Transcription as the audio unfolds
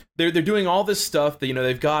they're doing all this stuff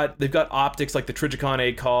that, they've got optics like the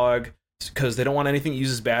Trijicon ACOG because they don't want anything that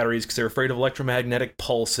uses batteries because they're afraid of electromagnetic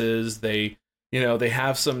pulses. They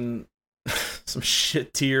have some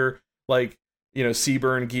shit tier like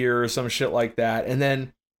Seaburn gear or some shit like that, and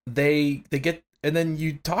then they get, and then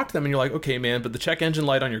you talk to them and you're like, okay man, but the check engine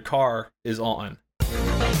light on your car is on.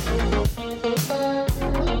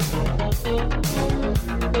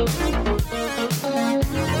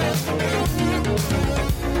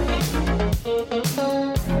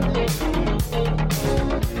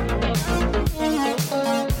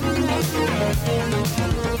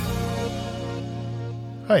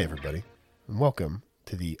 Hi, everybody, and welcome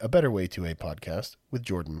to the A Better Way to a podcast with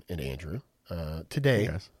Jordan and Andrew. Today,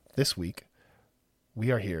 this week,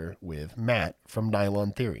 we are here with Matt from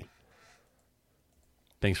Nylon Theory.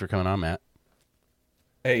 Thanks for coming on, Matt.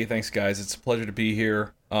 Hey, thanks, guys. It's a pleasure to be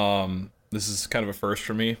here. This is kind of a first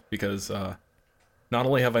for me because not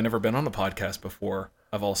only have I never been on a podcast before,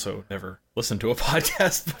 I've also never listened to a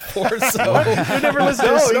podcast before. So You've never listened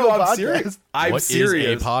to a single podcast? I'm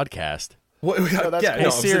serious. What is a podcast? What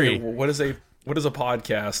is Siri. What is a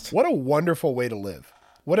podcast? What a wonderful way to live.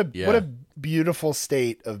 What a beautiful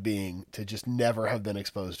state of being to just never have been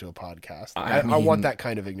exposed to a podcast. I want that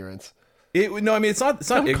kind of ignorance. It's not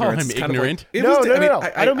ignorance. Call him ignorant. No.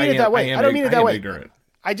 I don't mean it that way. I don't mean it that way. Ignorant.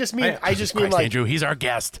 I just mean Christ, like Andrew, he's our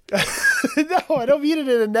guest. No, I don't mean it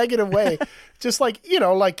in a negative way. Just like,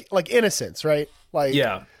 like innocence, right? Like,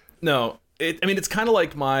 yeah. No. It's kind of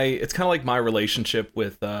like my relationship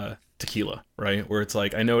with tequila, right? Where it's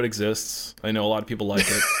like, I know it exists. I know a lot of people like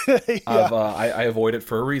it. Yeah. I avoid it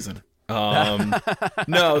for a reason. But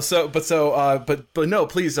no,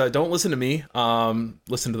 please don't listen to me.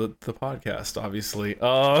 Listen to the podcast, obviously.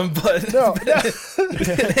 But No.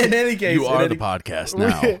 in any case, You are the podcast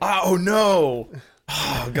now. Oh no.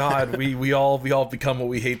 Oh God, we all become what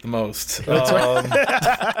we hate the most. Oh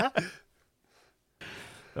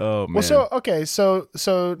man. Well,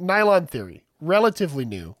 so Nylon Theory, relatively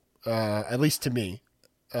new, at least to me.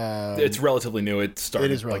 It's relatively new. It started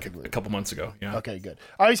like relatively a couple months ago. Yeah. Okay, good.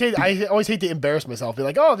 I always hate to embarrass myself. Be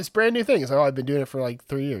like, oh, this brand new thing. It's like, oh, I've been doing it for like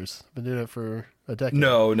 3 years. I've been doing it for a decade.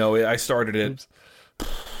 No, I started it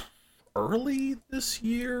early this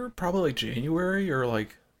year, probably like January or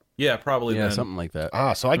like, probably then. Something like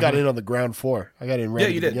that. So I got in on the ground floor. I got in right. Yeah,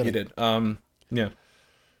 you did. Yeah.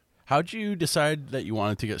 How'd you decide that you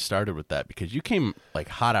wanted to get started with that? Because you came like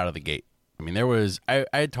hot out of the gate. I mean, I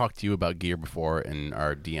had talked to you about gear before in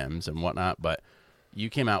our DMs and whatnot, but you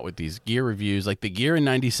came out with these gear reviews. Like the gear in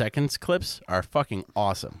 90 seconds clips are fucking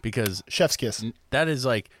awesome because Chef's kiss. That is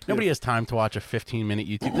like, nobody has time to watch a 15-minute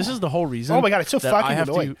YouTube. This is the whole reason. Oh my God, it's so that fucking I have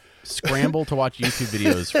annoying. to scramble to watch YouTube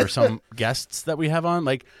videos for some guests that we have on.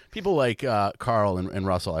 Like people like Carl and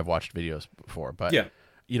Russell, I've watched videos before, but I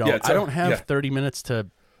don't have 30 minutes to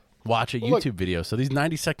watch a YouTube video. So these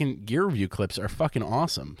 90-second gear review clips are fucking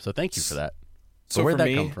awesome. So thank you for that. So where'd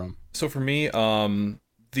that come from? So for me,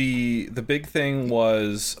 the big thing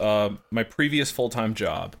was my previous full-time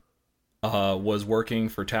job was working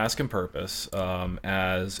for Task and Purpose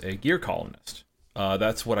as a gear columnist.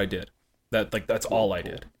 That's what I did. That's all I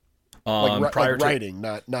did. Prior to writing,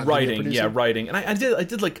 not writing. Yeah, writing. And I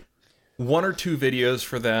did like one or two videos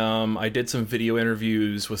for them. I did some video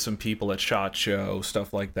interviews with some people at SHOT Show,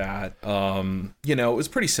 stuff like that. It was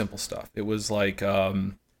pretty simple stuff. It was like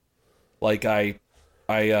I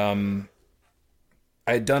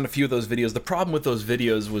had done a few of those videos. The problem with those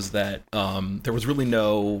videos was that there was really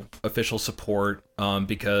no official support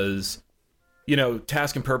because,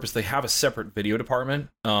 Task and Purpose, they have a separate video department.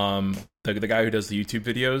 The guy who does the YouTube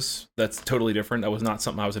videos, that's totally different. That was not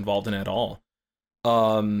something I was involved in at all.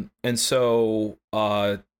 And so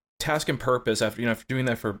Task and Purpose, after doing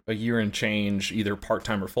that for a year and change, either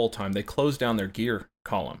part-time or full-time, they closed down their gear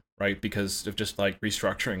column, right? Because of just like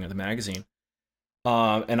restructuring of the magazine.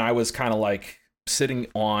 And I was kind of like sitting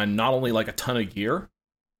on not only like a ton of gear,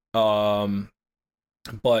 but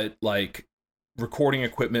like recording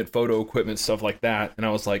equipment, photo equipment, stuff like that. And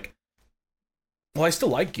I was like, well, I still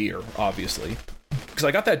like gear, obviously, because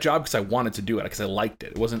I got that job because I wanted to do it, because I liked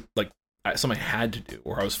it. It wasn't like something I had to do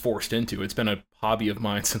or I was forced into. It's been a hobby of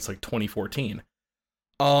mine since like 2014.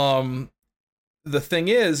 The thing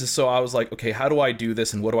is, so I was like, okay, how do I do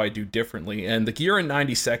this and what do I do differently? And the gear in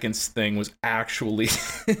 90 seconds thing was actually,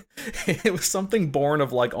 it was something born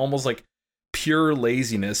of like almost like pure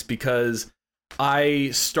laziness, because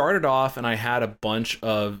I started off and I had a bunch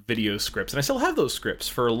of video scripts, and I still have those scripts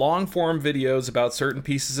for long form videos about certain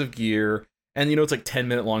pieces of gear. And, it's like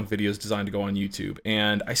 10-minute long videos designed to go on YouTube.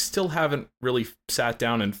 And I still haven't really sat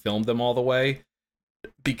down and filmed them all the way.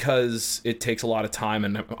 because it takes a lot of time,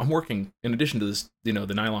 and I'm working, in addition to this, the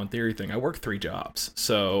Nylon Theory thing, I work 3 jobs.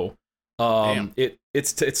 So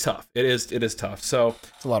it's tough. It is tough. So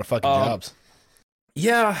it's a lot of fucking jobs.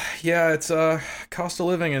 Yeah, it's cost of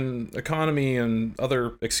living and economy and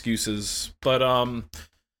other excuses. But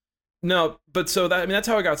no, but so that's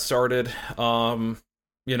how I got started.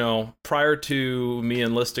 Prior to me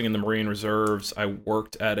enlisting in the Marine Reserves, I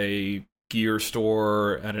worked at a gear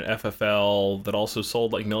store at an FFL that also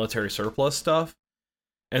sold like military surplus stuff.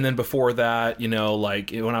 And then before that,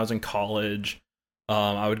 like when I was in college,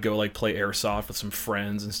 I would go like play airsoft with some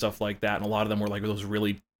friends and stuff like that. And a lot of them were like those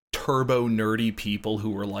really turbo nerdy people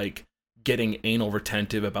who were like getting anal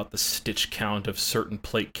retentive about the stitch count of certain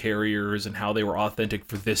plate carriers and how they were authentic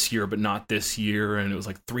for this year but not this year, and it was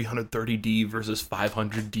like 330D versus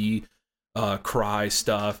 500D cry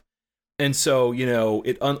stuff. And so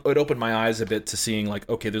it opened my eyes a bit to seeing like,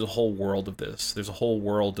 okay, there's a whole world of this. There's a whole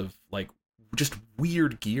world of like just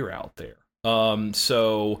weird gear out there.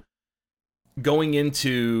 So going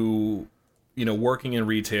into working in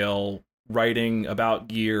retail, writing about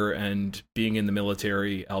gear, and being in the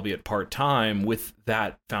military, albeit part-time, with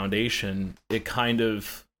that foundation, it kind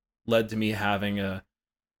of led to me having a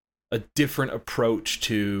different approach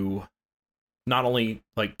to not only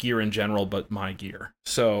like gear in general, but my gear.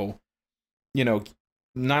 So,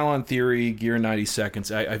 Nylon Theory, Gear in 90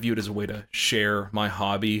 Seconds, I view it as a way to share my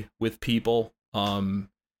hobby with people. And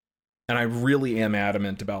I really am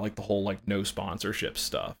adamant about like the whole like no sponsorship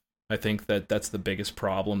stuff. I think that that's the biggest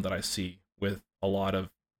problem that I see with a lot of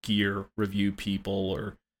gear review people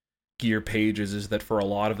or gear pages, is that for a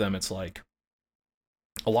lot of them, it's like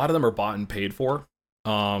a lot of them are bought and paid for,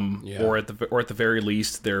 or at the very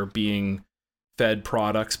least, they're being fed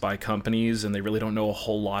products by companies, and they really don't know a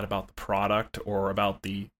whole lot about the product or about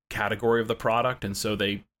the category of the product, and so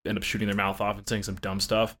they end up shooting their mouth off and saying some dumb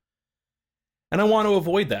stuff. And I want to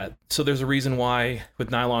avoid that. So there's a reason why with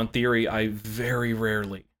Nylon Theory, I very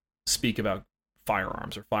rarely speak about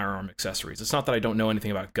firearms or firearm accessories. It's not that I don't know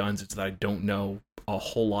anything about guns, it's that I don't know a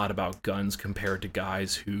whole lot about guns compared to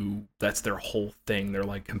guys who that's their whole thing. They're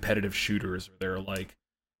like competitive shooters, or they're like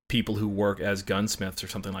people who work as gunsmiths or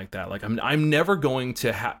something like that. Like I'm never going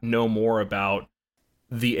to know more about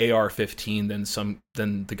the AR-15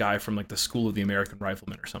 than the guy from like the School of the American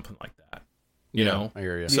Rifleman or something like that. You know? I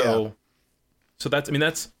hear you. So that's, and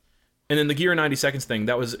then the Gear in 90 Seconds thing,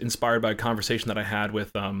 that was inspired by a conversation that I had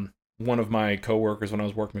with one of my coworkers when I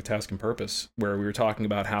was working with Task and Purpose, where we were talking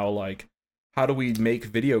about how do we make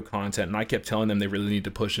video content, and I kept telling them they really need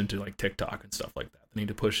to push into like TikTok and stuff like that. They need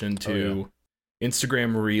to push into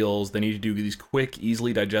Instagram Reels. They need to do these quick,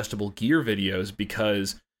 easily digestible gear videos,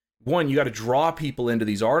 because one, you got to draw people into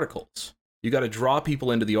these articles. You got to draw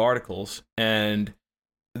people into the articles, and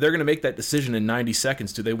they're going to make that decision in 90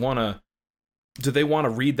 seconds. Do they want to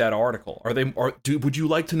read that article? Would you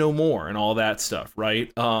like to know more and all that stuff,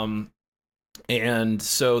 right? And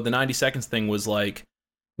so the 90 seconds thing was like,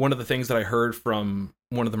 one of the things that I heard from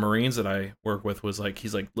one of the Marines that I work with was like,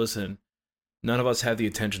 he's like, listen, none of us have the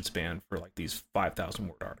attention span for like these 5,000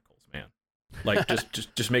 word articles, man. Like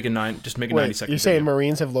just make a 90 seconds. You're saying video.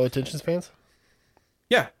 Marines have low attention spans?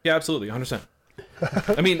 Yeah, absolutely. 100%.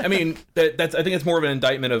 I mean, that's, I think it's more of an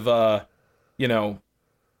indictment of,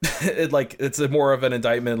 it's more of an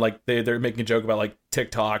indictment, like they're making a joke about like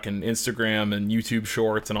TikTok and Instagram and YouTube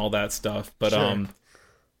Shorts and all that stuff. But sure.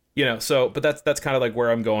 But that's kind of like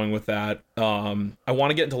where I'm going with that. I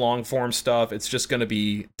want to get into long form stuff. It's just going to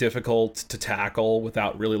be difficult to tackle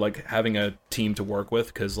without really like having a team to work with,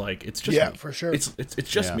 because like it's just me. For sure. It's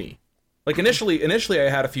just me. Like initially I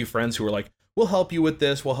had a few friends who were like, we'll help you with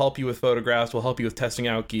this, we'll help you with photographs, we'll help you with testing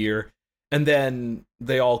out gear. And then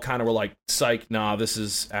they all kind of were like, psych, nah, this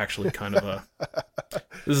is actually kind of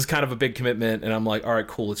a big commitment. And I'm like, all right,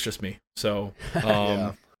 cool, it's just me. So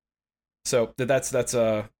so that's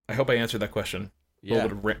I hope I answered that question. Yeah. A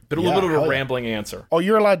little bit of a rambling answer. Oh,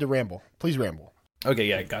 you're allowed to ramble. Please ramble. Okay,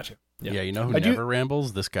 yeah, gotcha. Yeah, you know who never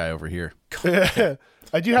rambles? This guy over here.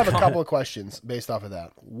 I do have a couple of questions based off of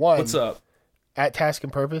that. One, what's up? At Task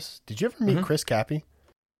and Purpose, did you ever meet Chris Cappy?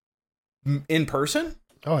 In person?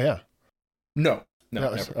 Oh, yeah. No,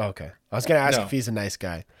 never. Okay. I was going to ask if he's a nice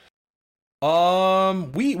guy. We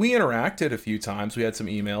interacted a few times. We had some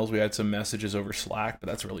emails, we had some messages over Slack, but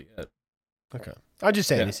that's really it. Okay. I'm just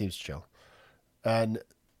saying he seems chill. And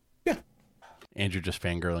yeah. Andrew just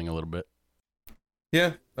fangirling a little bit.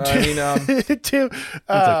 Yeah. I mean, too.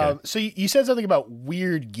 Okay. So you said something about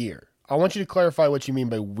weird gear. I want you to clarify what you mean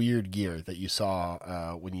by weird gear that you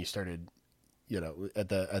saw when you started,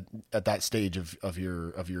 at at that stage of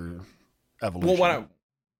your evolution. Well,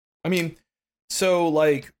 So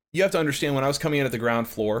like you have to understand, when I was coming in at the ground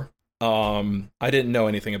floor, I didn't know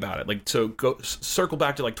anything about it. Like, so circle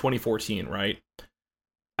back to like 2014, right?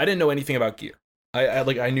 I didn't know anything about gear.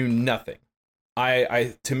 I knew nothing.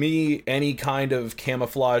 To me, any kind of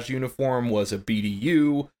camouflage uniform was a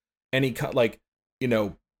BDU. Any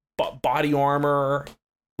body armor,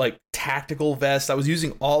 like tactical vest. I was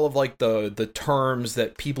using all of like the terms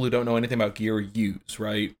that people who don't know anything about gear use,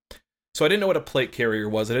 right? So I didn't know what a plate carrier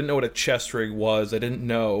was. I didn't know what a chest rig was. I didn't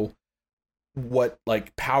know what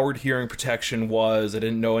like powered hearing protection was. I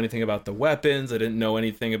didn't know anything about the weapons. I didn't know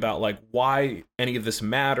anything about like why any of this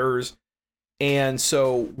matters. And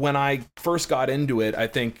so when I first got into it, I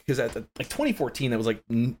think because at like 2014, that was like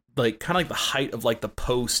kind of like the height of like the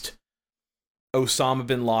post Osama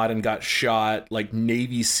bin Laden got shot, like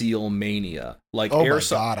Navy SEAL mania. Like, oh my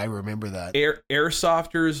God, I remember that.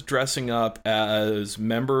 Airsofters dressing up as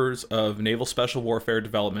members of Naval Special Warfare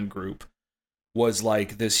Development Group was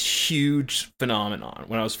like this huge phenomenon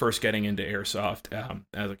when I was first getting into airsoft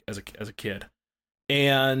as a kid.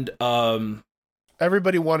 And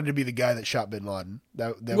everybody wanted to be the guy that shot bin Laden.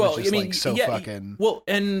 That was just like so fucking well.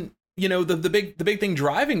 And you know, the big thing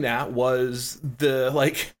driving that was the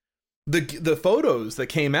photos that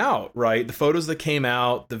came out, right? The photos that came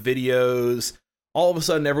out, the videos. All of a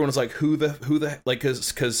sudden, everyone was like, "Who the like?"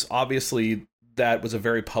 Because obviously that was a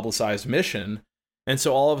very publicized mission, and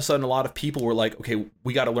so all of a sudden, a lot of people were like, "Okay,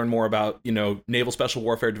 we got to learn more about Naval Special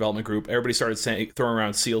Warfare Development Group." Everybody started throwing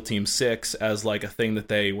around SEAL Team 6 as like a thing that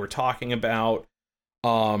they were talking about,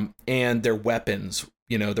 and their weapons.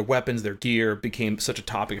 Their weapons, their gear became such a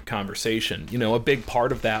topic of conversation. A big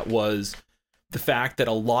part of that was the fact that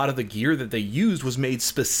a lot of the gear that they used was made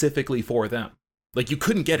specifically for them. Like, you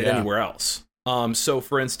couldn't get it anywhere else. So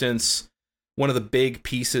for instance, one of the big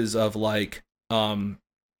pieces of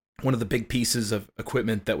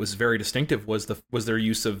equipment that was very distinctive was their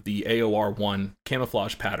use of the AOR1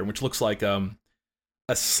 camouflage pattern, which looks like a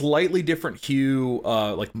slightly different hue,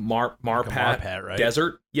 like Marpat, right?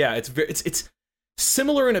 Desert. Yeah, it's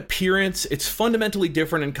similar in appearance. It's fundamentally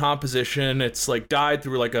different in composition. It's like dyed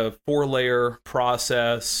through like a 4-layer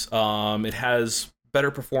process. It has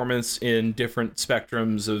better performance in different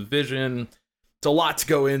spectrums of vision. It's a lot to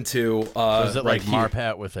go into. So is it like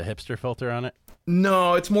Marpat with a hipster filter on it?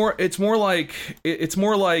 No, it's more like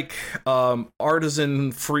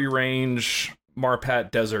artisan free range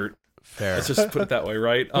Marpat desert. Fair. Let's just put it that way,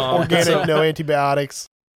 right? Organic, no antibiotics.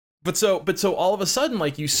 But so all of a sudden,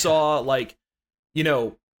 like, you saw like,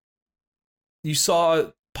 you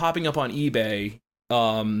saw popping up on eBay,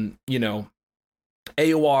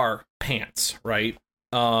 AOR pants, right?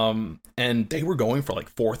 And they were going for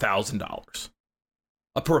like $4,000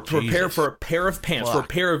 for a pair of pants, for a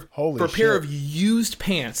pair of used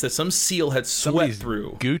pants that some SEAL had sweat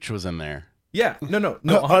through. Gooch was in there. Yeah, no,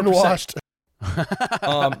 100%. Unwashed.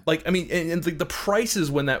 Like, I mean, and the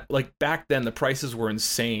prices back then, the prices were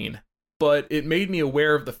insane. But it made me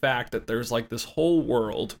aware of the fact that there's like this whole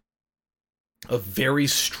world of very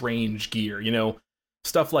strange gear,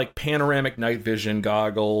 stuff like panoramic night vision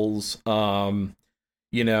goggles,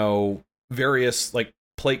 various like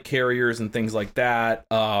plate carriers and things like that.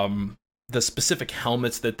 The specific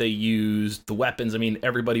helmets that they used, the weapons. I mean,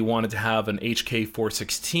 everybody wanted to have an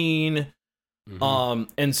HK-416. Mm-hmm.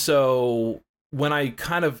 And so when I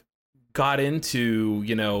kind of got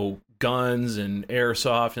into, guns and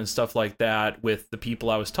airsoft and stuff like that with the people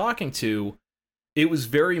I was talking to, it was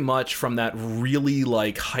very much from that really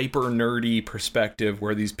like hyper nerdy perspective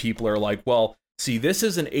where these people are like, well, see, this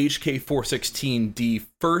is an HK-416D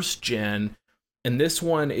first gen, and this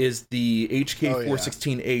one is the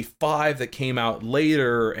HK-416A5 that came out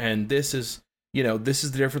later, and this is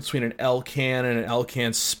the difference between an Elcan and an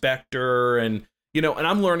Elcan Spectre, and and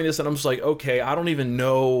I'm learning this, and I'm just like, okay, I don't even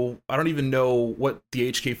know what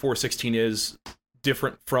the HK-416 is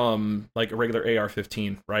different from like a regular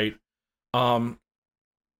AR-15, right?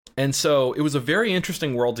 And so it was a very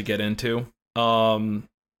interesting world to get into.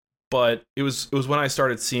 But it was when I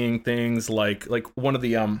started seeing things like one of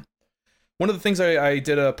the things I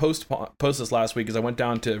did a post this last week is I went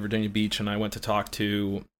down to Virginia Beach and I went to talk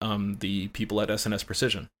to the people at SNS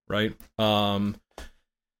Precision, right?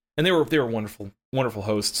 And they were wonderful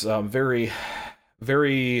hosts, very,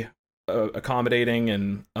 very accommodating,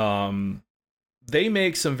 and they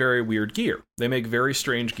make some very weird gear. They make very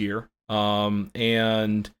strange gear,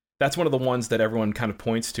 and that's one of the ones that everyone kind of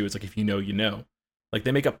points to. It's like, if you know, you know. Like,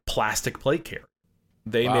 they make a plastic plate carrier.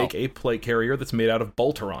 They make a plate carrier that's made out of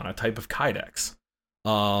Bolteron, a type of Kydex.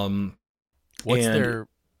 What's their...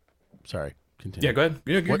 Sorry, continue. Yeah, go ahead.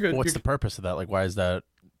 You're good. What's the purpose of that? Like, why is that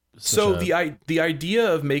So the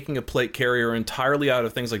idea of making a plate carrier entirely out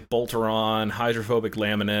of things like Bolteron, hydrophobic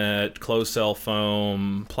laminate, closed cell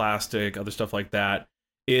foam, plastic, other stuff like that,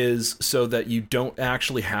 is so that you don't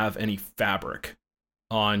actually have any fabric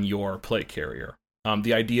on your plate carrier.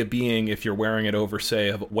 The idea being, if you're wearing it over, say,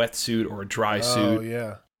 a wetsuit or a dry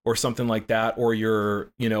suit, or something like that, or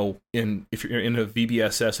you're, if you're in a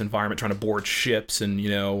VBSS environment trying to board ships and,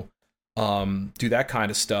 do that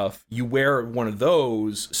kind of stuff, you wear one of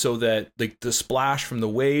those so that the splash from the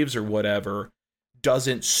waves or whatever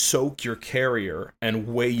doesn't soak your carrier and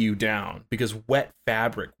weigh you down, because wet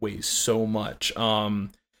fabric weighs so much.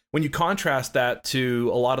 When you contrast that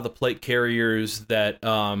to a lot of the plate carriers that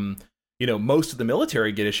most of the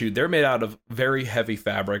military get issued, they're made out of very heavy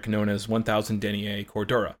fabric known as 1000 denier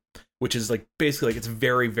cordura, which is basically it's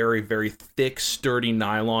very, very, very thick, sturdy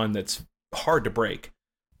nylon that's hard to break.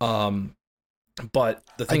 But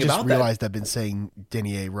the thing about that, I just realized I've been saying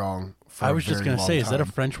denier wrong. I was just going to say, is that a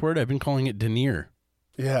French word? I've been calling it denier.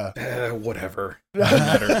 Yeah. Whatever. Doesn't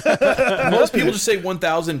matter. Most people just say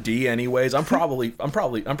 1000D anyways. I'm probably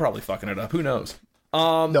fucking it up. Who knows?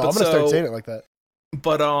 No, I'm gonna start saying it like that.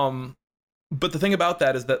 But the thing about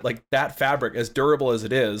that is that that fabric, as durable as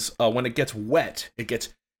it is, when it gets wet, it gets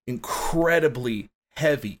incredibly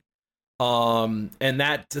heavy. And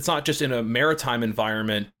it's not just in a maritime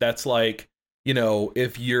environment. That's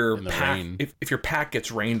if your pack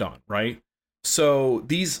ges rained on, right? So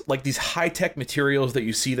these high-tech materials that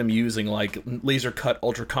you see them using, like laser cut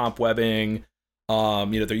ultra comp webbing,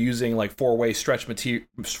 they're using four-way stretch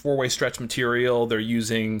material. They're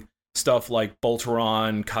using stuff like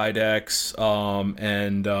Bolteron, Kydex,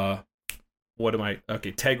 and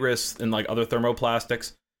Tegris, and other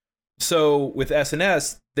thermoplastics. So with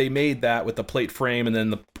S&S, they made that with the plate frame, and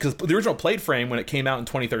then because the original plate frame, when it came out in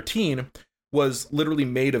 2013, was literally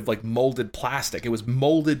made of molded plastic. It was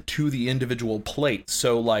molded to the individual plate.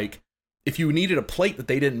 So if you needed a plate that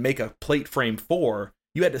they didn't make a plate frame for,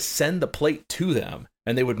 you had to send the plate to them,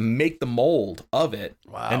 and they would make the mold of it.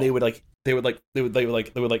 Wow. And they would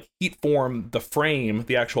heat form the frame,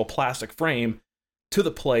 the actual plastic frame, to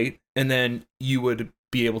the plate, and then you would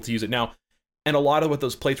be able to use it. Now, and a lot of what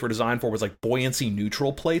those plates were designed for was buoyancy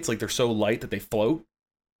neutral plates, they're so light that they float.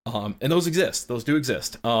 And those exist. Those do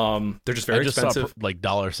exist. They're just very expensive. Saw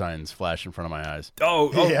dollar signs flash in front of my eyes.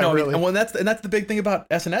 Oh yeah, no, really. And that's the big thing about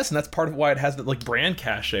S&S, and that's part of why it has that brand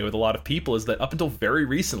cachet with a lot of people, is that up until very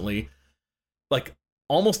recently,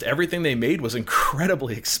 almost everything they made was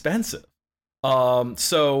incredibly expensive.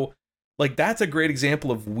 So that's a great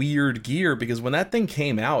example of weird gear, because when that thing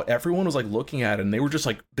came out, everyone was looking at it, and they were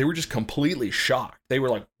just completely shocked. They were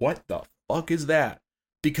like, "What the fuck is that?"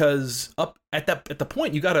 Because up at the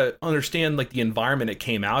point, you got to understand the environment it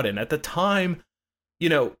came out in. At the time,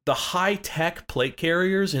 the high tech plate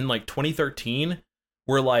carriers in 2013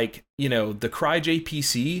 were the Cry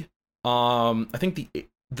JPC. I think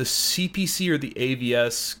the CPC or the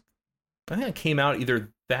AVS, I think it came out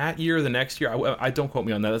either that year or the next year. I don't quote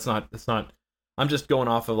me on that. That's not. I'm just going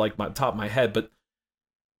off of my top of my head. But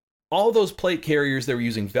all those plate carriers, they were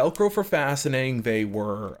using Velcro for fastening. They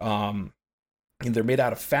were they're made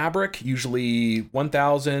out of fabric, usually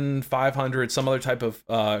 1,500, some other type of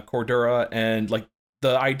cordura, and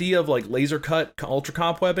the idea of laser cut ultra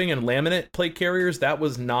comp webbing and laminate plate carriers, that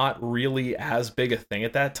was not really as big a thing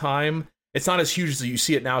at that time. It's not as huge as you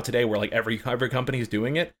see it now today, where every company is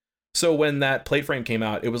doing it. So when that plate frame came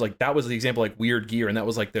out, it was that was the example, weird gear, and that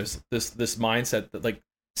was this mindset that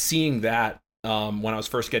seeing that when I was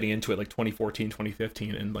first getting into it, 2014,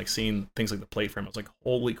 2015, and seeing things like the plate frame, I was like,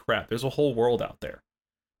 holy crap, there's a whole world out there.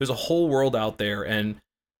 There's a whole world out there. And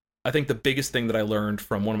I think the biggest thing that I learned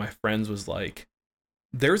from one of my friends was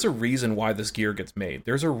there's a reason why this gear gets made.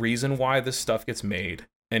 There's a reason why this stuff gets made.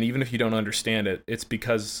 And even if you don't understand it, it's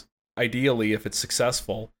because ideally, if it's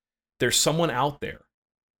successful, there's someone out there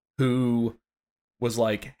who was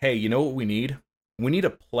like, hey, you know what we need? We need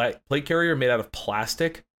a plate carrier made out of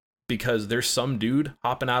plastic, because there's some dude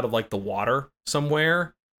hopping out of the water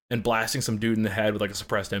somewhere and blasting some dude in the head with a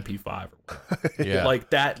suppressed MP5 or whatever.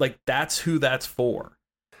 Yeah. That's who that's for.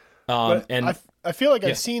 And I feel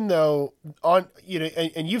I've seen though on,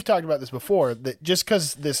 and you've talked about this before, that just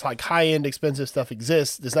because this high end expensive stuff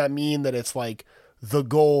exists does not mean that it's the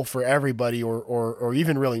goal for everybody or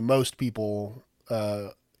even really most people,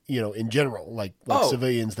 in general,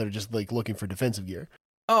 civilians that are just looking for defensive gear.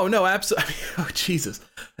 Oh, no, absolutely. Oh, Jesus.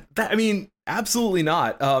 Absolutely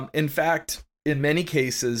not. In fact, in many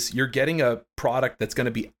cases, you're getting a product that's going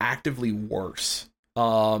to be actively worse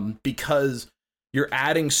because you're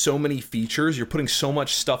adding so many features. You're putting so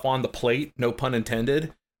much stuff on the plate, no pun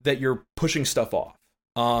intended, that you're pushing stuff off.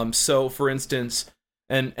 So for instance,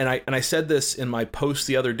 and I said this in my post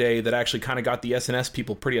the other day that actually kind of got the SNS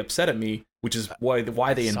people pretty upset at me, which is why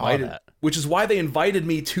they invited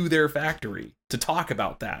me to their factory to talk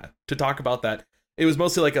about that. It was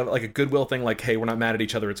mostly like a goodwill thing, like, hey, we're not mad at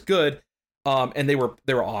each other, it's good. And they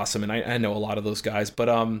were awesome, and I know a lot of those guys, but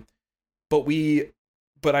I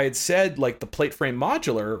had said, like, the plate frame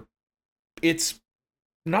modular, it's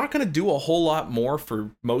not going to do a whole lot more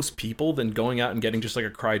for most people than going out and getting just like a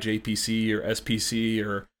Cry JPC or SPC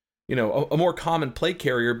or, you know, a more common plate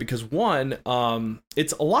carrier, because one,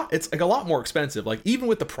 it's like a lot more expensive. Like, even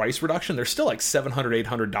with the price reduction, they're still like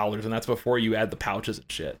 $700-$800, and that's before you add the pouches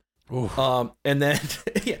and shit. And then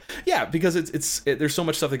yeah, because there's so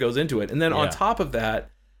much stuff that goes into it, and then on top of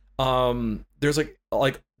that, there's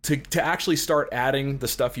like to actually start adding the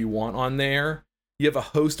stuff you want on there, you have a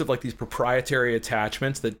host of like these proprietary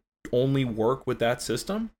attachments that only work with that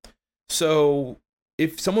system. So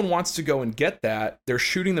if someone wants to go and get that, they're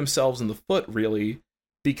shooting themselves in the foot, really,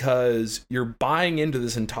 because you're buying into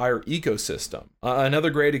this entire ecosystem.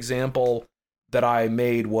 Another great example that I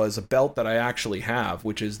made was a belt that I actually have,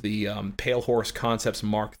 which is the Pale Horse Concepts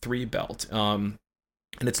Mark III belt. And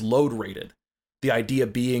it's load rated. The idea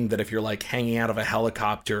being that if you're like hanging out of a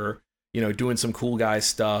helicopter, you know, doing some cool guy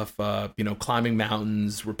stuff, you know, climbing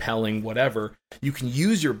mountains, rappelling, whatever, you can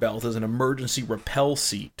use your belt as an emergency rappel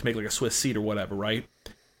seat to make like a Swiss seat or whatever, right?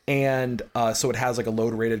 And so it has like a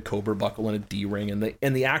load rated Cobra buckle and a D-ring,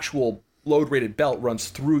 and the actual load rated belt runs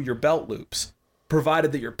through your belt loops,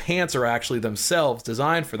 provided that your pants are actually themselves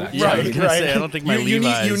designed for that. Yeah, right. I don't think my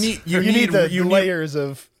Levi's. You need the layers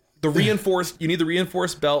of the reinforced. You need the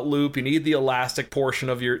reinforced belt loop. You need the elastic portion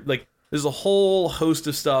of your, like. There's a whole host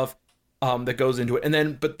of stuff that goes into it, and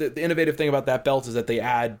then but the innovative thing about that belt is that they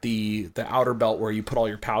add the outer belt where you put all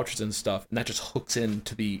your pouches and stuff, and that just hooks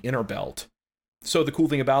into the inner belt. So the cool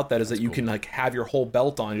thing about that is that you can like have your whole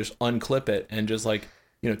belt on, just unclip it, and just like,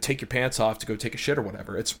 you know, take your pants off to go take a shit or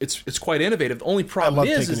whatever. It's quite innovative. The only problem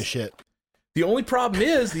taking a shit. The only problem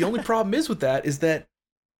is with that is that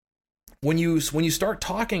when you start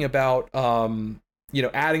talking about you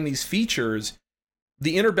know, adding these features,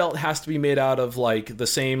 the inner belt has to be made out of like the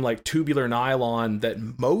same like tubular nylon that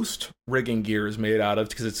most rigging gear is made out of,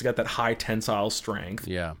 because it's got that high tensile strength.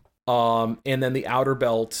 Yeah. And then the outer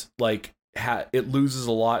belt, like, it loses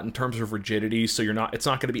a lot in terms of rigidity, so it's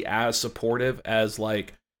not going to be as supportive as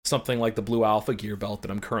like something like the Blue Alpha gear belt that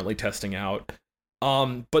I'm currently testing out.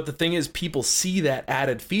 But the thing is, people see that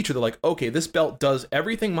added feature, they're like, okay, this belt does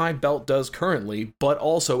everything my belt does currently, but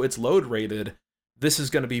also it's load rated. This is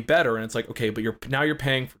going to be better. And it's like, okay, but you're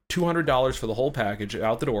paying for $200 for the whole package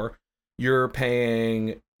out the door. You're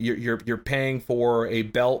paying for a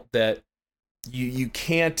belt that you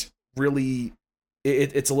can't really.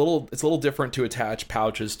 It's a little different to attach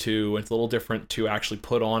pouches to. It's a little different to actually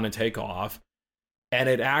put on and take off, and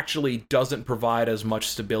it actually doesn't provide as much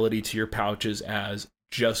stability to your pouches as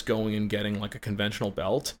just going and getting like a conventional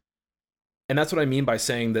belt. And that's what I mean by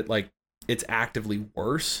saying that, like, it's actively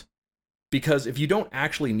worse, because if you don't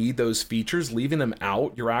actually need those features, leaving them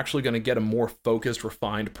out, you're actually going to get a more focused,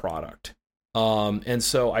 refined product. And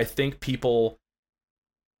so I think people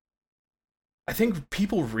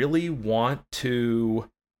really want to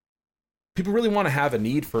have a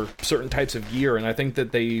need for certain types of gear, and I think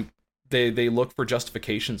that they look for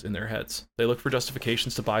justifications in their heads. They look for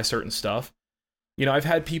justifications to buy certain stuff. You know, I've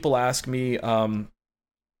had people ask me,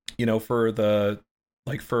 you know, for the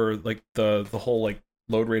whole like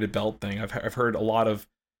load rated belt thing. I've heard a lot of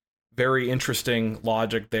very interesting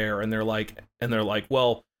logic there, and they're like,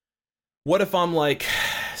 well, what if I'm like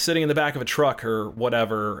sitting in the back of a truck or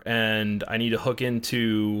whatever, and I need to hook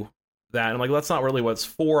into that? And I'm like, well, that's not really what it's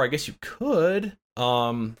for. I guess you could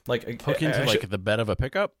like hook into like the bed of a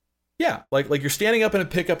pickup. Yeah, like you're standing up in a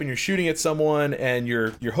pickup and you're shooting at someone, and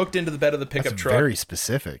you're hooked into the bed of the pickup truck. Very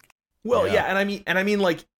specific. Well, yeah, and I mean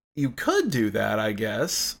like, you could do that, I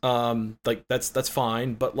guess. Like that's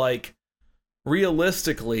fine, but like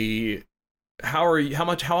realistically, how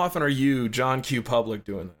often are you, John Q. Public,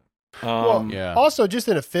 doing that? Also, just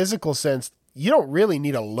in a physical sense, you don't really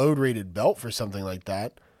need a load rated belt for something like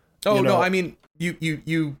that. Oh, no, I mean,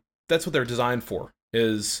 you that's what they're designed for.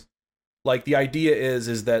 Is like, the idea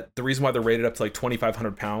is that the reason why they're rated up to like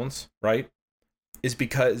 2,500 pounds, right, is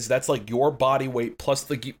because that's like your body weight plus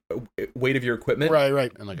the weight of your equipment,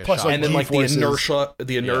 right, and like plus and then like the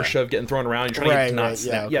inertia of getting thrown around. You're trying to not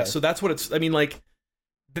snap. Okay. Yeah, so that's what it's. I mean, like,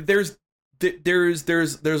 there's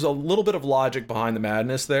a little bit of logic behind the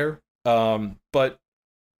madness there. But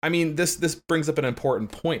I mean, this brings up an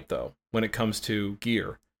important point though when it comes to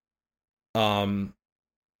gear.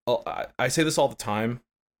 I say this all the time,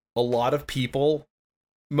 a lot of people,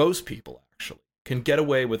 most people actually, can get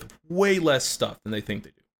away with way less stuff than they think they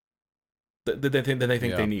do. Than they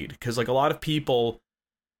think they need. Because like a lot of people,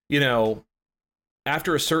 you know,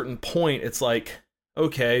 after a certain point, it's like,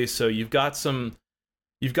 okay, so you've got some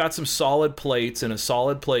solid plates and a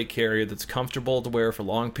solid plate carrier that's comfortable to wear for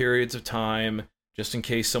long periods of time, just in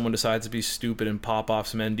case someone decides to be stupid and pop off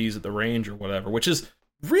some NDs at the range or whatever, which is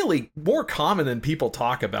really more common than people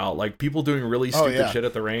talk about. Like people doing really stupid shit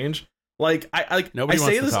at the range. Like nobody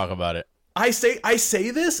wants to talk about it. I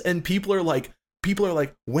say this, and people are like,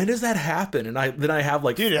 when does that happen? And I have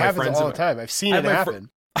like, dude, it happens all the time. I've seen it happen.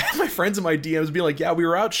 I have my friends in my DMs being like, yeah, we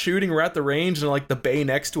were out shooting, we're at the range, and like the bay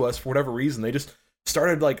next to us, for whatever reason, they just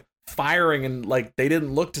started like firing, and like they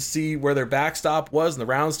didn't look to see where their backstop was, and the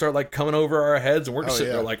rounds start like coming over our heads, and we're just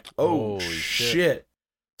sitting there like, oh shit.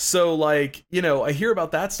 So like, you know, I hear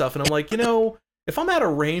about that stuff, and I'm like, you know, if I'm at a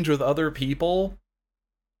range with other people,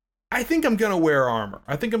 I think I'm going to wear armor.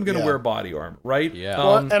 I think I'm going to wear body armor, right? Yeah.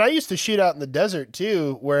 Well, and I used to shoot out in the desert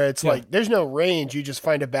too, where it's like, there's no range. You just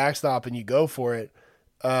find a backstop and you go for it.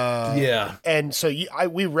 And so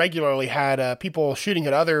we regularly had people shooting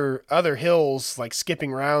at other hills, like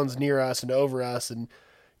skipping rounds near us and over us. And,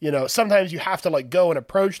 you know, sometimes you have to like go and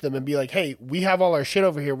approach them and be like, hey, we have all our shit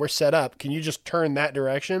over here. We're set up. Can you just turn that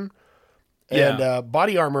direction? And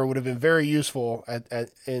body armor would have been very useful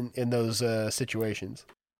in those situations.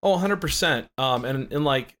 Oh, 100%. And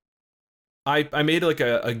like, I made like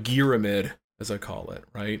a gearamid, as I call it,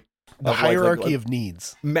 right? The hierarchy of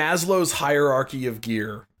needs. Maslow's hierarchy of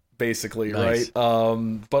gear, basically, nice.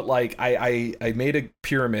 Right? But like, I made a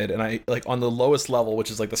pyramid, and I like on the lowest level, which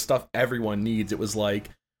is like the stuff everyone needs. It was like,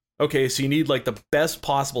 okay, so you need like the best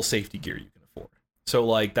possible safety gear you can afford. So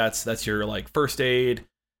like, that's your like first aid,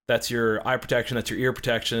 that's your eye protection, that's your ear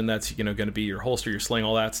protection, that's, you know, going to be your holster, your sling,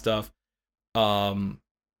 all that stuff.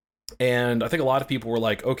 And I think a lot of people were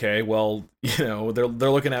like, okay, well, you know, they're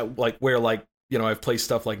looking at like where like, you know, I've placed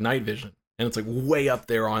stuff like night vision, and it's like way up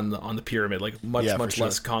there on the pyramid, like much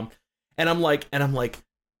less common. And I'm like,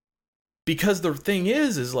 because the thing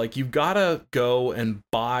is like you've got to go and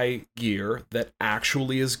buy gear that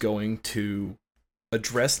actually is going to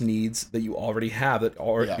address needs that you already have, that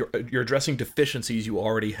are you're addressing deficiencies you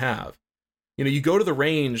already have. You know, you go to the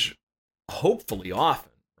range hopefully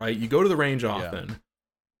often, right? You go to the range often. Yeah.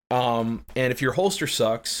 And if your holster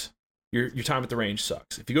sucks, your time at the range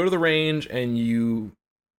sucks. If you go to the range and you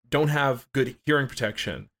don't have good hearing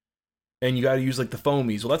protection, and you got to use like the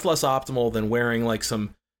foamies, well, that's less optimal than wearing like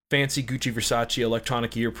some fancy Gucci Versace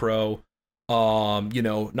electronic ear pro. You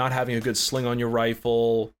know, not having a good sling on your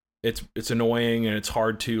rifle, it's annoying, and it's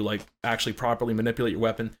hard to like actually properly manipulate your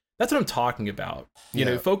weapon. That's what I'm talking about. You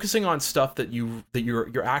know, focusing on stuff that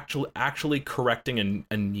you're actually correcting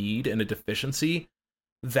a need and a deficiency.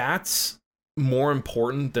 That's more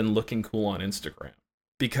important than looking cool on Instagram,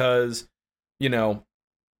 because, you know,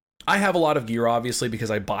 I have a lot of gear, obviously,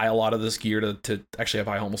 because I buy a lot of this gear to actually I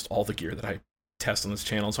buy almost all the gear that I test on this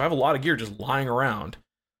channel. So I have a lot of gear just lying around.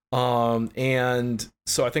 And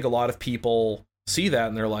so I think a lot of people see that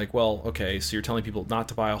and they're like, well, okay, so you're telling people not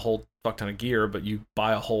to buy a whole fuck ton of gear, but you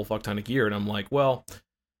buy a whole fuck ton of gear. And I'm like, well,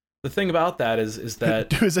 the thing about that is that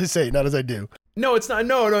do as I say, not as I do. No, it's not.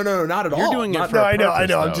 No, not at all. You're doing it for no, a purpose, I know.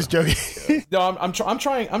 though. I'm just joking. No, I'm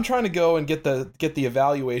trying to go and get the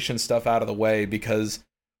evaluation stuff out of the way, because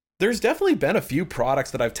there's definitely been a few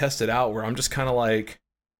products that I've tested out where I'm just kind of like,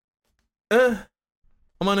 I'm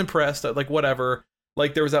unimpressed. Like, whatever.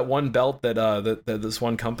 Like, there was that one belt that this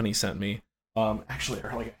one company sent me. Actually,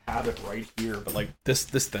 I have it right here, but like this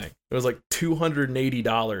thing, it was like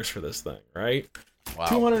 $280 for this thing, right? Wow.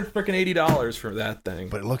 $280 for that thing.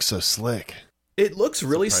 But it looks so slick. It looks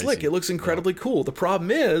really slick. It looks incredibly cool. The problem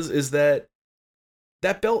is that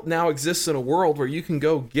belt now exists in a world where you can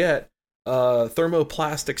go get a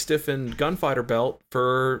thermoplastic stiffened gunfighter belt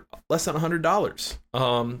for less than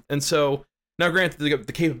 $100. And so now, granted,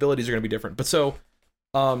 the capabilities are going to be different. But so,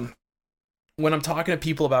 when I'm talking to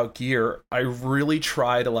people about gear, I really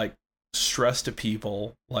try to like stress to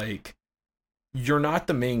people, like, you're not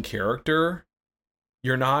the main character.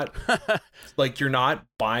 You're not like, you're not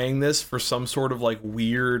buying this for some sort of like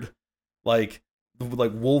weird, like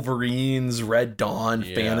Wolverine's Red Dawn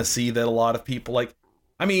fantasy that a lot of people like.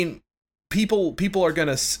 I mean, people are going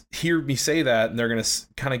to hear me say that, and they're going to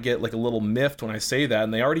kind of get like a little miffed when I say that,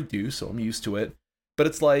 and they already do, so I'm used to it. But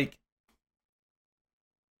it's like,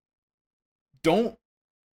 don't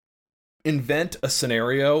invent a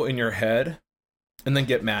scenario in your head and then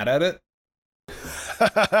get mad at it.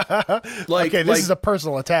 Like, okay, this is a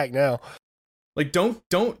personal attack now. Like, don't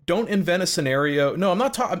invent a scenario. No, I'm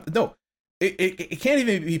not talking. No, it can't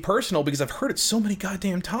even be personal because I've heard it so many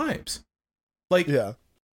goddamn times. Like, yeah,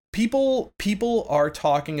 people are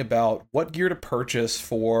talking about what gear to purchase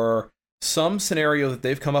for some scenario that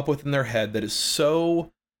they've come up with in their head that is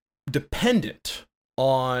so dependent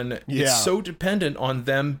on it's so dependent on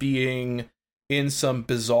them being in some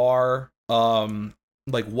bizarre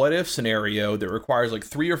like what if scenario that requires like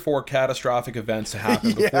 3 or 4 catastrophic events to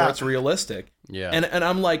happen before it's realistic. Yeah. And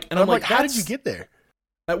I'm like how did you get there?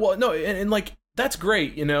 Well, no, and like that's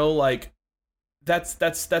great, you know, like that's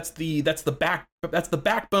the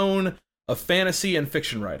backbone of fantasy and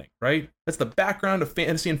fiction writing, right? That's the background of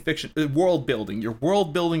fantasy and fiction, world building. You're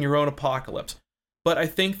world building your own apocalypse. But I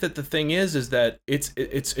think that the thing is that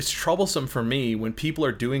it's troublesome for me when people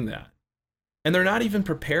are doing that, and they're not even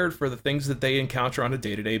prepared for the things that they encounter on a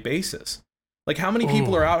day-to-day basis. Like how many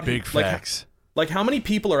people are out big here? Facts. Like how many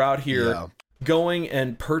people are out here going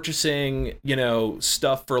and purchasing, you know,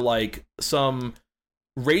 stuff for like some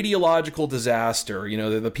radiological disaster? You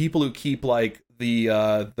know, they're the people who keep like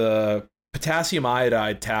the potassium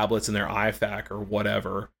iodide tablets in their IFAC or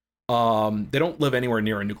whatever. They don't live anywhere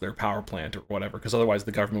near a nuclear power plant or whatever, because otherwise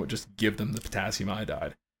the government would just give them the potassium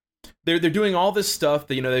iodide. They're doing all this stuff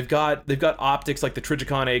that, you know, they've got optics like the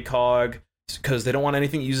Trigicon ACOG because they don't want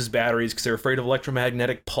anything that uses batteries because they're afraid of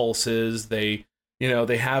electromagnetic pulses. They, you know,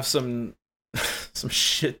 they have some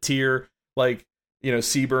shit tier like, you know,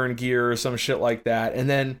 Seaburn gear or some shit like that, and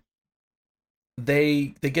then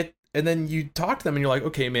they get, and then you talk to them and you're like,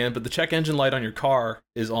 okay, man, but the check engine light on your car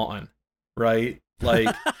is on, right?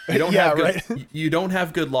 Like you don't have good, you don't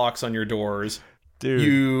have good locks on your doors, dude.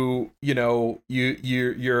 You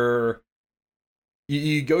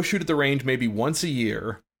go shoot at the range maybe once a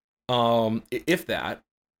year, if that.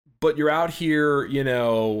 But you're out here, you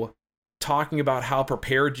know, talking about how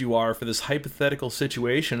prepared you are for this hypothetical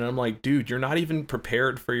situation, and I'm like, dude, you're not even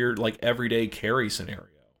prepared for your like everyday carry scenario.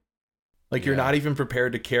 Like you're not even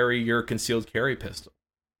prepared to carry your concealed carry pistol.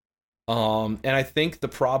 And I think the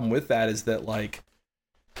problem with that is that like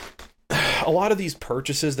a lot of these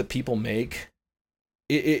purchases that people make,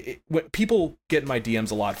 when people get in my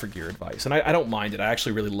DMs a lot for gear advice, and I don't mind it. I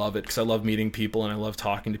actually really love it because I love meeting people and I love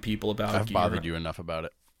talking to people about I've gear. bothered you enough about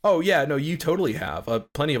it. Oh yeah, no, you totally have.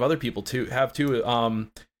 Plenty of other people have too.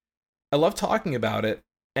 I love talking about it,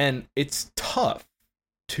 and it's tough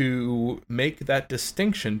to make that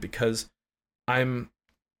distinction because I'm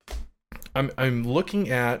looking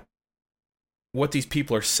at what these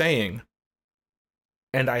people are saying,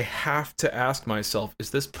 and I have to ask myself, is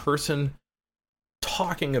this person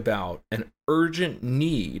talking about an urgent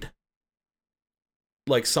need,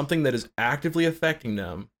 like something that is actively affecting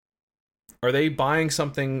them? Are they buying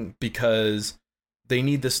something because they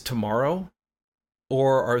need this tomorrow?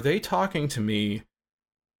 Or are they talking to me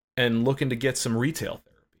and looking to get some retail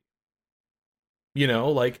therapy? You know,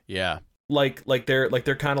 like like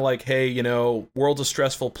they're kind of like, hey, you know, world's a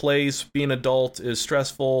stressful place. Being an adult is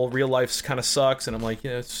stressful. Real life kind of sucks. And I'm like,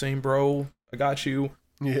 yeah, same, bro. I got you.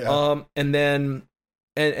 Yeah. And then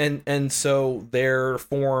and so their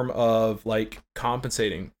form of like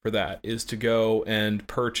compensating for that is to go and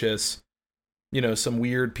purchase, you know, some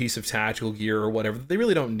weird piece of tactical gear or whatever that they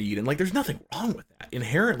really don't need. And like, there's nothing wrong with that.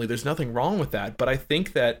 Inherently, there's nothing wrong with that. But I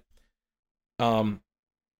think that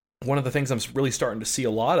one of the things I'm really starting to see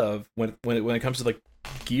a lot of when it comes to like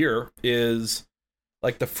gear is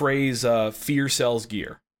like the phrase fear sells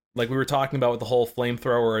gear. Like we were talking about with the whole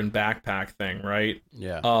flamethrower and backpack thing, right?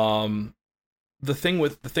 Yeah. The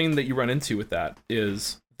thing that you run into with that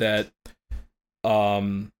is that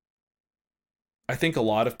I think a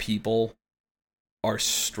lot of people are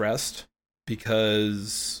stressed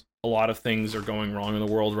because a lot of things are going wrong in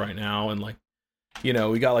the world right now, and like, you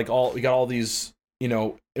know, we got all these, you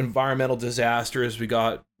know, environmental disasters, we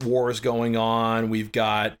got wars going on, we've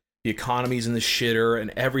got the economy's in the shitter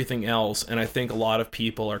and everything else, and I think a lot of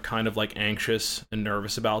people are kind of like anxious and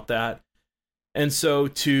nervous about that. And so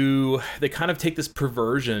they kind of take this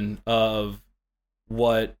perversion of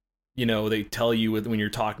what, you know, they tell you when you're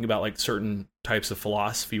talking about like certain types of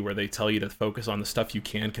philosophy where they tell you to focus on the stuff you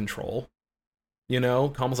can control, you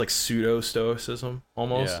know, almost like pseudo stoicism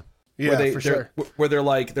almost. Yeah, for sure. Where they're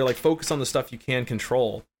like focus on the stuff you can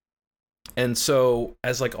control. And so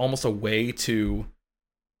as like almost a way to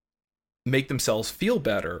make themselves feel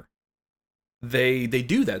better, they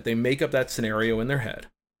do that. They make up that scenario in their head,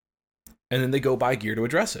 and then they go buy gear to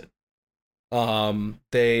address it.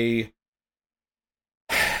 They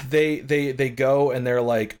go and they're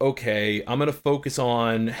like, okay, I'm gonna focus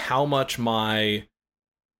on how much my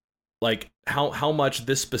like how much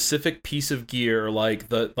this specific piece of gear, like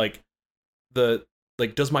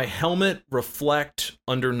does my helmet reflect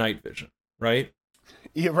under night vision, right?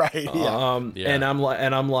 Yeah, right. Yeah. And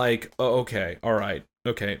I'm like, oh, okay, all right,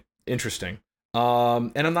 okay, interesting.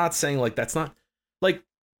 And I'm not saying like that's not like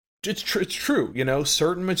it's true, you know,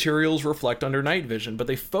 certain materials reflect under night vision, but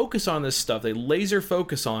they focus on this stuff, they laser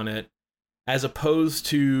focus on it, as opposed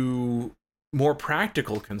to more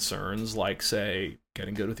practical concerns like, say,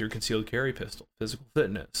 getting good with your concealed carry pistol, physical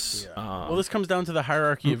fitness. Yeah. Well, this comes down to the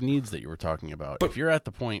hierarchy of needs that you were talking about. But if you're at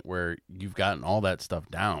the point where you've gotten all that stuff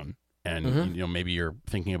down, and you know, maybe you're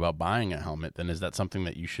thinking about buying a helmet, then is that something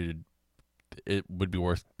that it would be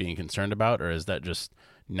worth being concerned about, or is that just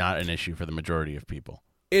not an issue for the majority of people?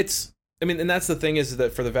 And that's the thing, is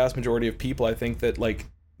that for the vast majority of people, I think that like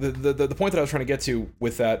the point that I was trying to get to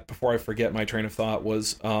with that, before I forget my train of thought,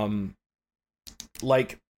 was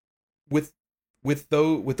like with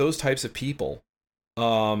those types of people,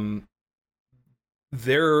 they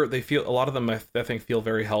feel, a lot of them I think feel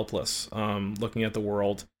very helpless looking at the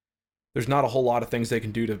world. There's not a whole lot of things they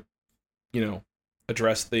can do to, you know,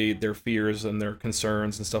 address their fears and their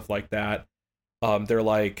concerns and stuff like that. They're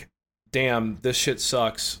like, damn, this shit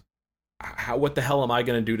sucks. What the hell am I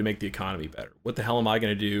going to do to make the economy better? What the hell am I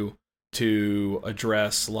going to do to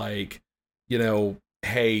address, like, you know,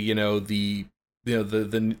 hey, you know, the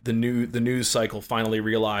news cycle finally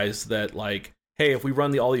realized that, like, hey, if we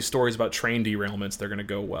run all these stories about train derailments, they're going to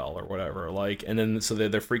go well, or whatever. Like, and then so they're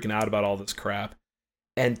freaking out about all this crap.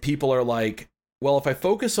 And people are like, well, if I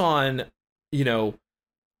focus on, you know,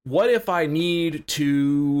 what if I need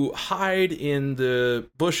to hide in the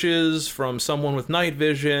bushes from someone with night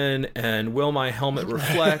vision, and will my helmet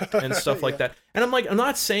reflect and stuff like that? And I'm like, I'm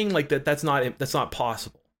not saying like that's not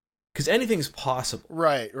possible, because anything's possible.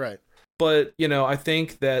 Right. But, you know, I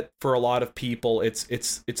think that for a lot of people,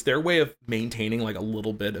 it's their way of maintaining like a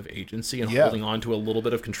little bit of agency and holding on to a little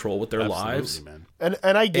bit of control with their lives. Man. And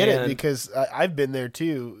I get it, because I've been there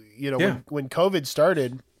too. You know, when COVID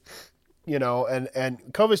started, you know, and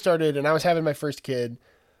COVID started, and I was having my first kid.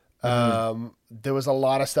 There was a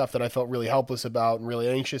lot of stuff that I felt really helpless about and really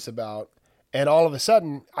anxious about. And all of a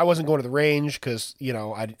sudden, I wasn't going to the range because, you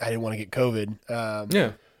know, I didn't want to get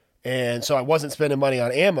COVID. And so I wasn't spending money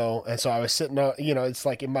on ammo. And so I was sitting, you know, it's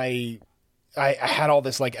like I had all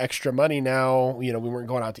this like extra money now. You know, we weren't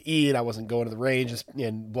going out to eat. I wasn't going to the range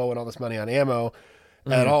and blowing all this money on ammo.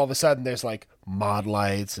 And all of a sudden there's like mod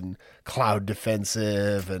lights and cloud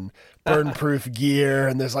defensive and burn proof gear.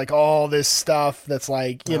 And there's like all this stuff that's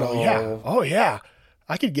like, you know,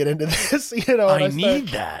 I could get into this, you know. I need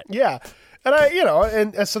that. Yeah.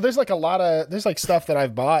 And and so there's like there's like stuff that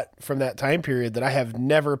I've bought from that time period that I have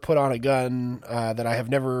never put on a gun, that I have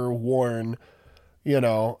never worn, you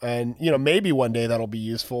know, and, you know, maybe one day that'll be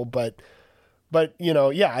useful, but, you know,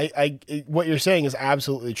 yeah, I what you're saying is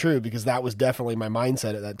absolutely true, because that was definitely my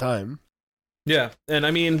mindset at that time. Yeah. And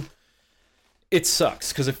I mean, it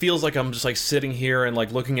sucks because it feels like I'm just like sitting here and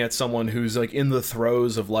like looking at someone who's like in the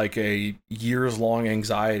throes of like a years-long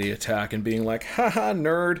anxiety attack and being like, haha,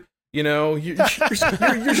 nerd. You know, you're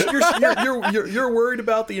worried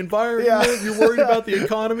about the environment. Yeah. You're worried about the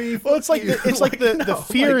economy. Well, it's like the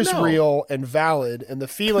fear is real and valid, and the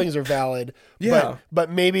feelings are valid. Yeah. But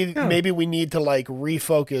maybe we need to like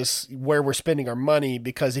refocus where we're spending our money,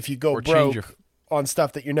 because if you go broke on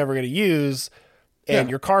stuff that you're never going to use, and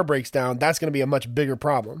your car breaks down, that's going to be a much bigger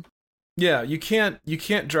problem. Yeah, you can't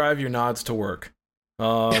drive your nods to work.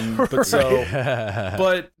 But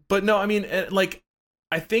no, I mean, like,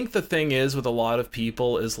 I think the thing is with a lot of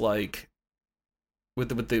people is like with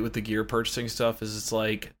the gear purchasing stuff is it's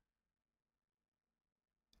like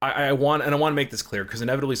I want to make this clear, because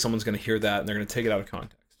inevitably someone's going to hear that and they're going to take it out of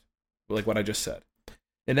context, like what I just said.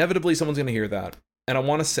 Inevitably someone's going to hear that, and I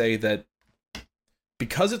want to say that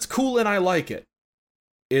because it's cool and I like it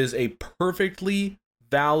is a perfectly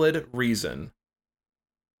valid reason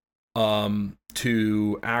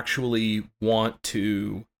to actually want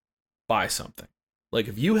to buy something. Like,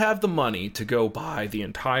 if you have the money to go buy the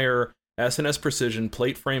entire S&S Precision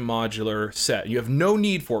plate frame modular set, you have no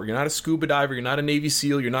need for it. You're not a scuba diver, you're not a Navy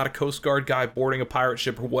SEAL, you're not a Coast Guard guy boarding a pirate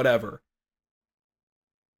ship or whatever.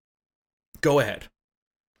 Go ahead.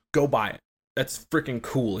 Go buy it. That's freaking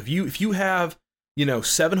cool. If you have, you know,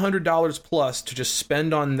 $700 plus to just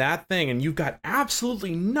spend on that thing, and you've got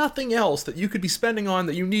absolutely nothing else that you could be spending on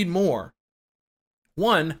that you need more.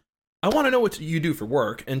 One, I want to know what you do for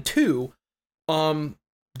work, and two,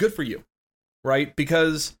 good for you, right?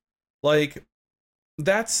 Because, like,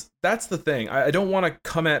 that's the thing. I don't want to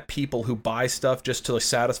come at people who buy stuff just to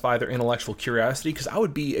satisfy their intellectual curiosity, because I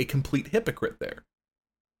would be a complete hypocrite there.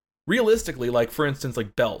 realistically, like for instance,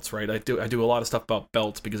 like belts, right? I do a lot of stuff about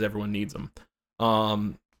belts because everyone needs them.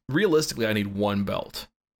 Realistically, I need one belt.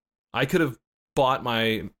 I could have bought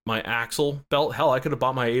my Axle belt. Hell, I could have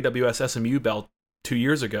bought my AWS SMU belt 2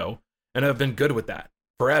 years ago, and I've been good with that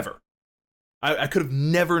forever. I could have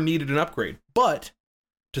never needed an upgrade, but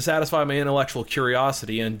to satisfy my intellectual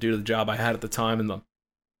curiosity and due to the job I had at the time and the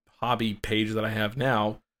hobby page that I have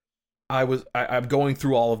now, I'm going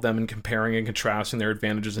through all of them and comparing and contrasting their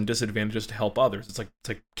advantages and disadvantages to help others. It's like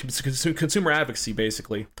consumer advocacy,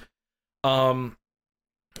 basically. And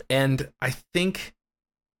I think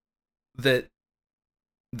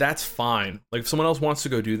that's fine. Like if someone else wants to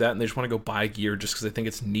go do that and they just want to go buy gear just because they think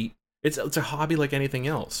it's neat, it's a hobby like anything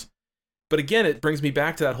else. But again, it brings me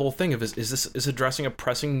back to that whole thing of is this addressing a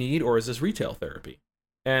pressing need or is this retail therapy?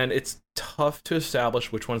 And it's tough to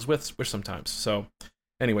establish which one's which sometimes. So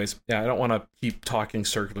anyways, yeah, I don't want to keep talking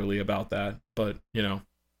circularly about that, but you know.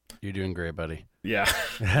 You're doing great, buddy. Yeah.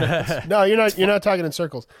 No, you're not talking in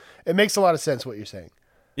circles. It makes a lot of sense what you're saying.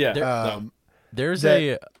 Yeah. There's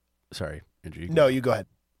sorry, Andrew. You go ahead.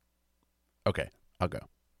 Okay, I'll go.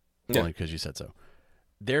 Only because you said so.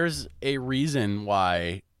 There's a reason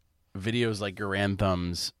why videos like your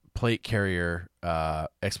Anthem's plate carrier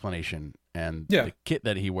explanation and the kit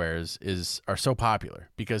that he wears are so popular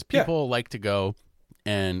because people like to go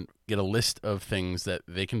and get a list of things that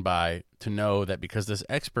they can buy to know that because this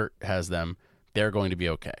expert has them, they're going to be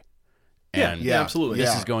okay. And absolutely.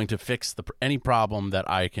 This is going to fix any problem that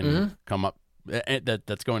I can come up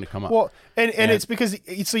that's going to come up. Well, and it's because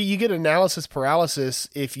so you get analysis paralysis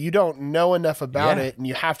if you don't know enough about it and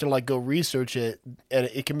you have to like go research it, and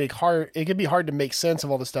it can be hard to make sense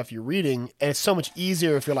of all the stuff you're reading, and it's so much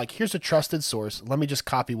easier if you're like, here's a trusted source, let me just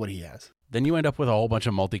copy what he has. Then you end up with a whole bunch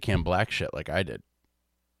of multicam black shit like I did.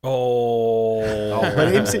 Okay.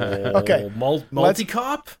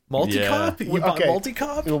 Multi-cop? Multi-cop? Yeah. You bought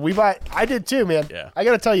multi-cop? I did too, man. Yeah. I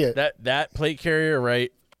got to tell you. That plate carrier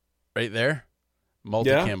right there,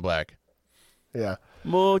 multicam black. Yeah. I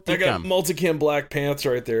got multicam black pants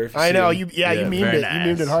right there. I know. You memed it. Nice.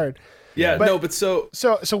 You memed it hard. Yeah, but so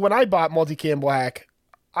when I bought multicam black,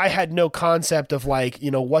 I had no concept of like,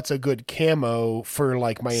 what's a good camo for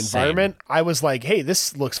like my environment. Same. I was like, hey,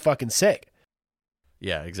 this looks fucking sick.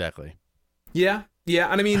 Yeah, exactly. Yeah,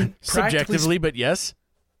 and I mean, subjectively, but yes.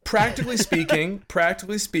 Practically speaking,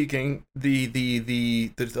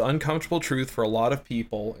 the uncomfortable truth for a lot of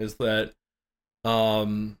people is that,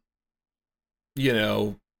 the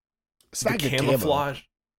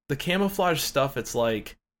camouflage stuff. It's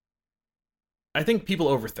like, I think people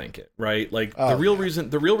overthink it, right? Like the real reason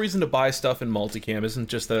to buy stuff in multicam isn't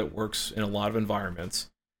just that it works in a lot of environments.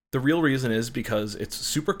 The real reason is because it's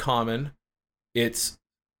super common. It's,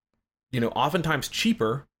 oftentimes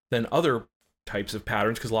cheaper than other types of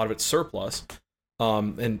patterns because a lot of it's surplus.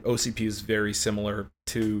 And OCP is very similar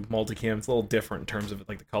to multicam. It's a little different in terms of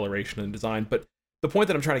like the coloration and design. But the point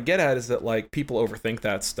that I'm trying to get at is that like people overthink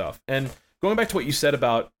that stuff. And going back to what you said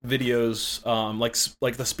about videos,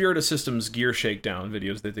 like the Spirit of Systems gear shakedown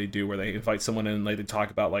videos that they do, where they invite someone in and they talk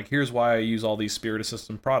about like, here's why I use all these Spirit of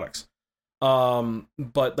Systems products.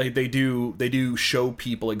 But they do show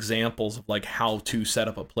people examples of like how to set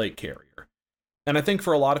up a plate carrier. And I think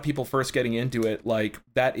for a lot of people first getting into it, like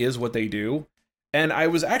that is what they do. And I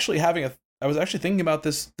was actually thinking about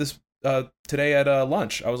this today at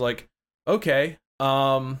lunch. I was like, okay,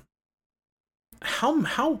 how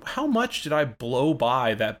much did I blow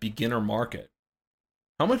by that beginner market?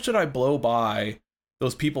 How much did I blow by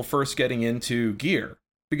those people first getting into gear?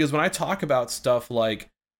 Because when I talk about stuff like,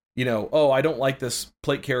 I don't like this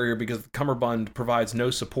plate carrier because the cummerbund provides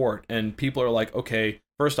no support. And people are like, okay,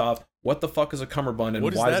 first off, what the fuck is a cummerbund and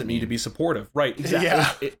why does it need to be supportive? Right,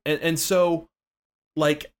 exactly. Yeah. And so,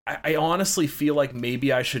 like, I honestly feel like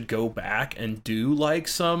maybe I should go back and do, like,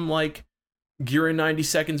 some, like, Gear in 90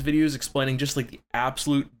 Seconds videos explaining just, like, the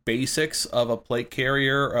absolute basics of a plate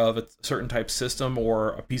carrier, of a certain type system or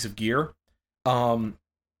a piece of gear. And,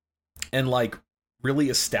 like, really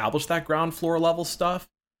establish that ground floor level stuff.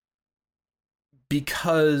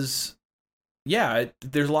 Because,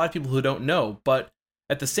 there's a lot of people who don't know, but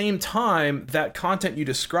at the same time, that content you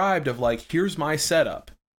described of like, here's my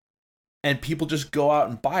setup, and people just go out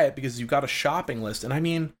and buy it because you've got a shopping list. And I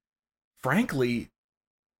mean, frankly,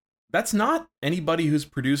 that's not anybody who's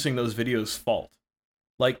producing those videos' fault.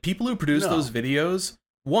 Like, people who produce those videos,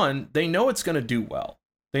 one, they know it's going to do well.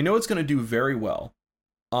 They know it's going to do very well.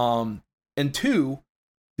 And two,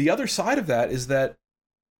 the other side of that is that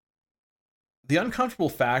the uncomfortable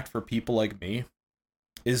fact for people like me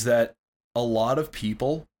is that a lot of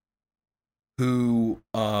people who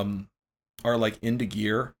are like into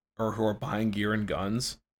gear or who are buying gear and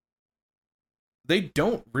guns, they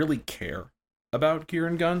don't really care about gear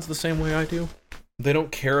and guns the same way I do. They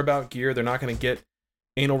don't care about gear. They're not going to get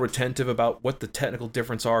anal retentive about what the technical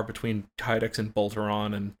difference are between Kydex and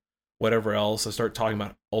Bolteron and whatever else. I start talking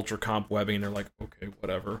about ultra comp webbing, and they're like, okay,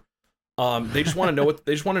 whatever. They just want to know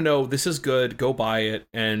they just want to know this is good, go buy it,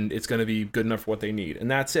 and it's going to be good enough for what they need.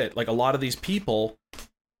 And that's it. Like, a lot of these people,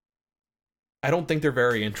 I don't think they're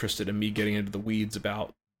very interested in me getting into the weeds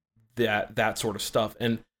about that sort of stuff.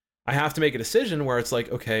 And I have to make a decision where it's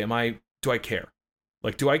like, okay, do I care?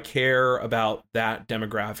 Like, do I care about that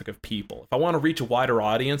demographic of people? If I want to reach a wider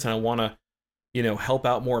audience and I want to, help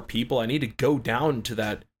out more people, I need to go down to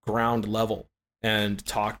that ground level and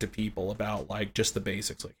talk to people about, like, just the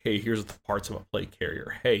basics. Like, hey, here's the parts of a plate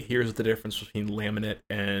carrier. Hey, here's the difference between laminate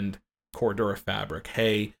and Cordura fabric.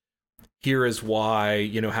 Hey, here is why,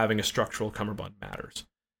 having a structural cummerbund matters.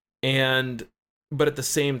 But at the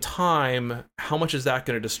same time, how much is that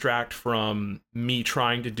going to distract from me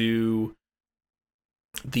trying to do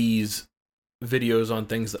these videos on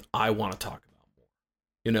things that I want to talk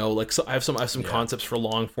about more? Like, so I have some concepts for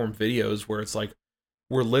long form videos where it's like,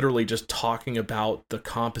 we're literally just talking about the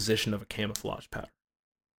composition of a camouflage pattern.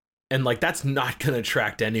 And, like, that's not going to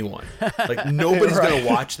attract anyone. Like, nobody's going to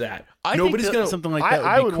watch that. Nobody's going to something like that.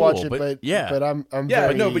 I would cool, watch it, but I'm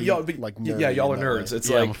very, y'all are nerds. It's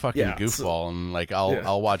like, I'm a fucking goofball, and, like,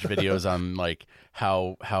 I'll watch videos on, like,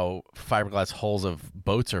 how fiberglass hulls of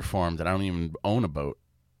boats are formed, and I don't even own a boat.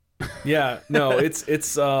 Yeah, no, it's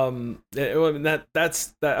that's I'm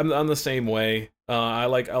the same way. I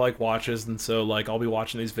like watches, and so, like, I'll be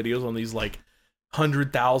watching these videos on these, like,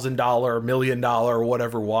 $100,000, $1 million,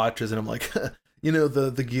 whatever watches, and I'm like, the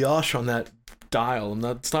guilloche on that dial, and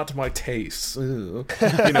that's not to my taste. I'm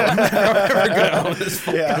never gonna own this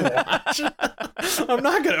fucking watch. I'm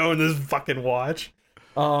not gonna own this fucking watch.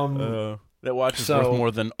 That watch is worth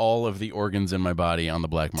more than all of the organs in my body on the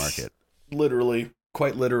black market. Literally,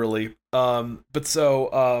 quite literally. I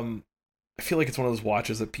feel like it's one of those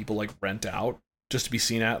watches that people, like, rent out just to be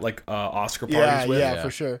seen at, like, Oscar parties with. Yeah,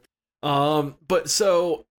 for sure. But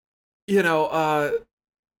so, it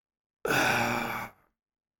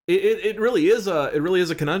really is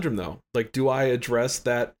a conundrum, though. Like, do I address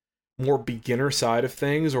that more beginner side of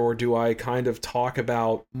things, or do I kind of talk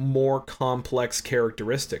about more complex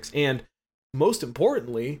characteristics? And most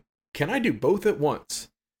importantly, can I do both at once?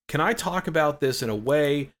 Can I talk about this in a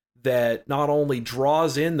way that not only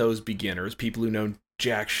draws in those beginners, people who know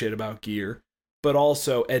jack shit about gear, but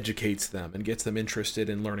also educates them and gets them interested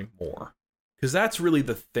in learning more? Because that's really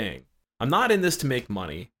the thing. I'm not in this to make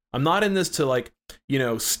money. I'm not in this to, like,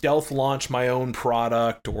 stealth launch my own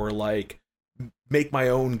product or, like, make my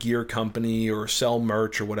own gear company or sell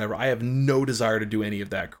merch or whatever. I have no desire to do any of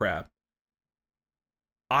that crap.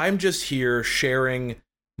 I'm just here sharing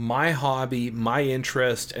my hobby, my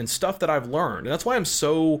interest, and stuff that I've learned. And that's why I'm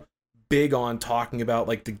so big on talking about,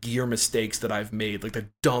 like, the gear mistakes that I've made, like the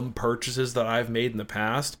dumb purchases that I've made in the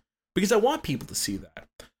past, because I want people to see that.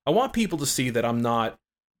 I want people to see that I'm not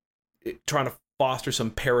trying to foster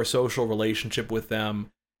some parasocial relationship with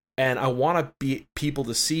them, and I want people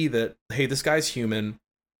to see that, hey, this guy's human.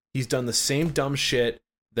 He's done the same dumb shit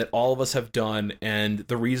that all of us have done, and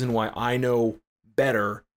the reason why I know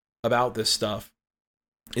better about this stuff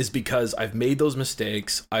is because I've made those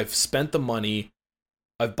mistakes, I've spent the money,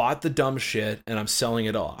 I've bought the dumb shit, and I'm selling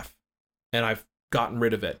it off, and I've gotten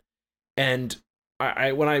rid of it. And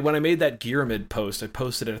when I made that Gearamid post, I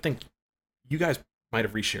posted it. I think you guys might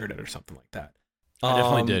have reshared it or something like that. I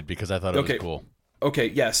definitely did, because I thought it was cool. Okay,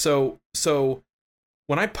 yeah. So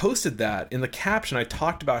when I posted that, in the caption, I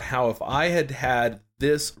talked about how if I had had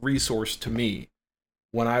this resource to me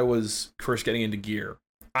when I was first getting into gear,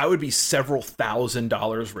 I would be several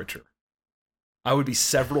 $1,000s richer. I would be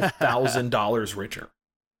several $1,000s richer.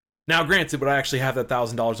 Now, granted, would I actually have that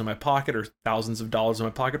 $1,000 in my pocket or thousands of dollars in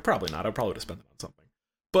my pocket? Probably not. I'd probably have spent it on something.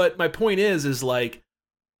 But my point is like,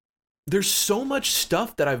 there's so much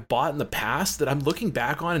stuff that I've bought in the past that I'm looking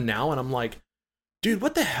back on now, and I'm like, dude,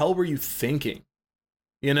 what the hell were you thinking?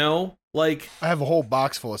 Like, I have a whole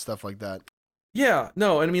box full of stuff like that. Yeah,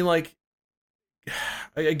 no, and I mean, like,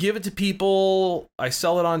 I give it to people, I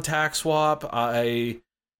sell it on TaxSwap, I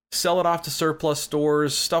sell it off to surplus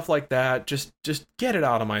stores, stuff like that. Just get it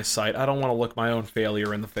out of my sight. I don't want to look my own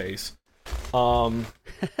failure in the face. But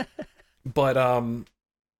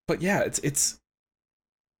yeah, it's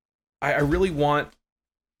I really want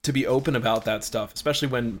to be open about that stuff, especially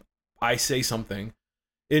when I say something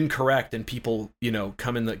incorrect and people,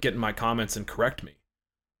 come in get in my comments and correct me,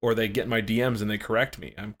 or they get in my DMs and they correct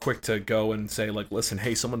me. I'm quick to go and say, like, listen,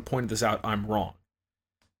 hey, someone pointed this out, I'm wrong.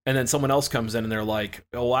 And then someone else comes in and they're like,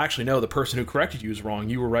 oh, well, actually, no, the person who corrected you is wrong.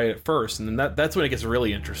 You were right at first. And then that's when it gets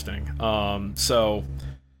really interesting.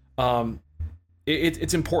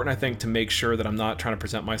 It's important, I think, to make sure that I'm not trying to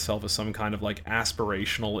present myself as some kind of like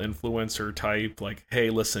aspirational influencer type. Like, hey,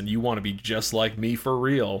 listen, you want to be just like me for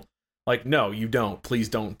real. Like, no, you don't. Please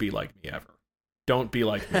don't be like me ever. Don't be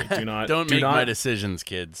like me. Do not. Don't make my decisions,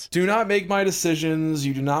 kids. Do not make my decisions.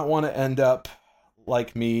 You do not want to end up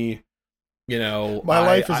like me. You know, my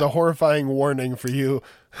life is a horrifying warning for you.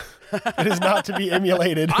 It is not to be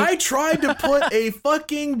emulated. I tried to put a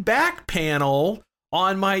fucking back panel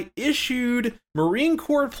on my issued Marine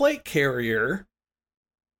Corps plate carrier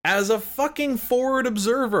as a fucking forward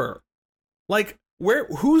observer. Like,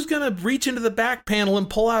 who's gonna reach into the back panel and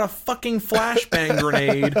pull out a fucking flashbang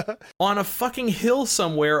grenade on a fucking hill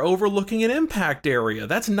somewhere overlooking an impact area?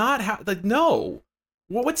 That's not how, like, no.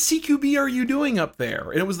 What CQB are you doing up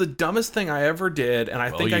there? And it was the dumbest thing I ever did, and I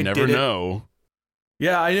think I did it. You never know.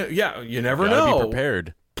 Yeah, you never know. Gotta be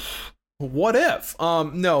prepared. What if?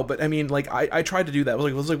 No, but I mean, like, I tried to do that.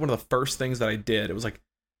 It was like one of the first things that I did. It was like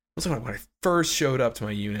when I first showed up to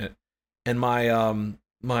my unit, and my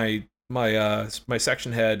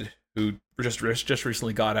section head, who just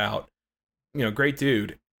recently got out, you know, great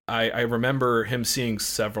dude. I remember him seeing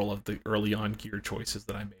several of the early on gear choices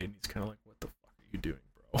that I made, and he's kind of like, what the fuck are you doing,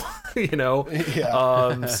 bro? You know?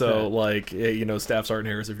 Yeah. So like, you know, Staff Sergeant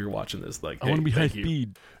Harris, if you're watching this, like, I want to be high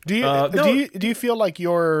speed. Do you feel like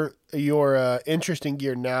your interest in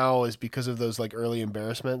gear now is because of those like early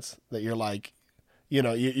embarrassments that you're like, you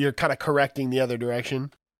know, you're kind of correcting the other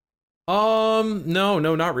direction? No,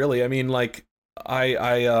 not really. I mean, like,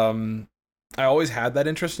 I always had that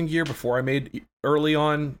interest in gear before I made early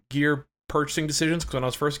on gear purchasing decisions, because when I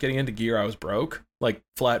was first getting into gear, I was broke, like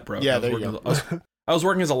flat broke. Yeah, I was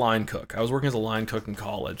working as a line cook. I was working as a line cook in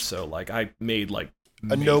college, so like I made like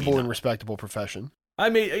a noble and respectable profession. I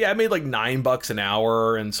made like $9 an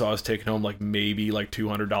hour, and so I was taking home like maybe like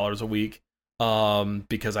 $200 a week,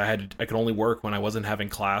 because I could only work when I wasn't having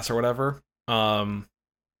class or whatever.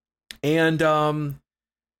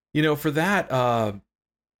 You know, for that,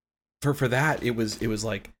 for that, it was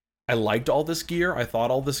like, I liked all this gear. I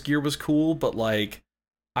thought all this gear was cool, but like,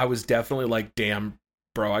 I was definitely like, damn,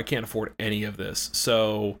 bro, I can't afford any of this.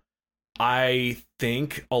 So I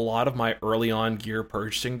think a lot of my early on gear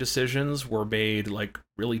purchasing decisions were made like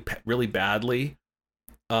really, really badly.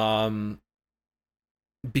 Because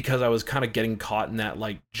I was kind of getting caught in that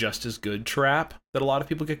like just as good trap that a lot of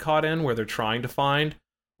people get caught in, where they're trying to find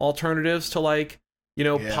alternatives to like, you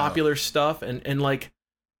know, popular stuff. And like,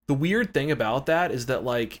 the weird thing about that is that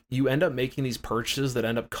like, you end up making these purchases that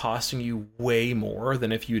end up costing you way more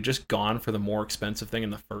than if you had just gone for the more expensive thing in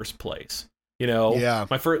the first place. You know,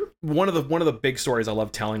 my first one of the big stories I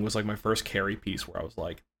love telling was like my first carry piece, where I was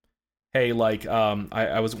like, hey, like,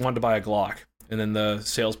 I wanted to buy a Glock, and then the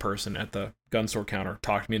salesperson at the gun store counter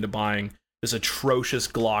talked me into buying this atrocious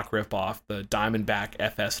Glock ripoff, the Diamondback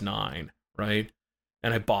FS9, right?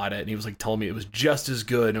 And I bought it, and he was like telling me it was just as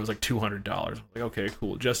good, and it was like $200. I was like, okay,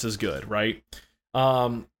 cool, just as good, right?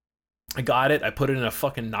 I got it. I put it in a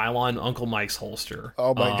fucking nylon Uncle Mike's holster.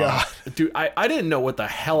 Oh my god, dude! I didn't know what the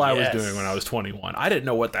hell I was doing when I was 21. I didn't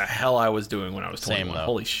know what the hell I was doing when I was 21.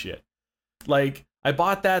 Holy shit! Like, I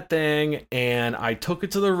bought that thing, and I took it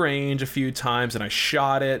to the range a few times, and I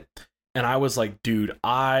shot it, and I was like, dude,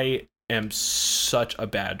 I am such a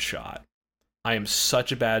bad shot. I am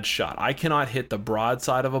such a bad shot. I cannot hit the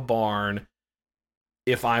broadside of a barn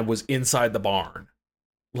if I was inside the barn.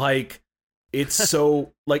 Like, it's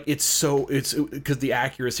because the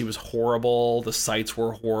accuracy was horrible. The sights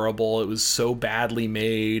were horrible. It was so badly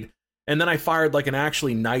made. And then I fired like an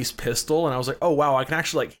actually nice pistol, and I was like, oh wow, I can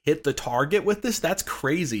actually like hit the target with this. That's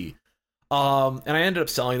crazy. And I ended up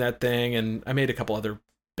selling that thing, and I made a couple other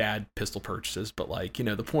bad pistol purchases. But like, you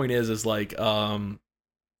know, the point is like,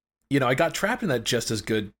 you know, I got trapped in that just as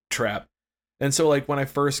good trap. And so like, when I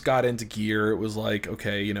first got into gear, it was like,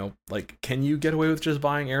 okay, you know, like, can you get away with just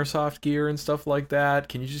buying airsoft gear and stuff like that?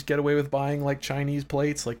 Can you just get away with buying like Chinese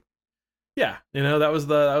plates? Like, yeah, you know, that was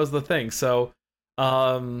the thing. So,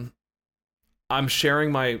 I'm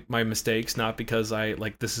sharing my mistakes, not because I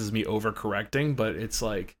like, this is me overcorrecting, but it's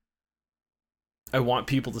like, I want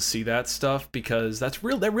people to see that stuff, because that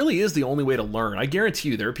really is the only way to learn. I guarantee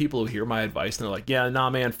you there are people who hear my advice and they're like, yeah, nah,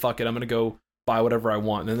 man, fuck it, I'm going to go buy whatever I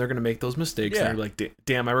want. And then they're going to make those mistakes, and they're like,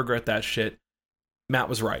 damn, I regret that shit. Matt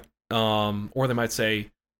was right. Or they might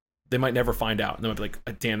say, they might never find out. And they might be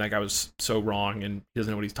like, damn, that guy was so wrong, and he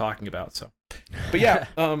doesn't know what he's talking about. So, but yeah,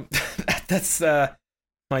 that's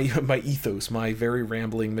my ethos, my very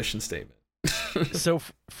rambling mission statement. So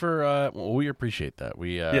well, we appreciate that.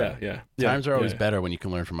 We times are always better when you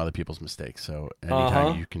can learn from other people's mistakes. So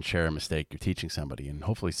anytime you can share a mistake, you're teaching somebody and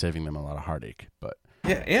hopefully saving them a lot of heartache. But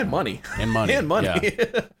and money.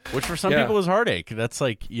 Yeah. Which for some people is heartache. That's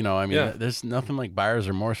like, there's nothing like buyer's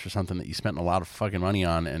remorse for something that you spent a lot of fucking money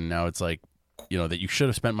on, and now it's like, that you should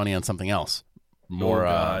have spent money on something else more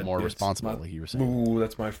responsible, like you were saying. Ooh,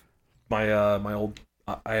 that's my old.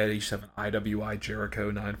 I used to have an IWI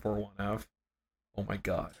Jericho 941F. Oh my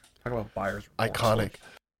god! Talk about buyer's remorse.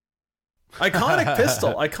 Iconic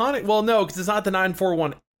pistol. Iconic. Well, no, because it's not the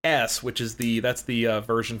 941S, which is that's the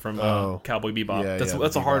version from Cowboy Bebop. Yeah,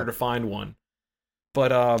 that's a harder to find one.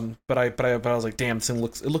 But I was like, damn, this thing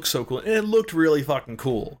looks so cool, and it looked really fucking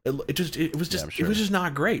cool. It was just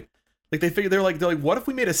not great. Like they're like, what if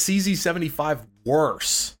we made a CZ75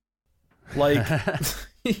 worse? Like,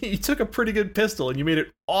 you took a pretty good pistol and you made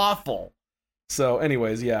it awful. So,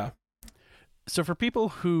 anyways, yeah. So for people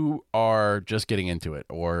who are just getting into it,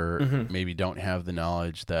 or maybe don't have the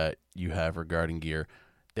knowledge that you have regarding gear,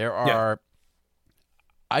 there are,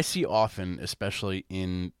 I see often, especially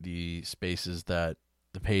in the spaces that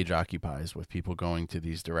the page occupies, with people going to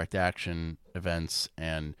these direct action events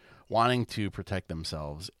and wanting to protect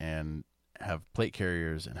themselves and have plate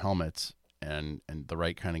carriers and helmets and the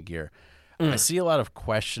right kind of gear. I see a lot of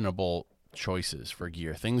questionable choices for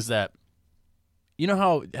gear. Things that,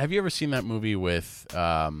 have you ever seen that movie with,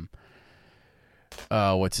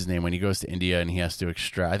 what's his name? When he goes to India and he has to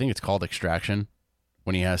I think it's called Extraction,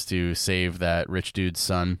 when he has to save that rich dude's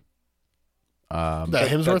son. That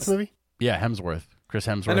Hemsworth movie? Yeah, Hemsworth. Chris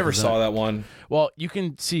Hemsworth. I never saw that one. Well, you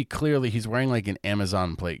can see clearly he's wearing like an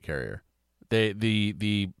Amazon plate carrier.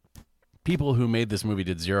 The people who made this movie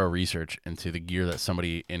did zero research into the gear that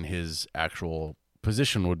somebody in his actual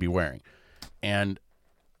position would be wearing. And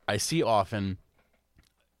I see often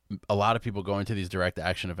a lot of people going to these direct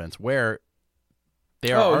action events where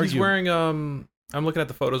they are he's wearing I'm looking at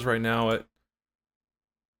the photos right now.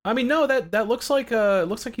 That looks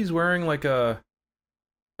like he's wearing like a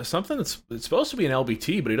something it's supposed to be an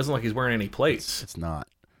LBT, but he doesn't look like he's wearing any plates. It's not.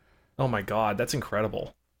 Oh my god, that's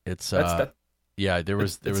incredible. Yeah, there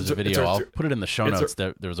was a video. I'll put it in the show notes.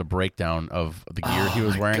 There was a breakdown of the gear he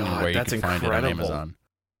was wearing and where you can find it on Amazon.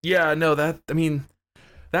 Yeah, no, that's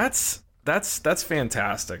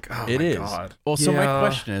fantastic. Oh it my is. God. Well, so my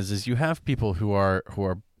question is you have people who are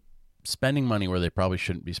spending money where they probably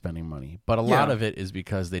shouldn't be spending money, but a lot of it is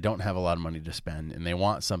because they don't have a lot of money to spend and they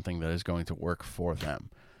want something that is going to work for them.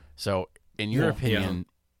 So, in your opinion,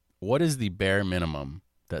 what is the bare minimum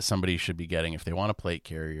that somebody should be getting if they want a plate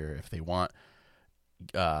carrier, if they want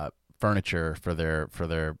furniture for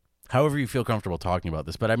their however you feel comfortable talking about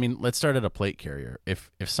this? But I mean, let's start at a plate carrier.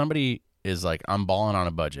 If somebody is like, I'm balling on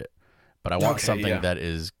a budget, but I want something that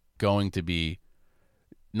is going to be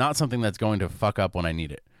not something that's going to fuck up when I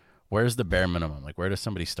need it, where's the bare minimum? Like, where does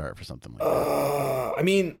somebody start for something like that? I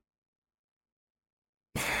mean,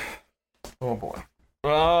 oh boy.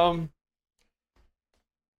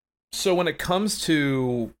 So when it comes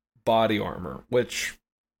to body armor, which,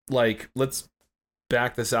 like, let's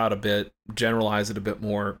back this out a bit, generalize it a bit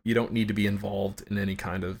more. You don't need to be involved in any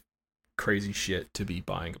kind of crazy shit to be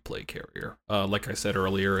buying a plate carrier. Like I said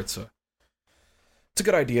earlier, it's a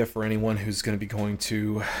good idea for anyone who's going to be going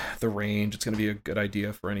to the range. It's going to be a good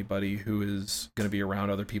idea for anybody who is going to be around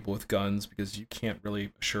other people with guns, because you can't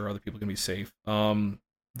really assure other people are going to be safe.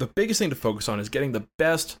 The biggest thing to focus on is getting the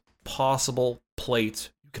best possible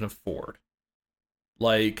plate you can afford.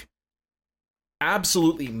 Like,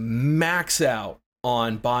 absolutely max out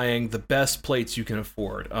on buying the best plates you can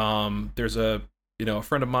afford. There's a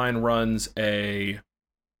friend of mine runs a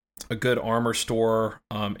good armor store,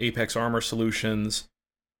 Apex Armor Solutions,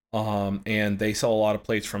 and they sell a lot of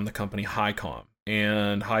plates from the company Highcom.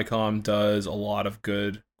 And Highcom does a lot of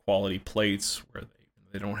good quality plates where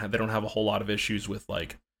they don't have a whole lot of issues with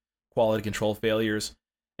like quality control failures.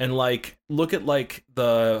 And like, look at like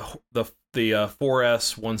the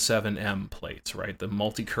 4S17M plates, right? The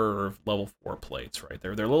multi-curve level 4 plates, right?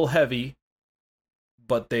 They're a little heavy,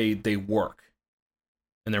 but they work.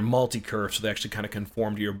 And they're multi-curve, so they actually kind of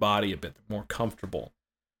conform to your body a bit. They're more comfortable.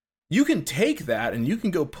 You can take that and you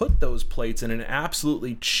can go put those plates in an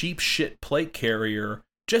absolutely cheap shit plate carrier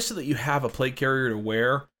just so that you have a plate carrier to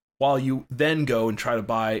wear while you then go and try to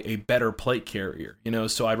buy a better plate carrier.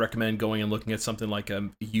 So I recommend going and looking at something like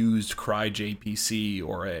a used Cry JPC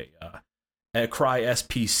or a Cry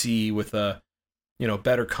SPC with a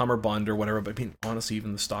better cummerbund or whatever. But I mean, honestly,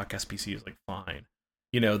 even the stock SPC is like fine.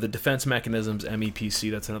 The Defense Mechanisms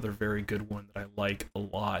MEPC, that's another very good one that I like a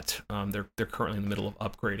lot. They're currently in the middle of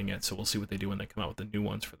upgrading it, so we'll see what they do when they come out with the new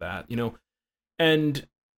ones for that. And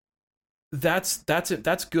that's it.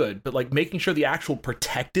 That's good. But like making sure the actual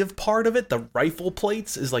protective part of it, the rifle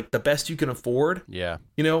plates, is like the best you can afford. Yeah.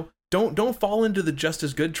 You know, don't fall into the just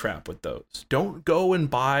as good trap with those. Don't go and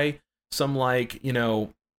buy some like, you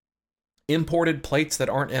know, imported plates that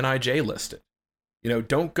aren't NIJ listed. You know,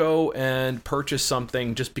 don't go and purchase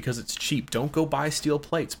something just because it's cheap. Don't go buy steel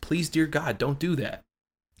plates. Please, dear God, don't do that.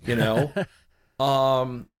 You know?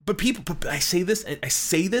 But I say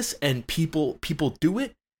this and people do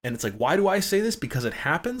it. And it's like, why do I say this? Because it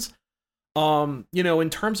happens. You know, in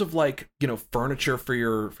terms of like, you know, furniture for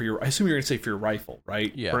your, I assume you're going to say for your rifle,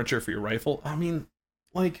 right? Yeah. Furniture for your rifle. I mean,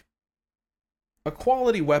 like a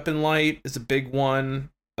quality weapon light is a big one.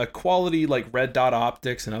 A quality like red dot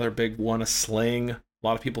optics, another big one. A sling. A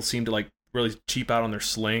lot of people seem to like really cheap out on their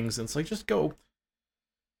slings. And it's like, just go.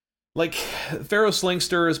 Like Pharaoh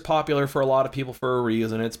Slingster is popular for a lot of people for a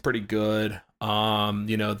reason. It's pretty good.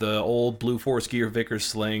 You know, the old Blue Force Gear Vickers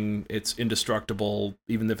sling, it's indestructible,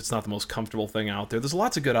 even if it's not the most comfortable thing out there. There's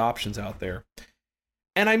lots of good options out there.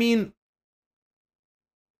 And I mean,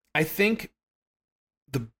 I think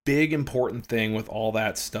the big important thing with all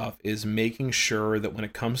that stuff is making sure that when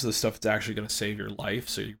it comes to the stuff that's actually going to save your life,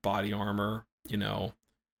 so your body armor, you know,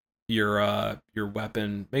 your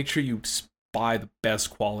weapon, make sure you buy the best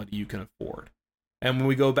quality you can afford. And when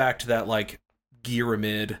we go back to that like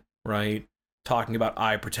Gearamid, right, talking about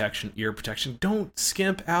eye protection, ear protection, don't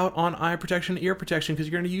skimp out on eye protection, ear protection, because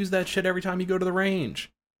you're going to use that shit every time you go to the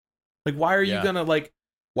range. Like, why are you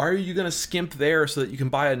gonna skimp there so that you can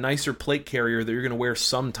buy a nicer plate carrier that you're gonna wear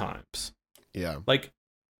sometimes? Yeah. Like,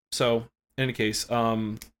 so in any case,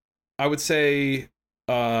 I would say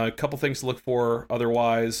a couple things to look for.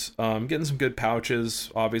 Otherwise, getting some good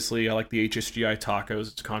pouches. Obviously, I like the HSGI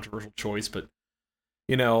tacos. It's a controversial choice, but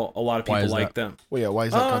you know, a lot of people like them. Well, yeah. Why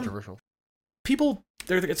is that controversial?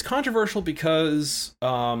 It's controversial because a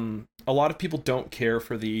lot of people don't care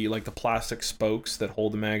for the plastic spokes that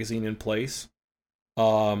hold the magazine in place.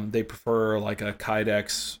 They prefer like a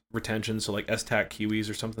Kydex retention, so like S-Tac Kiwis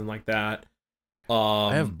or something like that.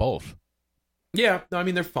 I have both. Yeah, I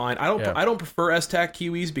mean they're fine. I don't prefer S-Tac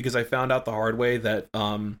Kiwis because I found out the hard way that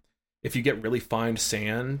if you get really fine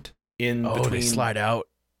sand in between, they slide out.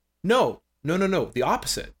 No. The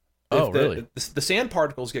opposite. Really? The sand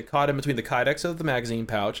particles get caught in between the Kydex of the magazine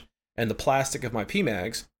pouch and the plastic of my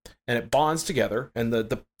PMags, and it bonds together, and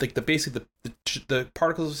the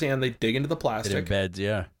particles of sand, they dig into the plastic. It embeds,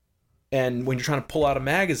 yeah. And when you're trying to pull out a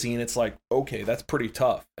magazine, it's like, okay, that's pretty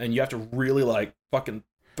tough, and you have to really like fucking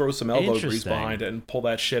throw some elbow grease behind it and pull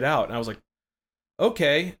that shit out. And I was like,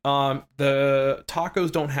 okay, the tacos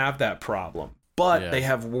don't have that problem, but they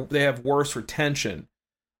have worse retention.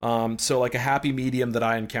 So like a happy medium that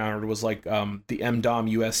I encountered was like the MDOM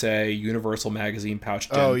USA Universal Magazine Pouch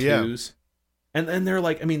Gen 2s. And they're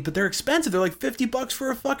like, I mean, but they're expensive. They're like $50 for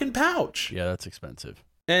a fucking pouch. Yeah, that's expensive.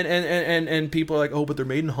 And people are like, oh, but they're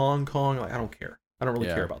made in Hong Kong. Like, I don't care. I don't really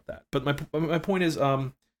care about that. But my point is,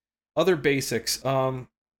 other basics.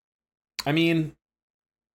 I mean,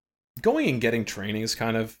 going and getting training is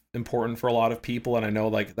kind of important for a lot of people, and I know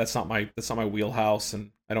like that's not my wheelhouse,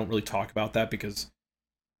 and I don't really talk about that because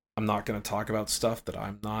I'm not going to talk about stuff that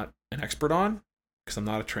I'm not an expert on because I'm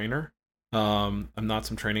not a trainer. I'm not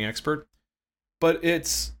some training expert. But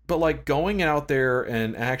like going out there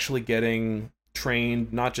and actually getting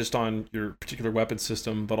trained, not just on your particular weapon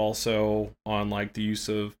system, but also on like the use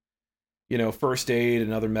of, you know, first aid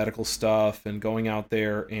and other medical stuff, and going out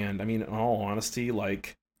there. And I mean, in all honesty,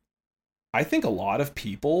 like, I think a lot of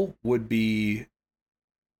people would be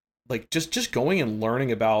like just going and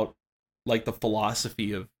learning about like the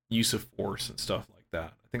philosophy of use of force and stuff like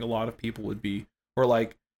that. I think a lot of people would be, or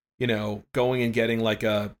like, you know, going and getting like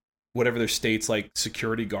a whatever their state's like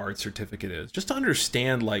security guard certificate is, just to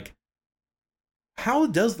understand like, how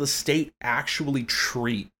does the state actually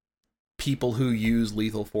treat people who use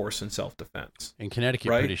lethal force in self-defense? In Connecticut,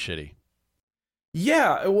 right? Pretty shitty.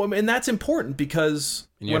 Yeah, well, and that's important because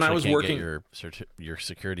when I was working, get your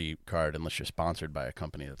security card unless you're sponsored by a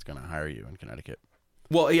company that's going to hire you in Connecticut.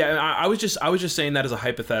 Well, yeah, I was just saying that as a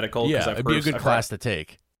hypothetical. Yeah, it'd be a good class to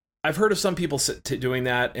take. I've heard of some people doing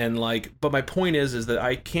that, and like, but my point is that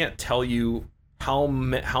I can't tell you how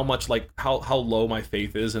much like how low my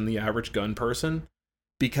faith is in the average gun person,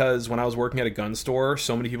 because when I was working at a gun store,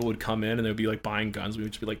 so many people would come in and they'd be like buying guns. We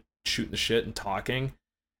would just be like shooting the shit and talking,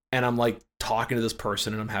 and I'm like talking to this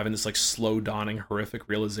person, and I'm having this like slow dawning horrific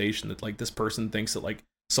realization that like this person thinks that like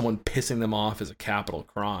someone pissing them off is a capital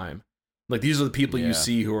crime. Like, these are the people you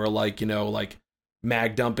see who are like, you know, like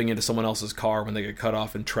mag dumping into someone else's car when they get cut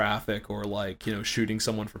off in traffic, or like, you know, shooting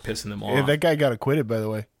someone for pissing them off. Yeah, that guy got acquitted, by the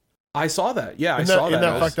way. I saw that. Yeah, I saw that. Isn't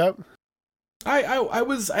that fucked up? I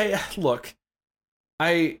look.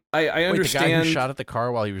 I understand. Wait, the guy who shot at the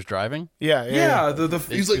car while he was driving? Yeah.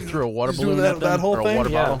 He's like threw a water balloon at them, that whole or thing. A water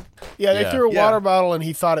bottle. Yeah, they threw a water bottle and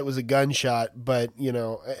he thought it was a gunshot. But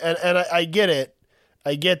and I get it.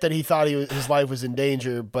 I get that he thought his life was in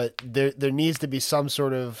danger. But there needs to be some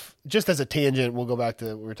sort of, just as a tangent, we'll go back to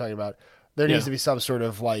what we were talking about. There needs to be some sort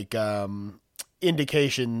of like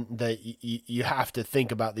indication that you have to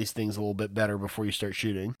think about these things a little bit better before you start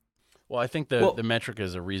shooting. Well, I think the metric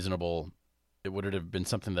is a reasonable. It would have been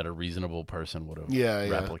something that a reasonable person would have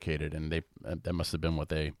replicated, and that must have been what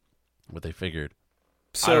they figured.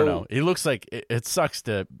 So, I don't know. It looks like it sucks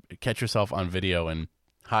to catch yourself on video in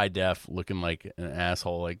high def looking like an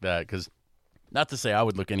asshole like that. Because not to say I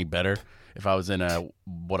would look any better if I was in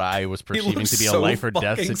what I was perceiving to be a life or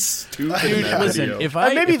death situation. Dude, listen,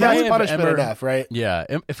 maybe that's punishment enough, right? Yeah,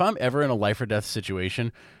 if I'm ever in a life or death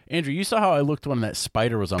situation, Andrew, you saw how I looked when that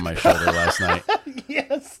spider was on my shoulder last night.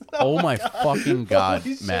 Yes. Oh my fucking God,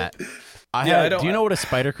 Matt. Do you know what a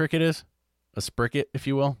spider cricket is? A spricket, if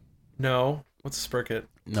you will? No. What's a spricket?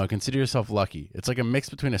 No, consider yourself lucky. It's like a mix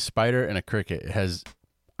between a spider and a cricket. It has,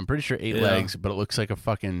 I'm pretty sure, 8 legs, but it looks like a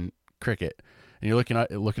fucking cricket. And you're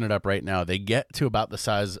looking it up right now. They get to about the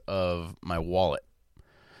size of my wallet.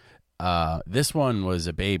 This one was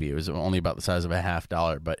a baby. It was only about the size of a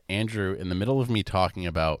 $50. But Andrew, in the middle of me talking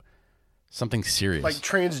about something serious, like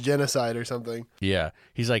transgenocide or something,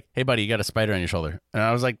 he's like, "Hey, buddy, you got a spider on your shoulder," and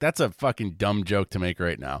I was like, "That's a fucking dumb joke to make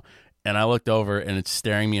right now." And I looked over, and it's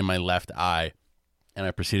staring me in my left eye. And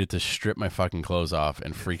I proceeded to strip my fucking clothes off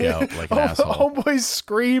and freak out like an asshole. Homeboy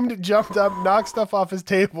screamed, jumped up, knocked stuff off his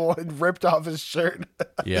table, and ripped off his shirt.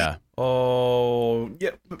 Yeah. Oh,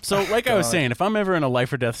 yeah. So, like I was saying, if I'm ever in a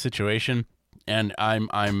life or death situation and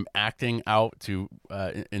I'm acting out to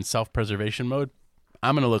in self-preservation mode,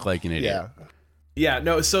 I'm gonna look like an idiot. Yeah.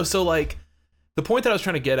 No. So like, the point that I was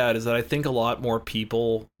trying to get at is that I think a lot more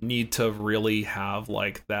people need to really have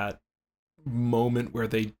like that moment where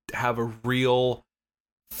they have a real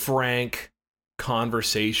frank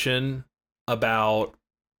conversation about,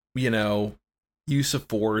 use of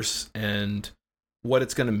force and what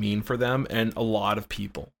it's going to mean for them. And a lot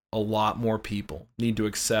more people need to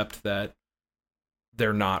accept that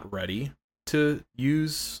they're not ready to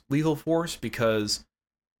use lethal force because,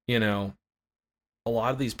 a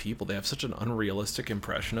lot of these people, they have such an unrealistic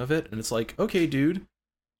impression of it. And it's like, okay, dude,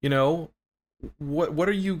 what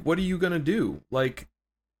are you going to do? Like,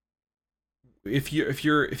 if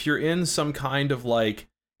you're in some kind of like,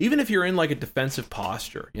 even if you're in like a defensive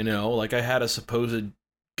posture, like I had a supposed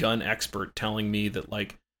gun expert telling me that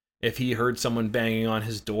like if he heard someone banging on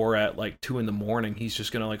his door at like 2 a.m, he's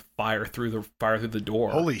just gonna like fire through the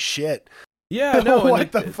door. Holy shit! Yeah, no,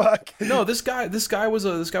 what the fuck? No, this guy was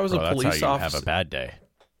a police officer. Have a bad day.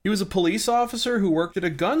 He was a police officer who worked at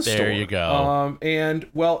a gun store. There you go. And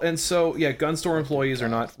so gun store employees are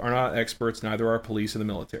not experts. Neither are police in the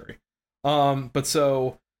military. But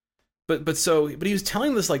he was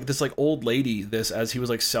telling this old lady this as he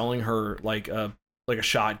was like selling her like a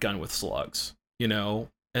shotgun with slugs, and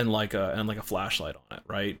like a flashlight on it,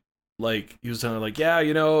 right? Like he was telling her like,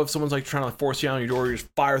 if someone's like trying to force you on your door, you just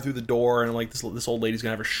fire through the door, and like this old lady's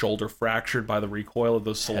gonna have her shoulder fractured by the recoil of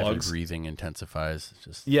those slugs. Heavy breathing intensifies.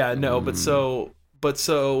 Just But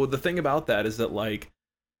so the thing about that is that like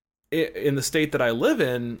in the state that I live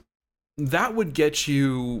in, that would get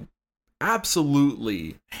you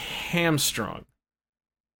absolutely hamstrung.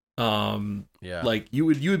 Like you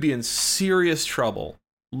would be in serious trouble,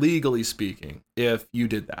 legally speaking, if you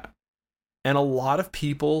did that. And a lot of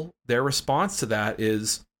people, their response to that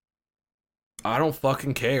is, I don't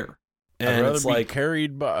fucking care. And I'd rather it's be like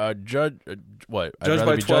carried by judged by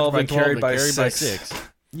 12 and carried by 6.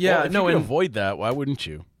 Yeah, well, if you could avoid that, why wouldn't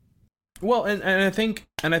you? Well, and I think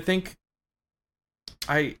I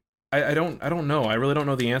don't know. I really don't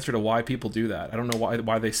know the answer to why people do that. I don't know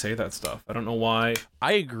why they say that stuff. I don't know why.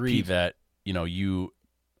 I agree that,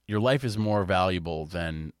 your life is more valuable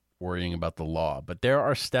than worrying about the law, but there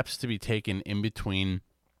are steps to be taken in between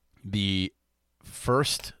the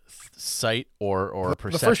first sight or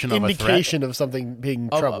perception the first of a indication of something being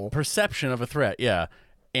trouble. Perception of a threat,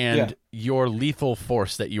 and your lethal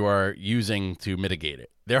force that you are using to mitigate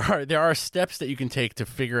it. There are steps that you can take to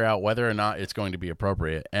figure out whether or not it's going to be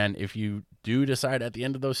appropriate. And if you do decide at the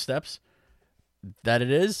end of those steps that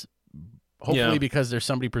it is, hopefully because there's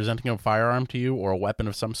somebody presenting a firearm to you or a weapon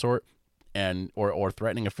of some sort, and or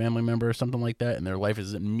threatening a family member or something like that, and their life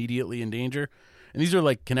is immediately in danger. And these are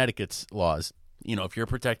like Connecticut's laws. If you're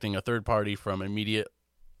protecting a third party from immediate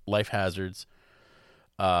life hazards,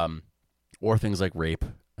 or things like rape,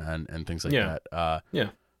 and things like that.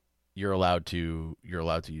 You're allowed to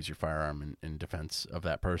use your firearm in defense of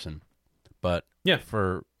that person. But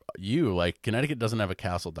for you, like, Connecticut doesn't have a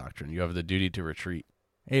castle doctrine. You have the duty to retreat.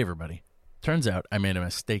 Hey, everybody. Turns out I made a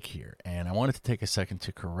mistake here, and I wanted to take a second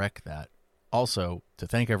to correct that. Also, to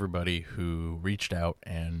thank everybody who reached out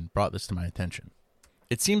and brought this to my attention.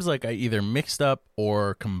 It seems like I either mixed up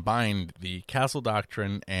or combined the castle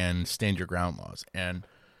doctrine and stand your ground laws. And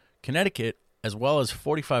Connecticut, as well as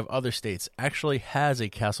 45 other states, actually has a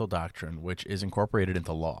castle doctrine, which is incorporated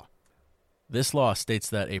into law. This law states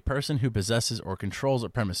that a person who possesses or controls a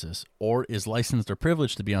premises or is licensed or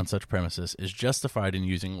privileged to be on such premises is justified in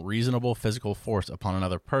using reasonable physical force upon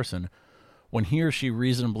another person when he or she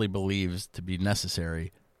reasonably believes to be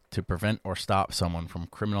necessary to prevent or stop someone from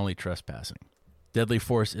criminally trespassing. Deadly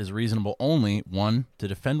force is reasonable only, 1, to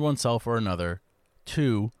defend oneself or another,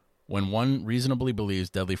 2, when one reasonably believes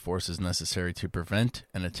deadly force is necessary to prevent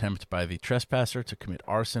an attempt by the trespasser to commit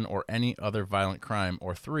arson or any other violent crime,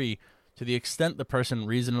 or 3, to the extent the person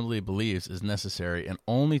reasonably believes is necessary and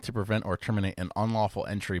only to prevent or terminate an unlawful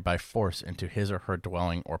entry by force into his or her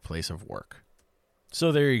dwelling or place of work.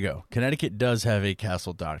 So there you go. Connecticut does have a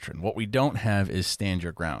castle doctrine. What we don't have is stand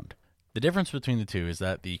your ground. The difference between the two is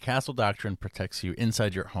that the castle doctrine protects you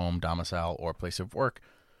inside your home, domicile, or place of work,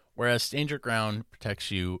 whereas stand your ground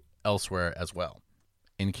protects you elsewhere as well.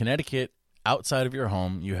 In Connecticut, outside of your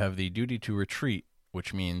home, you have the duty to retreat,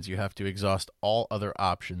 which means you have to exhaust all other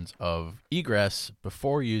options of egress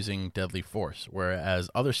before using deadly force, whereas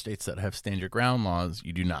other states that have stand your ground laws,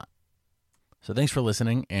 you do not. So thanks for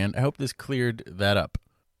listening, and I hope this cleared that up.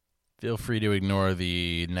 Feel free to ignore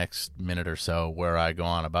the next minute or so where I go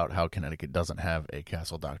on about how Connecticut doesn't have a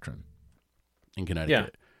castle doctrine in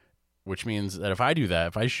Connecticut. Which means that if I do that,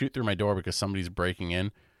 if I shoot through my door because somebody's breaking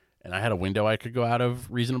in and I had a window I could go out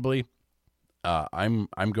of reasonably, I'm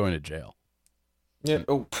going to jail. Yeah.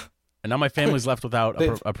 Oh. And now my family's left without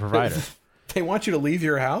a provider. They want you to leave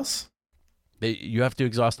your house? You have to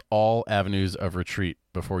exhaust all avenues of retreat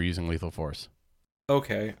before using lethal force.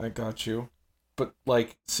 Okay, I got you. But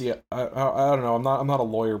like, see, I don't know. I'm not a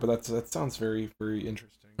lawyer, but that sounds very, very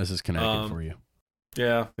interesting. This is Connecticut for you.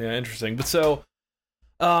 Yeah, interesting. But so,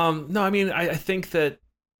 no, I mean, I think that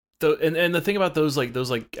and the thing about those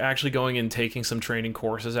actually going and taking some training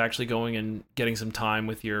courses, actually going and getting some time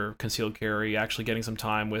with your concealed carry, actually getting some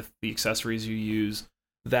time with the accessories you use,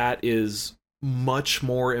 that is much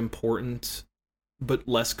more important but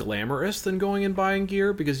less glamorous than going and buying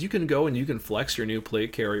gear, because you can go and you can flex your new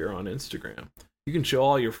plate carrier on Instagram. You can show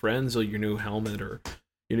all your friends your new helmet or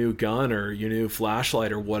your new gun or your new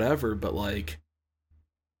flashlight or whatever, but like,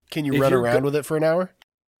 can you run around with it for an hour?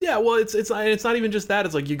 Yeah, well, it's not even just that.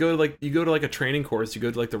 It's like you go to like a training course, you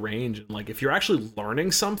go to like the range, and like if you're actually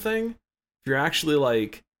learning something, if you're actually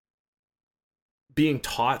like being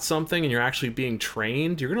taught something and you're actually being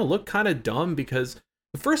trained, you're gonna look kind of dumb, because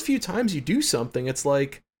the first few times you do something, it's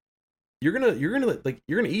like you're gonna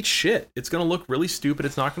eat shit. It's gonna look really stupid.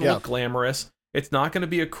 It's not gonna look glamorous. It's not gonna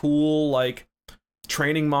be a cool like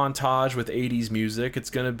training montage with 80s music. It's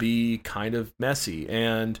gonna be kind of messy,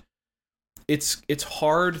 and it's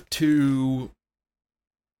hard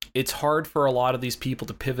for a lot of these people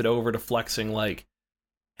to pivot over to flexing like,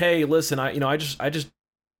 hey, listen, I just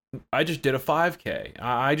did a 5K.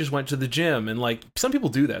 I just went to the gym, and like some people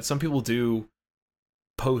do that. Some people do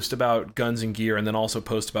post about guns and gear and then also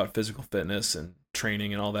post about physical fitness and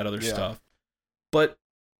training and all that other stuff. But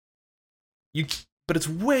it's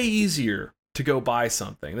way easier to go buy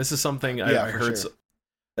something. This is something I heard. Sure.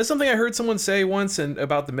 That's something I heard someone say once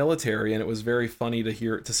about the military, and it was very funny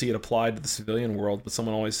to see it applied to the civilian world. But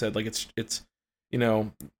someone always said like it's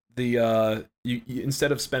you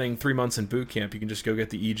instead of spending 3 months in boot camp, you can just go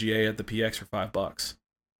get the EGA at the PX for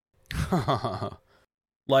 $5.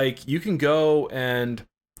 Like you can go and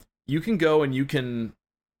you can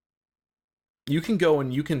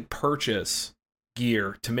purchase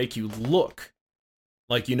gear to make you look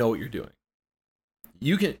like you know what you're doing.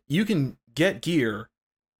 You can get gear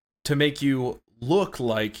to make you look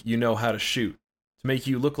like you know how to shoot, to make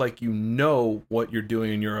you look like you know what you're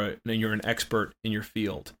doing and you're an expert in your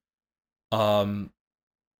field. I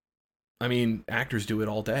mean, actors do it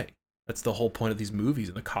all day. That's the whole point of these movies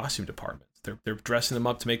and the costume departments. They're dressing them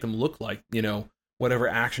up to make them look like, whatever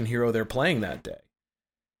action hero they're playing that day.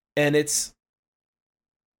 And it's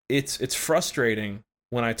frustrating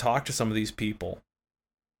when I talk to some of these people,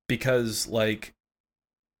 because like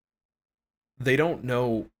they don't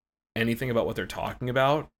know anything about what they're talking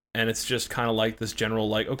about, and it's just kind of like this general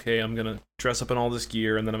like, okay, I'm gonna dress up in all this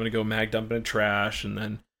gear and then I'm gonna go mag dump in trash and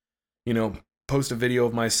then post a video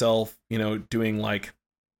of myself doing like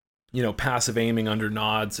passive aiming under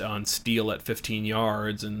nods on steel at 15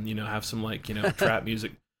 yards, and have some like trap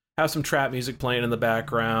music, have some trap music playing in the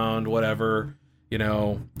background, whatever,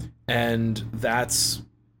 and that's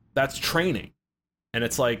training. And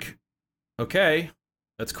it's like, okay,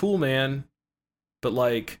 that's cool, man, but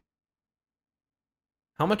like,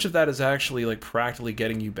 how much of that is actually like practically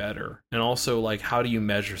getting you better? And also, like, how do you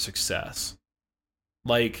measure success?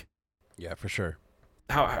 Like, yeah, for sure.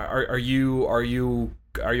 How are you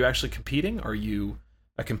actually competing? Are you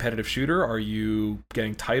a competitive shooter? Are you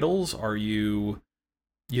getting titles? Are you,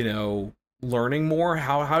 learning more?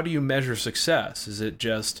 How do you measure success? Is it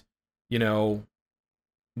just, the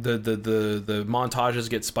montages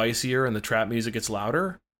get spicier and the trap music gets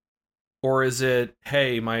louder? Or is it,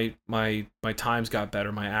 hey, my times got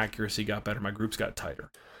better, my accuracy got better, my groups got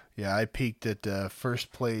tighter? Yeah, I peaked at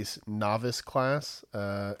first place novice class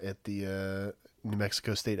at the New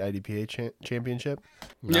Mexico State IDPA championship.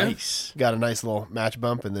 Nice. Got a nice little match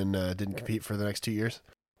bump, and then didn't compete for the next 2 years.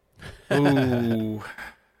 Ooh,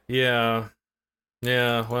 yeah.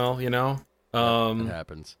 Well, it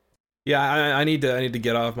happens. Yeah, I need to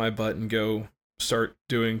get off my butt and go start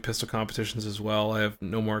doing pistol competitions as well. I have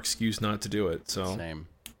no more excuse not to do it. So same.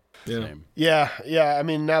 Yeah. I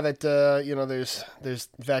mean, now that there's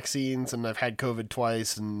vaccines, and I've had COVID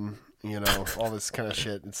twice, and all this kind of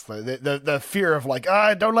shit, it's like the fear of like,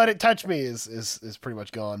 don't let it touch me is pretty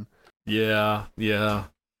much gone. Yeah.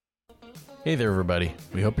 Hey there, everybody.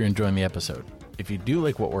 We hope you're enjoying the episode. If you do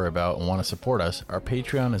like what we're about and want to support us, our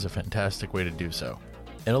Patreon is a fantastic way to do so.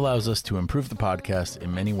 It allows us to improve the podcast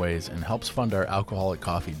in many ways and helps fund our alcoholic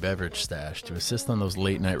coffee beverage stash to assist on those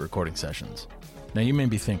late night recording sessions. Now you may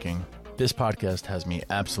be thinking, this podcast has me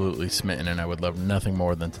absolutely smitten and I would love nothing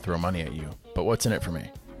more than to throw money at you. But what's in it for me?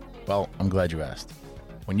 Well, I'm glad you asked.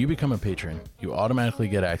 When you become a patron, you automatically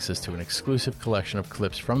get access to an exclusive collection of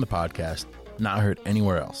clips from the podcast not heard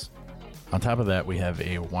anywhere else. On top of that, we have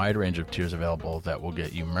a wide range of tiers available that will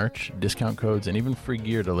get you merch, discount codes, and even free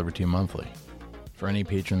gear delivered to you monthly. For any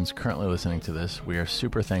patrons currently listening to this, we are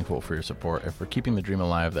super thankful for your support and for keeping the dream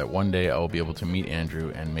alive that one day I will be able to meet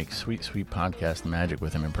Andrew and make sweet, sweet podcast magic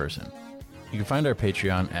with him in person. You can find our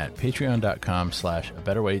Patreon at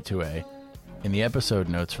patreon.com/abetterway2a, in the episode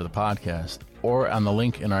notes for the podcast, or on the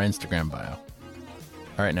link in our Instagram bio. All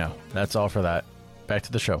right, now, that's all for that. Back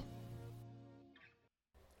to the show.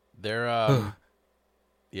 There's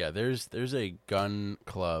a gun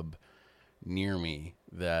club near me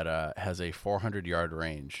that has a 400-yard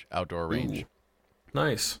range, outdoor range. Ooh,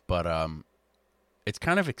 nice. But it's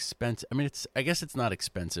kind of expensive. I mean, I guess it's not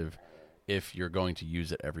expensive if you're going to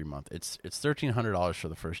use it every month. It's $1,300 for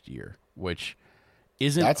the first year, which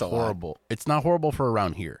isn't horrible. It's not horrible for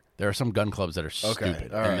around here. There are some gun clubs that are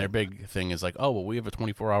stupid, and their big thing is like, oh, well, we have a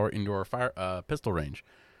 24-hour indoor pistol range,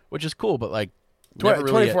 which is cool, but like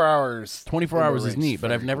 24 hours. 24 hours is neat,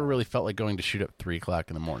 but I've never really felt like going to shoot at 3 o'clock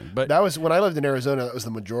in the morning. But that was when I lived in Arizona. That was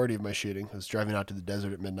the majority of my shooting. I was driving out to the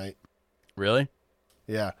desert at midnight. Really?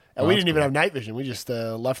 Yeah, and we didn't even have night vision. We just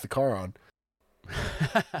left the car on.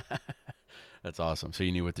 That's awesome. So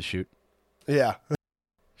you knew what to shoot? Yeah.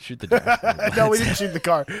 Shoot the dash. No, we didn't shoot the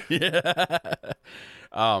car. Yeah.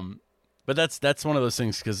 But that's one of those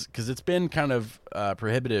things because it's been kind of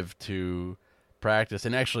prohibitive to practice.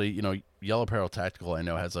 And actually, Yellow Peril Tactical, I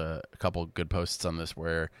know, has a couple good posts on this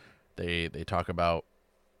where they talk about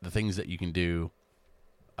the things that you can do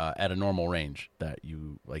at a normal range that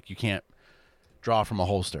you can't draw from a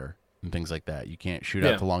holster and things like that. You can't shoot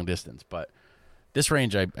out to long distance. But this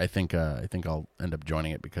range, I think I'll end up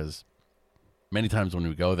joining it because many times when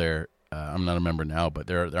we go there, I'm not a member now, but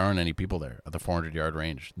there aren't any people there at the 400-yard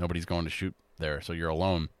range. Nobody's going to shoot there, so you're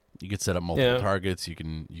alone. You can set up multiple targets. You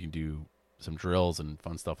can do some drills and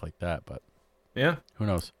fun stuff like that, but who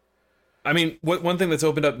knows? I mean, one thing that's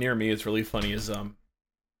opened up near me is really funny is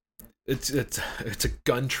it's a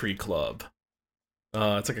gun tree club.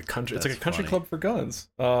 It's like a country club for guns.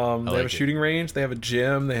 They have a shooting range, they have a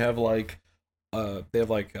gym, they have a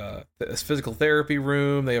physical therapy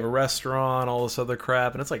room, they have a restaurant, all this other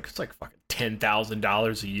crap, and it's like fucking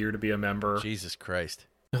 $10,000 a year to be a member. Jesus Christ.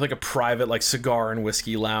 There's like a private like cigar and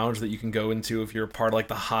whiskey lounge that you can go into if you're a part of like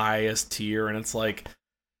the highest tier, and it's like,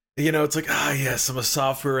 it's like, yes, I'm a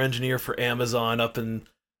software engineer for Amazon up in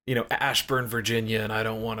Ashburn, Virginia, and I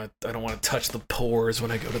don't want to touch the pores when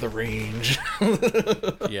I go to the range.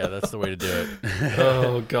 Yeah, that's the way to do it.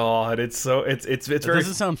 Oh God, it's very. It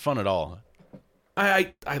doesn't sound fun at all.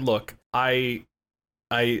 I'm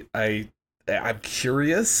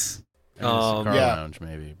curious. Cigar lounge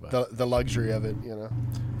maybe, but the luxury of it, you know.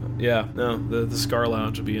 Yeah, no, the cigar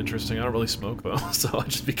lounge would be interesting. I don't really smoke though, so I'd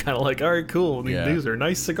just be kind of like, all right, cool. These are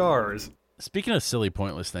nice cigars. Speaking of silly,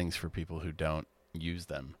 pointless things for people who don't use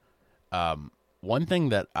them, one thing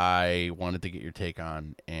that I wanted to get your take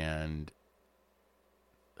on, and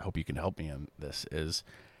hope you can help me on this, is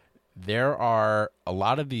there are a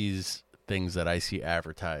lot of these things that I see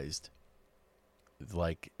advertised,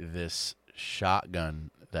 like this shotgun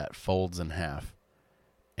that folds in half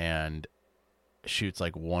and shoots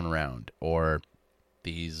like one round, or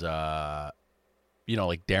these like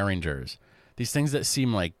Derringers, these things that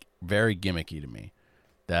seem like very gimmicky to me,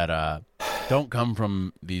 that don't come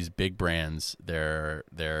from these big brands. Their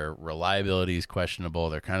reliability is questionable.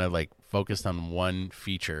 They're kind of like focused on one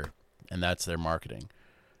feature, and that's their marketing.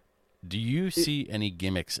 Do you see any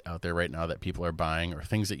gimmicks out there right now that people are buying, or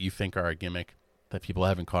things that you think are a gimmick that people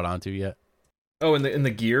haven't caught on to yet? Oh, in the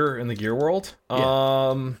gear world?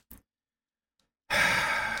 Yeah.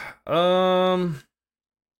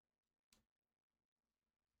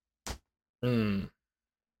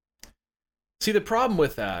 See, the problem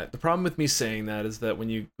with me saying that is that when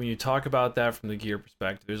you talk about that from the gear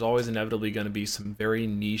perspective, there's always inevitably going to be some very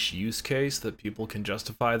niche use case that people can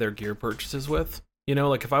justify their gear purchases with. You know,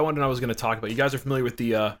 like if I was going to talk about, you guys are familiar with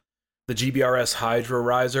the GBRS Hydro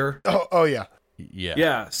Riser? Oh yeah.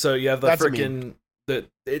 Yeah. So you have the freaking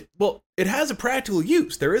it has a practical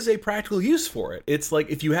use. There is a practical use for it. It's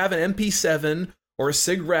like if you have an MP7 or a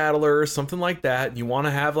SIG Rattler or something like that, and you want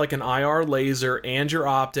to have like an IR laser and your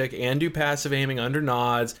optic and do passive aiming under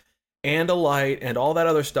nods and a light and all that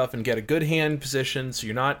other stuff and get a good hand position so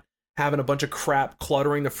you're not having a bunch of crap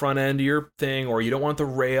cluttering the front end of your thing, or you don't want the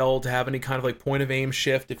rail to have any kind of like point of aim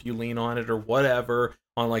shift if you lean on it or whatever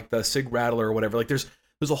on like the SIG Rattler or whatever. Like there's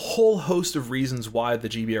a whole host of reasons why the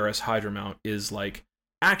GBRS Hydro mount is like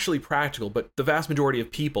actually practical, but the vast majority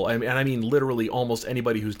of people, and I mean literally almost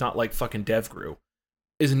anybody who's not like fucking DevGru,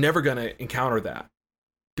 is never going to encounter that,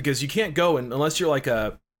 because you can't go, and unless you're like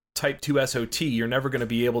a Type 2 SOT, you're never going to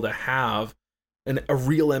be able to have a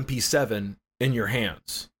real MP7 in your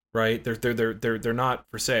hands, right? They're not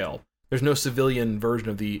for sale. There's no civilian version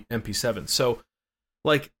of the MP7. So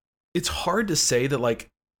like it's hard to say that like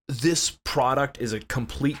this product is a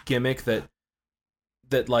complete gimmick that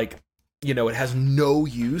like, you know, it has no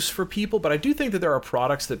use for people, but I do think that there are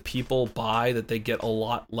products that people buy that they get a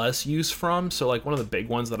lot less use from. So like one of the big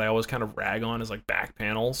ones that I always kind of rag on is like back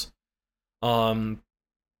panels.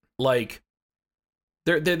 Like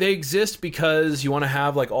they exist because you want to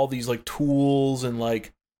have like all these like tools and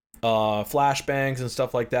like flashbangs and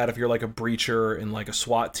stuff like that if you're like a breacher in like a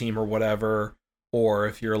SWAT team or whatever, or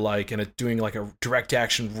if you're like doing like a direct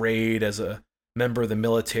action raid as a member of the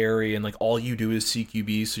military and like all you do is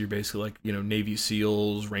CQB, so you're basically like, you know, Navy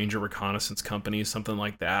SEALs, Ranger Reconnaissance Company, something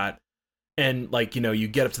like that. And like, you know, you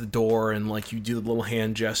get up to the door and like you do the little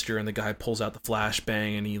hand gesture and the guy pulls out the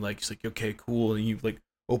flashbang and he's like, okay, cool, and you like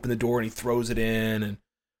open the door and he throws it in, and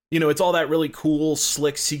you know, it's all that really cool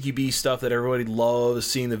slick CQB stuff that everybody loves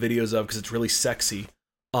seeing the videos of because it's really sexy.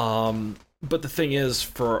 But the thing is,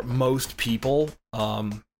 for most people,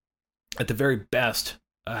 at the very best,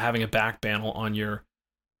 having a back panel on your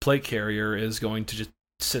plate carrier is going to just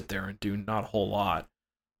sit there and do not a whole lot.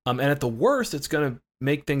 And at the worst, it's going to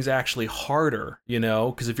make things actually harder, you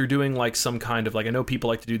know, because if you're doing like some kind of like, I know people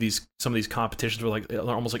like to do some of these competitions where like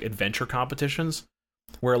almost like adventure competitions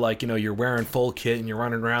where like, you know, you're wearing full kit and you're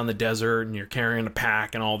running around the desert and you're carrying a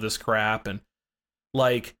pack and all this crap. And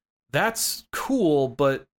like, that's cool,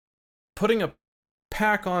 but putting a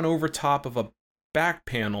pack on over top of a back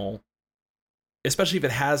panel, especially if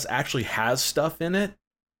it actually has stuff in it,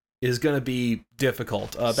 is going to be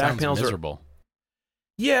difficult. Back panels miserable.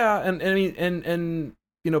 Yeah, and I mean, and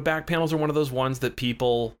you know, back panels are one of those ones that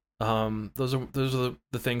people, those are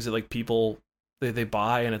the things that like people they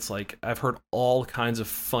buy, and it's like I've heard all kinds of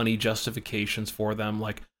funny justifications for them.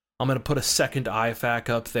 Like, I'm going to put a second IFAC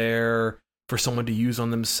up there for someone to use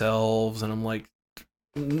on themselves, and I'm like,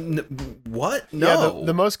 what? No. Yeah,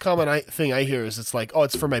 the most common thing I hear is it's like, oh,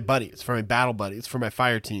 it's for my buddy, it's for my battle buddy, it's for my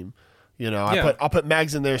fire team. You know, I'll put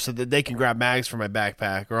mags in there so that they can grab mags for my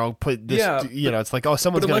backpack, or I'll put this. Yeah, you know, it's like, oh,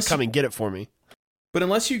 someone's gonna come and get it for me. But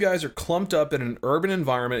unless you guys are clumped up in an urban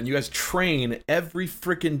environment and you guys train every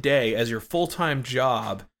freaking day as your full-time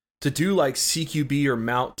job to do like CQB or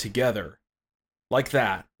mount together, like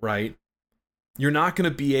that, right? You're not going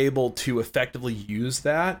to be able to effectively use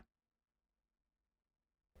that.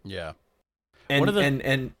 Yeah. And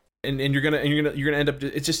you're gonna end up.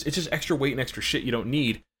 It's just extra weight and extra shit you don't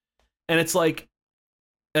need. And it's like,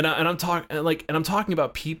 and I'm talking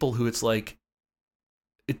about people who it's like,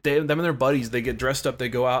 them and their buddies, they get dressed up, they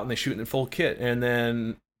go out and they shoot in full kit, and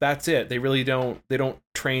then that's it. They really don't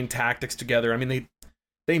train tactics together. I mean,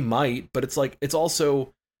 they might, but it's like it's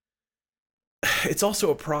also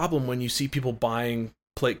a problem when you see people buying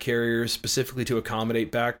plate carriers specifically to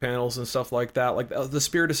accommodate back panels and stuff like that. Like the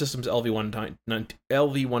Spirit of Systems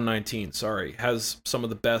LV119, sorry, has some of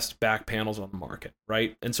the best back panels on the market,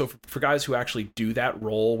 right? And so for guys who actually do that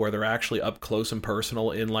role where they're actually up close and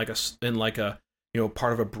personal in like a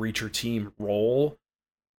part of a breacher team role,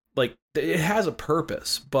 like it has a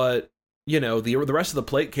purpose. But the rest of the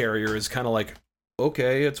plate carrier is kind of like,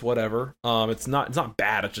 okay, it's whatever. It's not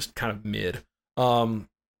bad. It's just kind of mid.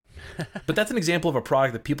 But that's an example of a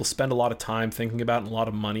product that people spend a lot of time thinking about and a lot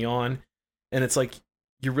of money on, and it's like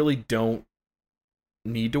you really don't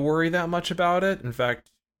need to worry that much about it. In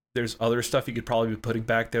fact, there's other stuff you could probably be putting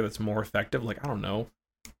back there that's more effective, like I don't know,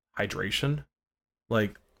 hydration.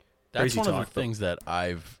 Like that's one of the things that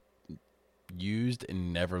I've used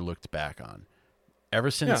and never looked back on.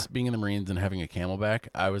 Ever since being in the Marines and having a Camelback,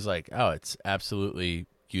 I was like, oh, it's absolutely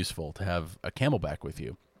useful to have a Camelback with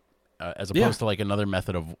you. As opposed to like another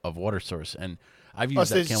method of water source. And I've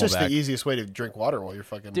used that Camelback. It's just the easiest way to drink water while you're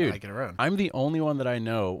fucking hiking around. I'm the only one that I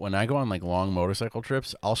know when I go on like long motorcycle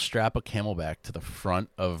trips, I'll strap a Camelback to the front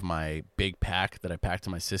of my big pack that I pack to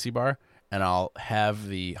my sissy bar, and I'll have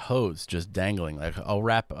the hose just dangling. Like I'll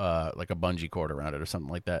wrap like a bungee cord around it or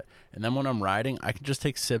something like that. And then when I'm riding, I can just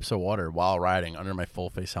take sips of water while riding under my full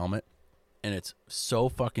face helmet. And it's so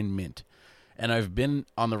fucking mint. And I've been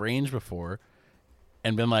on the range before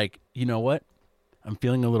and been like, you know what? I'm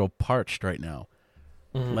feeling a little parched right now.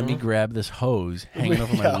 Mm-hmm. Let me grab this hose hanging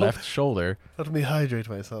over my left shoulder. Let me hydrate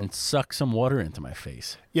myself. And suck some water into my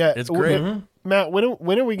face. Yeah. It's great. Matt,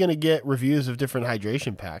 when are we going to get reviews of different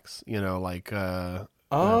hydration packs?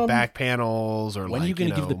 Back panels or when are you going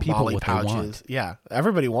to give the people what pouches? They want? Yeah.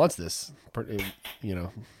 Everybody wants this. Everybody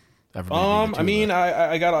I mean,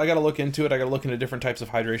 I gotta look into it. I gotta look into different types of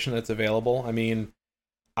hydration that's available. I mean,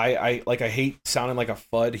 I hate sounding like a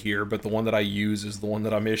FUD here, but the one that I use is the one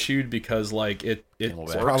that I'm issued because like it's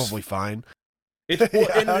probably fine.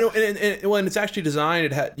 And when it's actually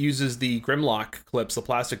designed, it uses the Grimlock clips, the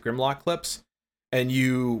plastic Grimlock clips, and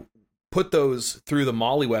you put those through the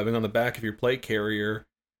MOLLE webbing on the back of your plate carrier,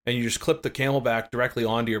 and you just clip the Camelback directly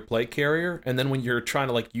onto your plate carrier. And then when you're trying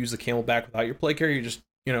to like use the Camelback without your plate carrier, you just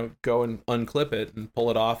go and unclip it and pull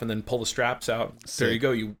it off, and then pull the straps out. Sick. There you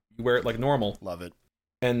go. You wear it like normal. Love it.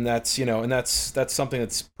 And that's that's something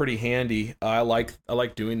that's pretty handy. I like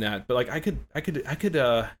doing that. But like I could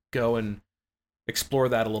go and explore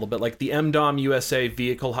that a little bit. Like the MDOM USA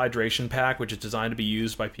vehicle hydration pack, which is designed to be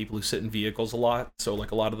used by people who sit in vehicles a lot. So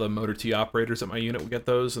like a lot of the Motor T operators at my unit will get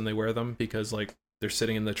those and they wear them because like they're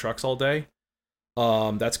sitting in the trucks all day.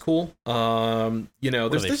 That's cool. There's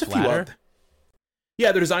a few other.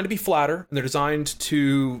 Yeah, they're designed to be flatter, and they're designed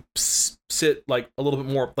to sit like a little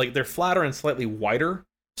bit more, like they're flatter and slightly wider,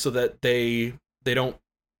 so that they don't,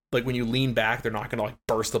 like when you lean back, they're not going to like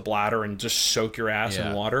burst the bladder and just soak your ass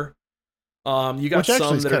in water. You got Which some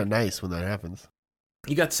actually is that kind of nice when that happens.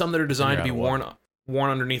 You got some that are designed to be worn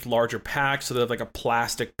underneath larger packs, so they have like a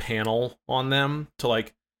plastic panel on them to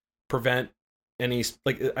like prevent any,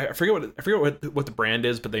 like I forget what the brand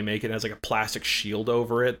is, but they make it as like a plastic shield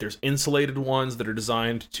over it. There's insulated ones that are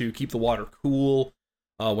designed to keep the water cool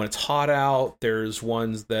when it's hot out. There's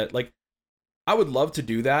ones that like I would love to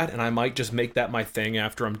do that, and I might just make that my thing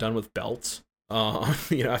after I'm done with belts.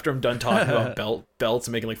 After I'm done talking about belts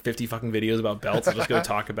and making like 50 fucking videos about belts, I'm just gonna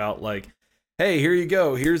talk about like, hey, here you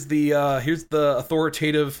go. Here's the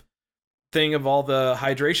authoritative thing of all the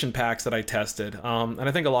hydration packs that I tested. And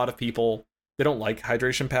I think a lot of people, they don't like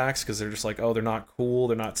hydration packs because they're just like, oh, they're not cool,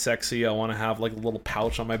 they're not sexy. I want to have like a little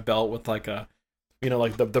pouch on my belt with like a,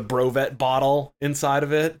 like the Brovet bottle inside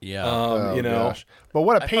of it. Yeah. Gosh. But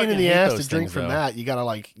what a pain in the ass to drink from that. You got to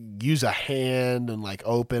like use a hand and like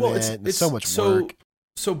open it. It's so much work.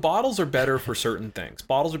 So bottles are better for certain things.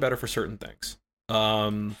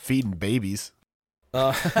 Feeding babies.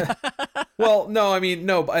 Well, no, I mean,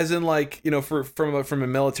 no, as in like, from a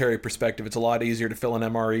military perspective, it's a lot easier to fill an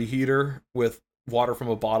MRE heater with water from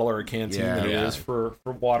a bottle or a canteen than it is for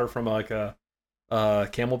water from like a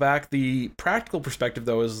Camelback. The practical perspective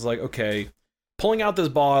though is like, okay, pulling out this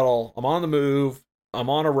bottle, I'm on the move, I'm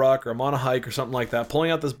on a ruck or I'm on a hike or something like that,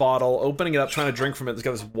 pulling out this bottle, opening it up, trying to drink from it. It's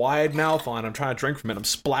got this wide mouth on, I'm trying to drink from it, I'm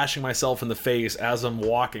splashing myself in the face as I'm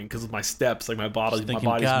walking because of my steps, like my body's God, moving.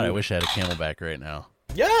 I wish I had a Camelback right now.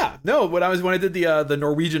 Yeah, no, when I did the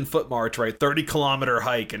Norwegian foot march, right, 30-kilometer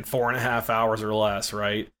hike in 4.5 hours or less,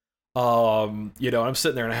 right? You know, I'm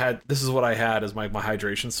sitting there and this is what I had as my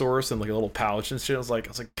hydration source and like a little pouch and shit. I was like,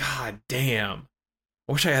 God damn.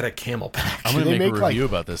 I wish I had a Camelback. I'm gonna make a review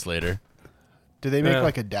about this later. Do they make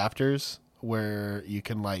like adapters where you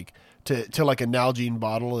can like to like a Nalgene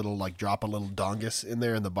bottle, it'll like drop a little dongus in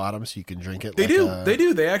there in the bottom so you can drink it? They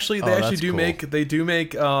do. They actually do make dongus. They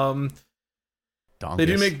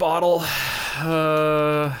do make bottle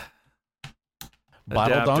donguses.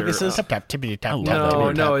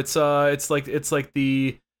 No, it's like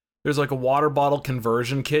there's like a water bottle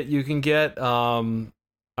conversion kit you can get.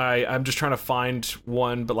 I'm just trying to find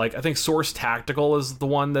one, but like I think Source Tactical is the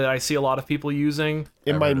one that I see a lot of people using.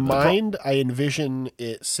 In my mind, I envision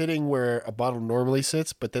it sitting where a bottle normally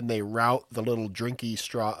sits, but then they route the little drinky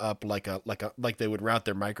straw up like they would route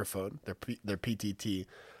their microphone, their PTT,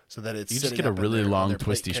 so that it's. You just get a really long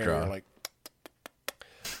twisty straw. Like,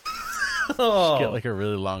 just get like a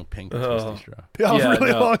really long pink twisty straw.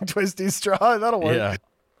 Long twisty straw. That'll work. Yeah.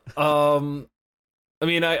 I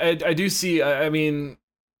mean, I do see. I mean,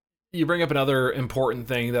 you bring up another important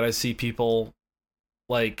thing that I see people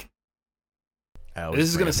like. This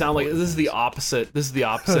is gonna sound like this is the opposite. This is the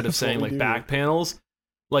opposite of saying like back panels,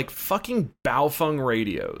 like fucking Baofeng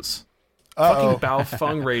radios. Fucking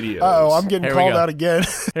Baofeng radios. Oh, I'm getting called out again.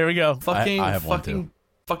 Here we go. Fucking I have one too.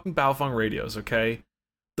 Fucking Baofeng radios. Okay.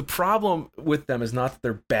 The problem with them is not that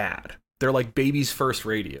they're bad. They're like baby's first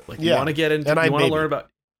radio. Like you want to get into, you want to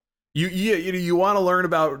learn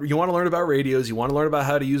about. You want to learn about radios. You want to learn about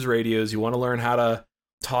how to use radios. You want to learn how to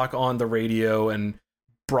talk on the radio and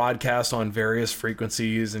broadcast on various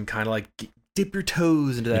frequencies and kind of like dip your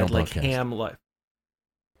toes into that like ham life.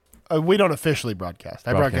 We don't officially broadcast.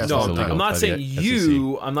 I broadcast. No, I'm not saying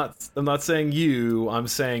you. I'm not saying you. I'm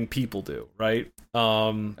saying people do. Right.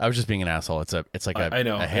 I was just being an asshole. It's like I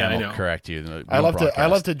know. A ham will correct you. I love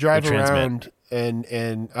to drive around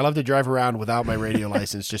and I love to drive around without my radio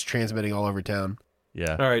license, just transmitting all over town.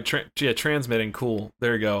 Yeah. All right. Transmitting. Cool.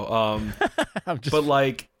 There you go.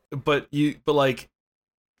 But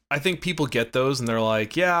I think people get those and they're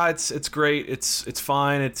like, yeah, it's great. It's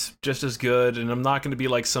fine. It's just as good. And I'm not going to be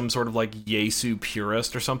like some sort of like Yaesu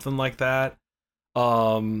purist or something like that.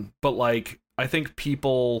 But like, I think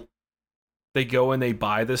people, they go and they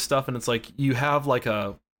buy this stuff and it's like, you have like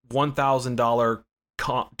a $1,000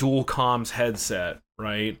 dual comms headset,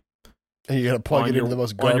 right? And you're going to plug it into the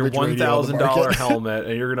most garbage on your $1,000 helmet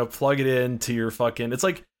and you're going to plug it into your fucking, it's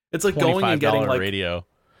like going and getting like radio.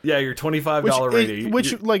 Yeah, your $25 radio.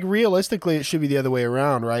 Which, like, realistically, it should be the other way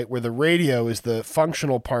around, right? Where the radio is the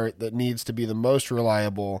functional part that needs to be the most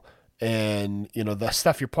reliable, and, you know, the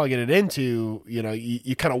stuff you're plugging it into, you know,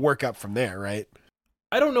 you kind of work up from there, right?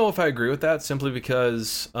 I don't know if I agree with that, simply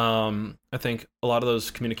because I think a lot of those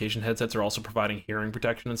communication headsets are also providing hearing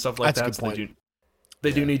protection and stuff like that. So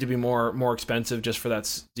they do need to be more expensive just for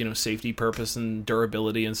that, you know, safety purpose and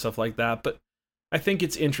durability and stuff like that. But I think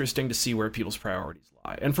it's interesting to see where people's priorities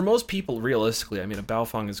lie. And for most people, realistically, I mean, a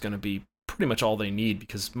Baofeng is going to be pretty much all they need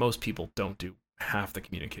because most people don't do half the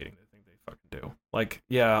communicating they think they fucking do. Like,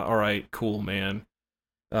 yeah, all right, cool, man.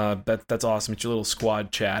 That's awesome. It's your little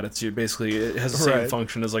squad chat. It has the same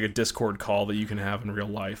function as like a Discord call that you can have in real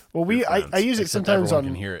life. Well, I use it sometimes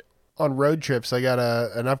on road trips. I got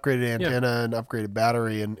an upgraded antenna, an upgraded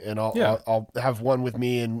battery, and I'll have one with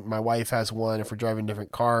me, and my wife has one if we're driving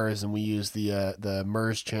different cars, and we use the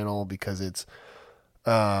MERS channel because it's,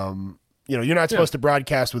 you know, you're not supposed to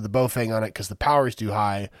broadcast with the Baofeng on it because the power is too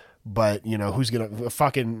high. But you know, who's gonna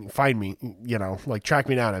fucking find me? You know, like track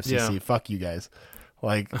me down, FCC. Yeah. Fuck you guys.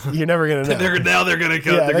 Like, you're never gonna know. They're gonna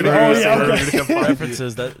come. Yeah, they're gonna come find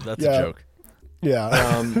references. That's a joke.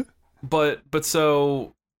 Yeah. But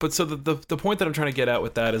so the point that I'm trying to get at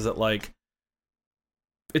with that is that, like,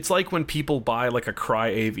 it's like when people buy like a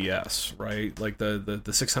Cry AVS, right? Like the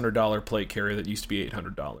 $600 plate carrier that used to be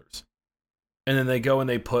 $800, and then they go and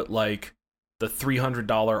they put like the $300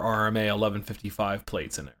 RMA 1155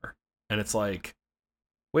 plates in there, and it's like,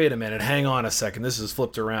 wait a minute, hang on a second, this is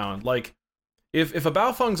flipped around. Like, if a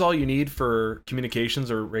Baofeng's all you need for communications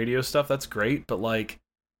or radio stuff, that's great, but like,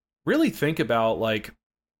 really think about like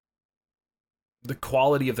the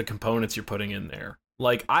quality of the components you're putting in there.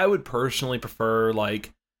 Like, I would personally prefer,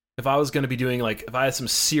 like, if I was going to be doing, like, if I had some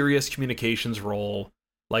serious communications role,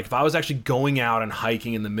 like if I was actually going out and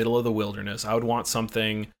hiking in the middle of the wilderness, I would want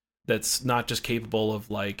something that's not just capable of,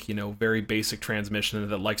 like, you know, very basic transmission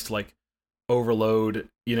that likes to like overload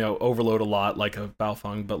a lot like a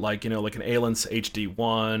Baofeng, but like, you know, like an Alens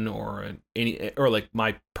HD1 or like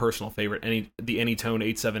my personal favorite, the Anytone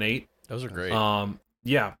 878. Those are great.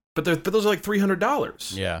 Yeah. But those are like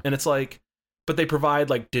 $300. Yeah. And it's like, but they provide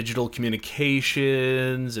like digital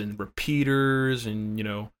communications and repeaters, and you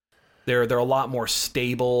know, they're a lot more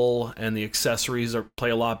stable, and the accessories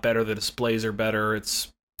play a lot better. The displays are better.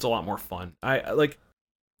 It's a lot more fun. I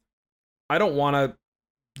don't want to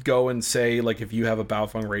go and say like if you have a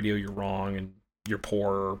Baofeng radio you're wrong and you're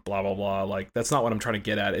poor, blah blah blah. Like that's not what I'm trying to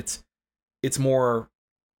get at. It's more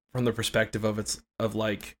from the perspective of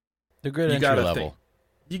like the good entry level.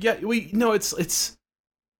 It's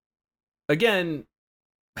again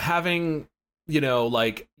having, you know,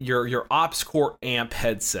 like your Ops Core amp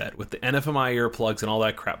headset with the NFMI earplugs and all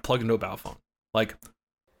that crap plugged into a Baofeng. Like,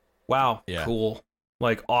 wow, cool,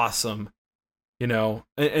 like awesome, you know,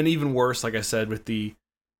 and even worse, like I said, with the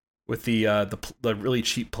really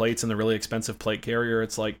cheap plates and the really expensive plate carrier,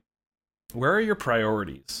 it's like, where are your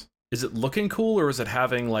priorities? Is it looking cool, or is it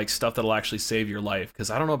having like stuff that'll actually save your life? Because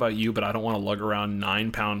I don't know about you, but I don't want to lug around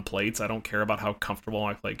 9-pound plates. I don't care about how comfortable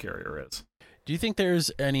my plate carrier is. Do you think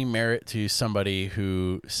there's any merit to somebody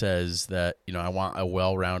who says that, you know, I want a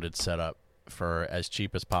well-rounded setup for as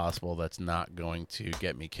cheap as possible that's not going to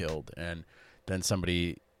get me killed, and then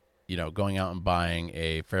somebody, you know, going out and buying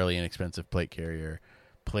a fairly inexpensive plate carrier,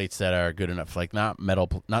 plates that are good enough, like not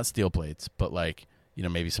steel plates, but like, you know,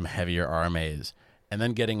 maybe some heavier RMAs, and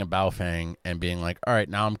then getting a Baofeng and being like, all right,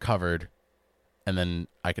 now I'm covered, and then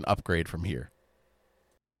I can upgrade from here?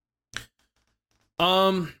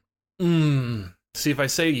 See, if I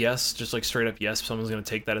say yes, just like straight up yes, someone's going to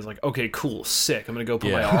take that as like, okay, cool, sick. I'm going to go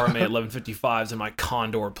put my RMA 1155s in my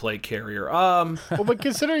Condor plate carrier. Well, but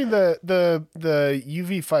considering the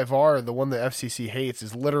UV5R, the one the FCC hates,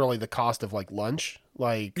 is literally the cost of like lunch.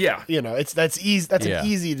 Like, yeah, you know, that's easy. That's an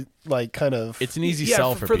easy, like, kind of. It's an easy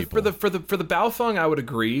sell for people. For the Baofeng, I would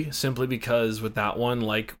agree, simply because with that one,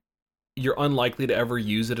 like, you're unlikely to ever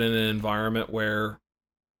use it in an environment where,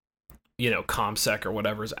 you know, ComSec or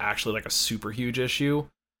whatever is actually like a super huge issue.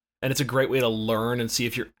 And it's a great way to learn and see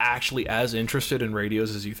if you're actually as interested in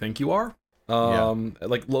radios as you think you are.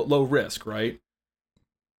 Like low risk, right?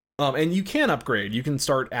 And you can upgrade. You can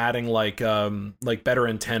start adding like better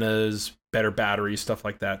antennas, better batteries, stuff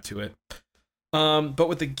like that to it. But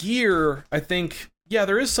with the gear, I think, yeah,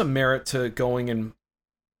 there is some merit to going and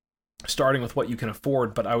starting with what you can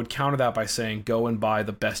afford, but I would counter that by saying go and buy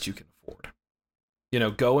the best you can afford. You know,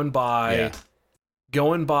 go and buy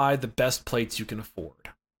the best plates you can afford,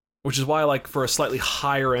 which is why, like, for a slightly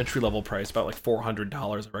higher entry level price, about like $400,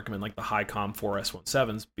 I recommend like the Highcom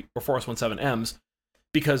 4S17s or 4S17Ms,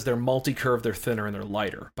 because they're multi-curve, they're thinner, and they're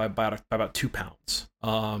lighter by about 2 pounds.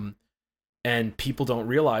 And people don't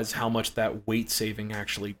realize how much that weight saving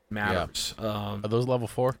actually matters. Are those level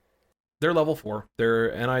 4? They're level 4. They're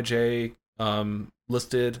NIJ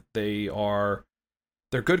listed. They're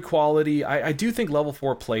good quality. I do think level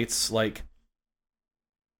 4 plates, like,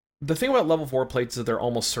 the thing about level 4 plates is that they're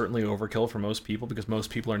almost certainly overkill for most people, because most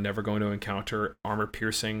people are never going to encounter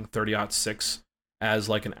armor-piercing 30-06 as,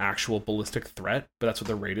 like, an actual ballistic threat, but that's what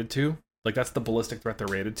they're rated to. Like, that's the ballistic threat they're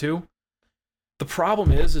rated to. The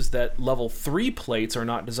problem is that level 3 plates are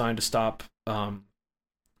not designed to stop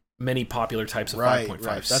many popular types of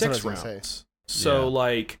 5.56 rounds. So,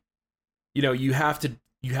 like, you know, you have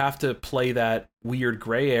to play that weird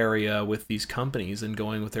gray area with these companies and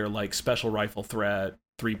going with their like special rifle threat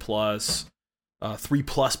 3+,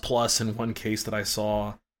 3++ in one case that I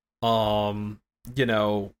saw, you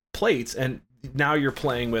know, plates. And now you're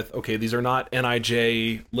playing with, okay, these are not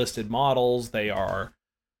NIJ listed models. But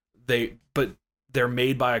they're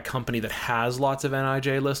made by a company that has lots of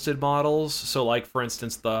NIJ listed models. So like, for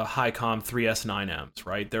instance, the Highcom 3S9Ms,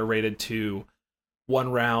 right? They're rated to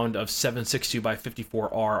 1 round of 7.62 by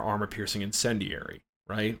 54R armor piercing incendiary,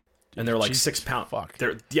 right? And they're like 6 pounds. Fuck.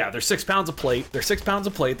 They're 6 pounds of plate. They're 6 pounds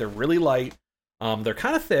of plate. They're really light. They're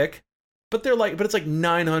kind of thick, but it's like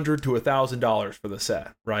 $900 to $1,000 for the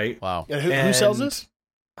set, right? Wow. And who sells this?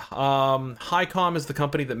 Highcom is the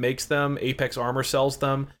company that makes them. Apex Armor sells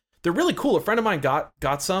them. They're really cool. A friend of mine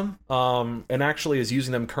got some, and actually is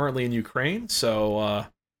using them currently in Ukraine. So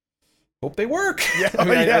hope they work. Yeah,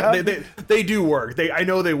 I mean, they do work. I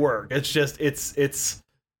know they work. It's just it's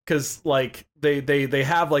because like they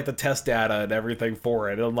have like the test data and everything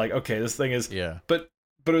for it. And I'm like, okay, this thing is But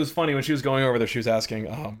it was funny when she was going over there. She was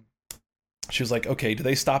asking, she was like, okay, do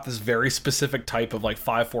they stop this very specific type of like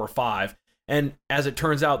 5.45? And as it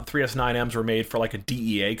turns out, the 3S9Ms were made for like a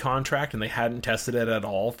DEA contract, and they hadn't tested it at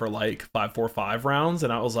all for like 5.45 rounds.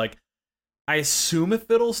 And I was like, I assume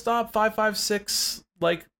if it'll stop 5.56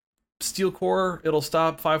 like steel core, it'll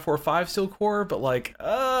stop 5.45 steel core, but like, we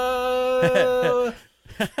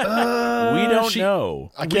don't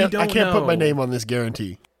know. I can't put my name on this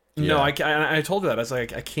guarantee. No, I told her that. I was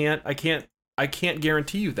like, I can't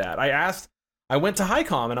guarantee you that. I went to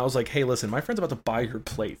Highcom and I was like, hey, listen, my friend's about to buy your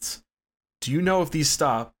plates. Do you know if these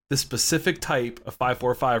stop this specific type of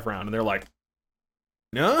 5.45 round? And they're like,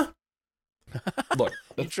 nah. Look,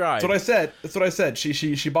 that's what I said. That's what I said.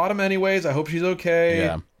 She bought them anyways. I hope she's okay.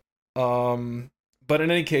 Yeah. But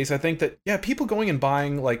in any case, I think that, yeah, people going and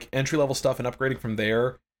buying like entry level stuff and upgrading from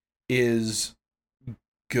there is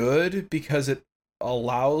good because it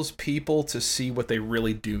allows people to see what they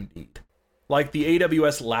really do need. Like the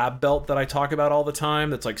AWS lab belt that I talk about all the time,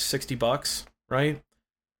 that's like $60, right?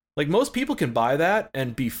 Like most people can buy that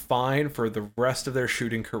and be fine for the rest of their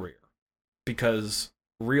shooting career because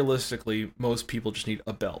realistically, most people just need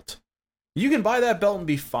a belt. You can buy that belt and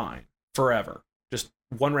be fine forever. Just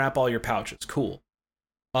one wrap all your pouches. Cool.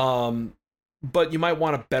 But you might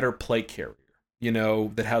want a better plate carrier, you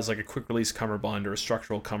know, that has like a quick release cummerbund or a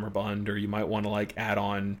structural cummerbund, or you might want to like add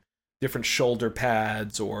on different shoulder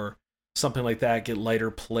pads or something like that, get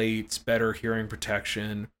lighter plates, better hearing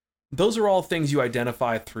protection. Those are all things you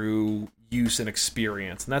identify through use and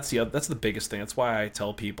experience, and that's the biggest thing. That's why I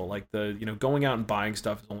tell people like going out and buying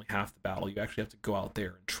stuff is only half the battle. You actually have to go out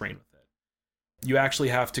there and train with it. You actually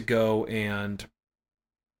have to go and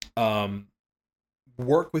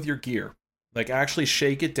work with your gear, like actually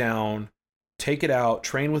shake it down, take it out,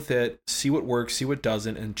 train with it, see what works, see what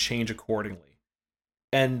doesn't, and change accordingly.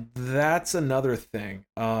 And that's another thing.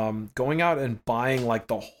 Going out and buying like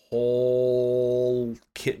the whole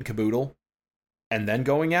kit and caboodle, and then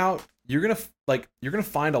going out, you're gonna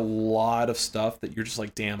find a lot of stuff that you're just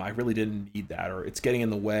like, damn, I really didn't need that, or it's getting in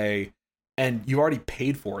the way, and you already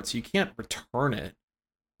paid for it, so you can't return it.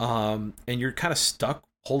 And you're kind of stuck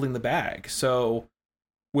holding the bag. So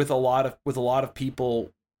with a lot of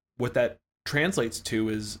people, what that translates to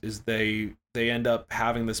is they end up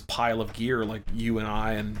having this pile of gear like you and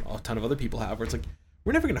I and a ton of other people have, where it's like,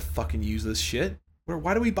 we're never gonna fucking use this shit.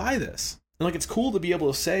 Why do we buy this? And like, it's cool to be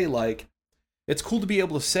able to say like,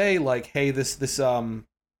 hey, this is a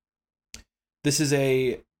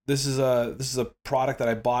product that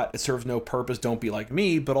I bought. It serves no purpose. Don't be like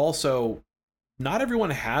me. But also, not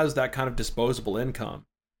everyone has that kind of disposable income,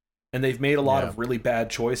 and they've made a lot of really bad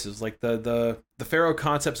choices. Like the Faro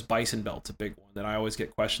Concepts Bison belt's a big one that I always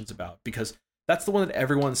get questions about, because that's the one that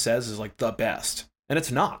everyone says is like the best, and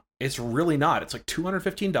it's not. It's really not. It's like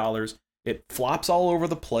 $215. It flops all over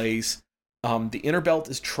the place. The inner belt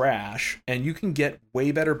is trash, and you can get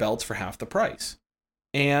way better belts for half the price.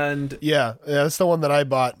 And yeah, that's the one that I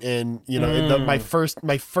bought. And my first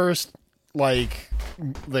like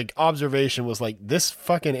observation was like, this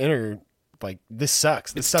fucking inner, like, this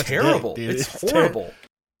sucks. This sucks terrible. Dick, dude. It's horrible.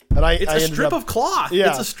 And it's a strip of cloth. Yeah.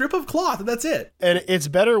 It's a strip of cloth, and that's it. And it's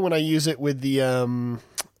better when I use it with the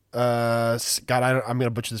I'm gonna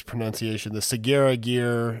butcher this pronunciation. The Segura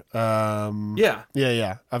gear.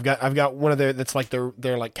 Yeah. I've got one of their that's like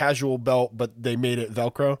their like casual belt, but they made it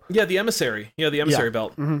Velcro. Yeah, the emissary. Yeah, the emissary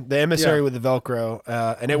belt. Mm-hmm. The emissary with the Velcro,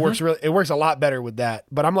 and it works really. It works a lot better with that.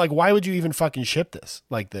 But I'm like, why would you even fucking ship this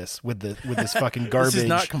like this with this fucking garbage? This is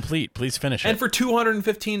not complete. Please finish it. And for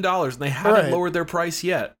 $215, and they haven't lowered their price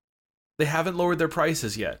yet. They haven't lowered their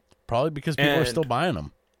prices yet. Probably because people are still buying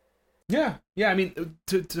them. Yeah. I mean,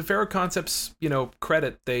 to Faro Concepts,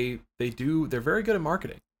 credit, they're very good at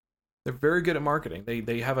marketing. They're very good at marketing.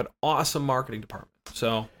 They have an awesome marketing department.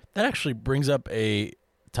 So that actually brings up a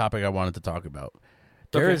topic I wanted to talk about.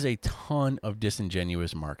 There is a ton of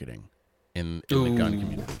disingenuous marketing in the gun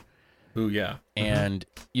community. Ooh, yeah. And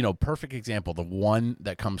perfect example. The one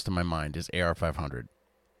that comes to my mind is AR-500.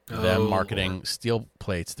 Them marketing steel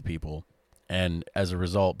plates to people, and as a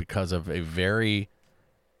result, because of a very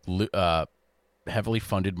heavily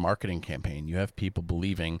funded marketing campaign, you have people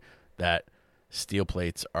believing that steel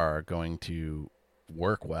plates are going to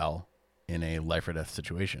work well in a life or death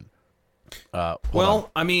situation. I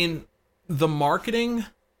mean, the marketing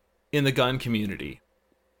in the gun community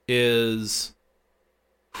is,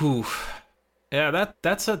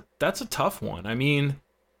 that's a tough one. I mean,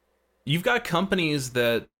 you've got companies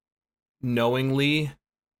that knowingly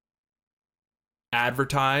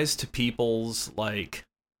advertise to people's like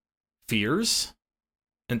fears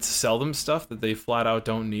and to sell them stuff that they flat out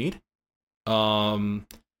don't need. A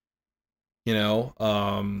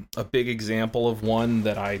big example of one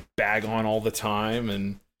that I bag on all the time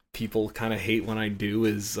and people kind of hate when I do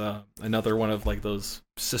is another one of like those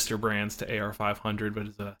sister brands to AR-500, but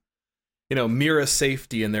it's Mira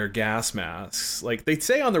Safety in their gas masks. Like, they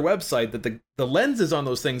say on their website that the lenses on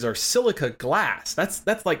those things are silica glass.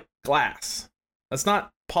 That's like glass. That's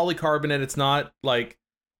not polycarbonate. It's not like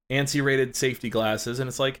ANSI rated safety glasses. And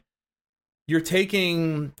it's like, you're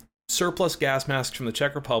taking surplus gas masks from the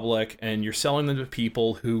Czech Republic, and you're selling them to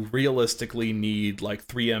people who realistically need like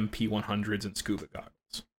 3M P100s and scuba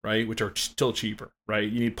goggles, right? Which are still cheaper, right?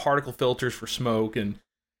 You need particle filters for smoke, and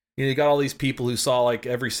you got all these people who saw like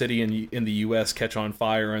every city in the U.S. catch on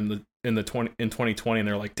fire in 2020, and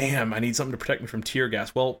they're like, damn, I need something to protect me from tear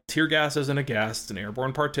gas. Well, tear gas isn't a gas; it's an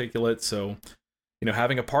airborne particulate. So,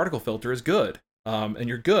 having a particle filter is good, and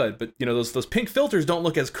you're good. But those pink filters don't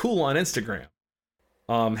look as cool on Instagram.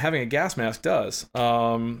 Having a gas mask does.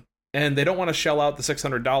 And they don't want to shell out the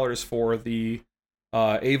 $600 for the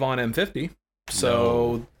Avon M50.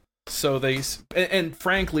 So they, and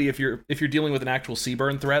frankly, if you're dealing with an actual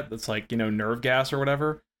CBurn threat that's like, nerve gas or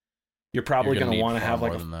whatever, you're probably going to want to have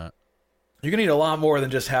like you're going to need a lot more than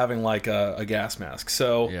just having like a gas mask.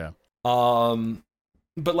 So, yeah.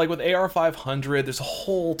 But like with AR500, there's a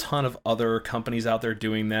whole ton of other companies out there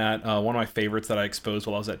doing that. One of my favorites that I exposed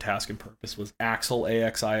while I was at Task and Purpose was Axil,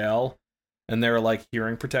 AXIL, and they're like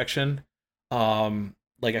hearing protection.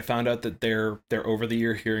 Like I found out that their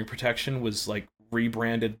over-the-ear hearing protection was like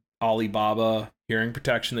rebranded Alibaba hearing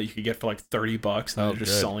protection that you could get for like $30, and they're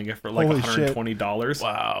just selling it for like $120.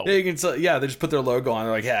 Wow. They just put their logo on.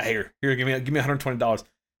 They're like, yeah, here, give me $120.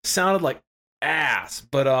 Sounded like ass,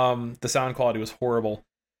 but the sound quality was horrible.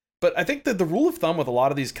 But I think that the rule of thumb with a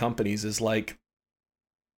lot of these companies is like,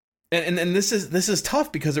 and this is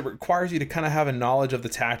tough because it requires you to kind of have a knowledge of the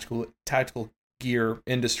tactical gear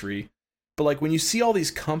industry. But like when you see all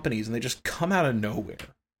these companies and they just come out of nowhere,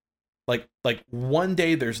 like one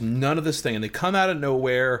day there's none of this thing and they come out of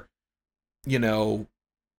nowhere,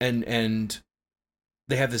 and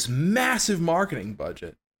they have this massive marketing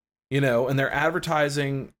budget, and they're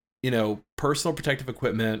advertising personal protective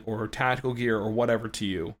equipment or tactical gear or whatever to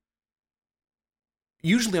you,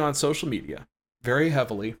 usually on social media, very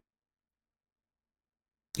heavily.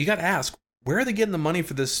 You got to ask, where are they getting the money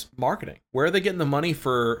for this marketing? Where are they getting the money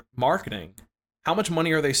for marketing? How much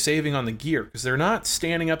money are they saving on the gear? Because they're not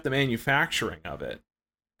standing up the manufacturing of it,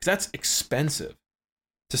 because that's expensive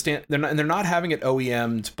to stand. They're not having it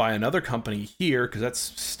OEM'd by another company here, because that's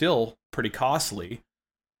still pretty costly.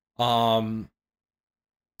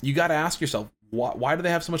 You got to ask yourself, why do they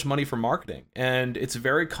have so much money for marketing? And it's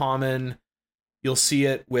very common. You'll see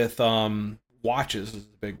it with watches is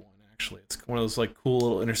a big one, actually. It's one of those like cool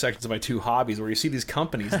little intersections of my two hobbies where you see these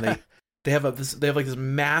companies and they have this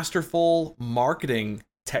masterful marketing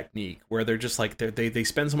technique where they're just like they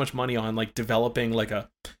spend so much money on like developing like a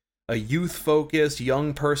youth focused,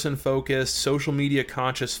 young person focused, social media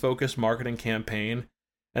conscious focused marketing campaign.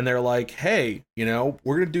 And they're like, hey, we're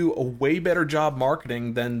going to do a way better job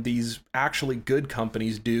marketing than these actually good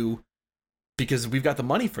companies do because we've got the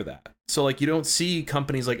money for that. So, like, you don't see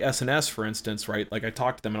companies like S&S, for instance, right? Like, I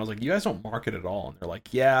talked to them and I was like, you guys don't market at all. And they're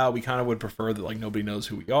like, yeah, we kind of would prefer that, like, nobody knows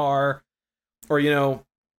who we are. Or,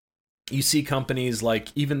 you see companies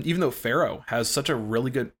like, even though Faro has such a really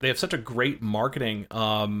good, they have such a great marketing,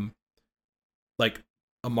 like,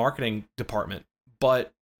 a marketing department,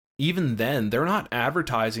 but even then, they're not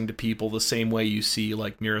advertising to people the same way you see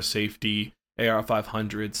like Mira Safety,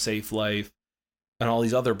 AR500, Safe Life, and all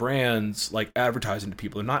these other brands like advertising to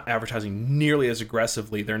people. They're not advertising nearly as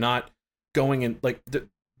aggressively. They're not going in like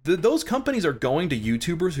those companies are going to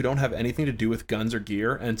YouTubers who don't have anything to do with guns or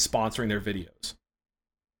gear and sponsoring their videos.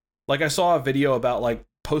 Like I saw a video about like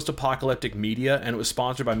post-apocalyptic media, and it was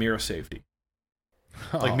sponsored by Mira Safety.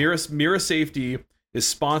 Oh. Like Mira Safety is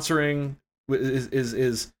sponsoring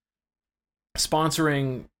is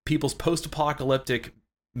sponsoring people's post-apocalyptic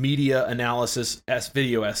media analysis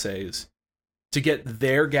video essays to get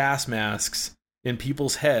their gas masks in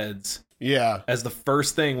people's heads. Yeah, as the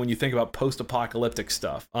first thing when you think about post-apocalyptic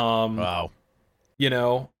stuff. Wow.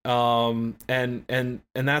 And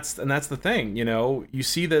that's the thing. You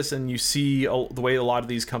see this and you see the way a lot of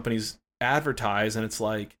these companies advertise, and it's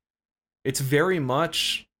like it's very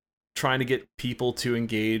much trying to get people to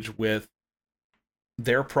engage with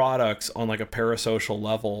their products on like a parasocial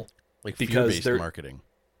level, like fear-based marketing.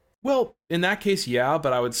 Well, in that case, yeah,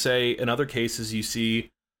 but I would say in other cases you see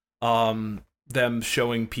them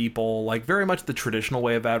showing people like very much the traditional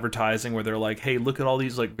way of advertising, where they're like, hey, look at all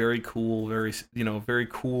these like very cool, very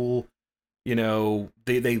cool,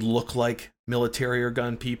 they look like military or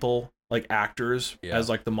gun people, like actors, as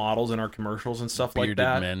like the models in our commercials and stuff like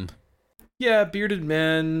that. Bearded men. Yeah, bearded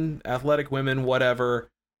men, athletic women, whatever.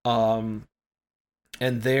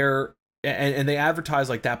 And they advertise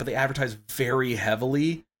like that, but they advertise very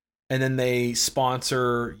heavily, and then they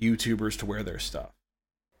sponsor YouTubers to wear their stuff.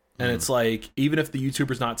 And it's like, even if the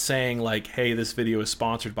YouTuber's not saying like, hey, this video is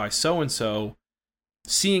sponsored by so-and-so,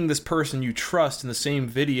 seeing this person you trust in the same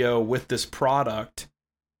video with this product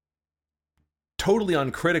totally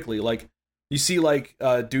uncritically. Like you see like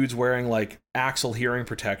dudes wearing like Axle hearing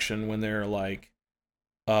protection when they're like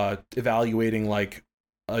evaluating like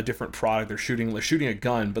a different product. They're shooting a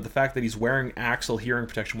gun, but the fact that he's wearing Axle hearing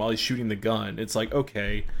protection while he's shooting the gun, it's like,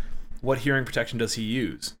 okay, what hearing protection does he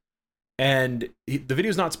use? And the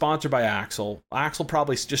video's not sponsored by Axle. Axle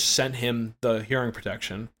probably just sent him the hearing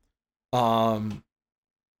protection. And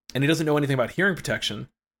he doesn't know anything about hearing protection,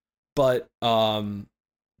 but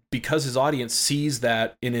because his audience sees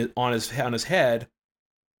that on his head,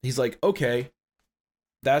 he's like, okay,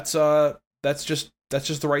 that's just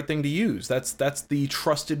the right thing to use. That's the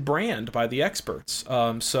trusted brand by the experts.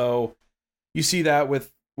 So you see that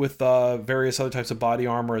with various other types of body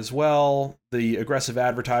armor as well. The aggressive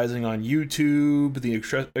advertising on YouTube, the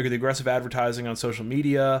aggressive advertising on social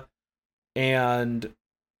media, and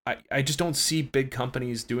I just don't see big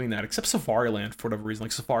companies doing that, except Safariland for whatever reason.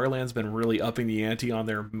 Like Safariland's been really upping the ante on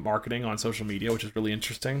their marketing on social media, which is really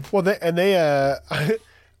interesting. Well,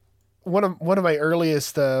 one of my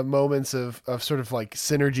earliest moments of sort of like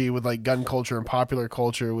synergy with like gun culture and popular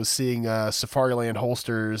culture was seeing Safariland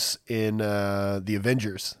holsters in the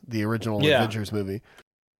Avengers, the original Avengers movie.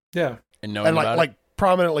 Yeah, and like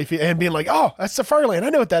prominently and being like, oh, that's Safariland. I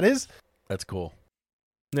know what that is. That's cool.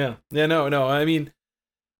 Yeah. No. I mean,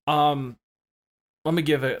 let me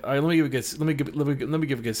give a good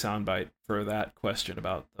soundbite for that question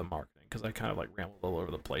about the marketing, because I kind of like rambled all over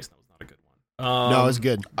the place. That was not a good one. No, it was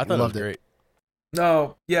good. I thought it was great.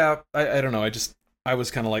 No, yeah, I don't know. I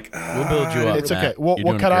was kind of like, we'll build you up. It's okay.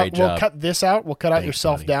 We'll cut this out. We'll cut out your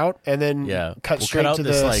self-doubt, and then cut straight to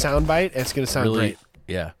the soundbite. It's going to sound great.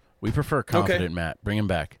 Yeah, we prefer confident Matt. Bring him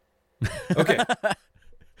back. Okay.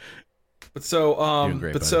 But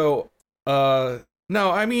so, no,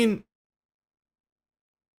 I mean,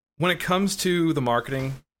 when it comes to the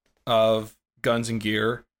marketing of guns and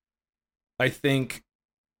gear, I think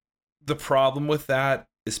the problem with that,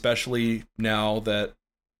 especially now that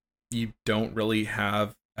you don't really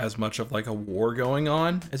have as much of like a war going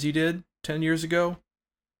on as you did 10 years ago,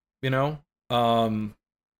 you know,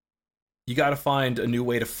 you got to find a new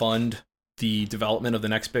way to fund the development of the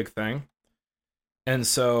next big thing. And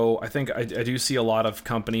so I think I do see a lot of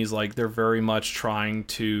companies, like, they're very much trying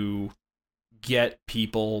to get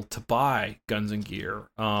people to buy guns and gear,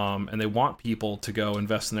 and they want people to go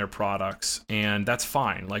invest in their products, and that's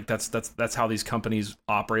fine. Like, that's how these companies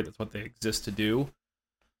operate. That's what they exist to do.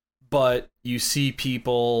 But you see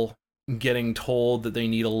people getting told that they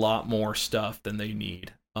need a lot more stuff than they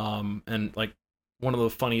need. And like, one of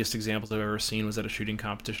the funniest examples I've ever seen was at a shooting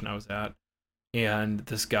competition I was at, and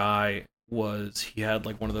this guy he had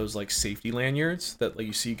like one of those like safety lanyards that like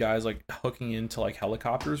you see guys like hooking into like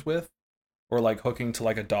helicopters with, or like hooking to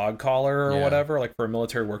like a dog collar or whatever, like for a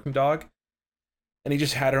military working dog. And he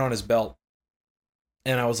just had it on his belt.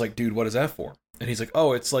 And I was like, dude, what is that for? And he's like,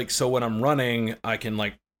 oh, it's like, so when I'm running, I can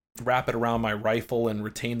like wrap it around my rifle and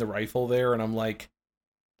retain the rifle there. And I'm like,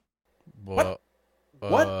 what?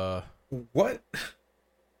 What?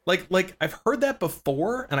 Like I've heard that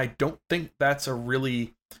before, and I don't think that's a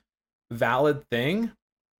really valid thing,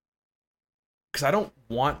 because I don't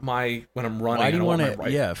want when I'm running. Why do you want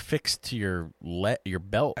it? Fixed to your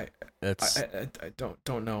belt. I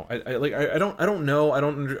don't know. I don't know. I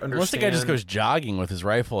don't understand. Unless the guy just goes jogging with his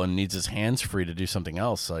rifle and needs his hands free to do something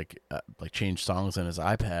else, like change songs on his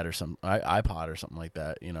iPod or something like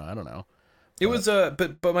that. You know, I don't know. It was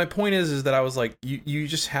but my point is that I was like, you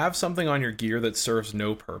just have something on your gear that serves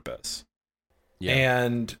no purpose. Yeah.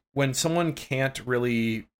 And when someone can't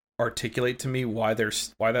really articulate to me why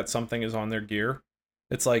that something is on their gear,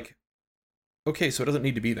 it's like, okay, so it doesn't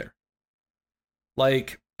need to be there.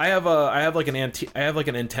 Like, I have an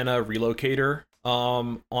antenna relocator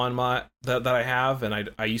on my that I have,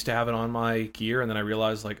 and I used to have it on my gear, and then I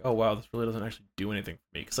realized, like, oh wow, this really doesn't actually do anything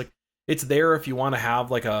for me, because like, it's there if you want to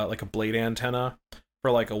have like a blade antenna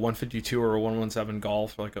for like a 152 or a 117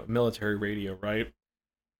 Golf, or like a military radio, right?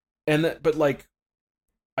 But like,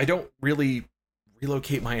 I don't really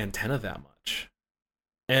relocate my antenna that much.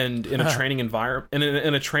 And in a training environment,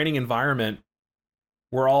 in a training environment,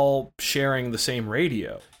 we're all sharing the same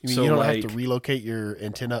radio. You mean, so you don't have to relocate your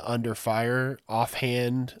antenna under fire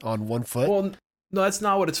offhand on one foot? Well, no, that's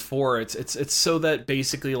not what it's for. It's so that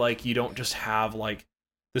basically, like, you don't just have like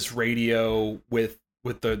this radio with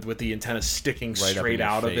the antenna sticking right straight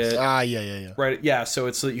out of it. Yeah. Right, yeah. So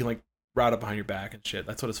it's so that you can like route it behind your back and shit.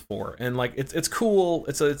 That's what it's for. And like, it's cool.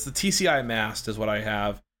 It's the TCI mast is what I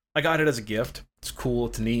have. I got it as a gift. It's cool.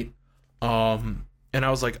 It's neat. And I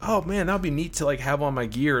was like, oh man, that'd be neat to like have on my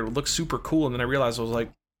gear. It would look super cool. And then I realized, I was like,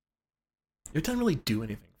 it doesn't really do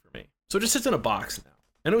anything for me. So it just sits in a box now.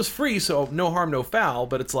 And it was free, so no harm, no foul,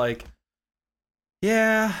 but it's like,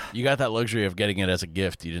 yeah. You got that luxury of getting it as a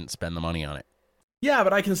gift. You didn't spend the money on it. Yeah,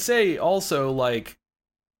 but I can say also, like,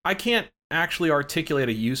 I can't actually articulate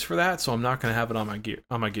a use for that, so I'm not going to have it on my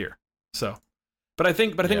gear. So, but I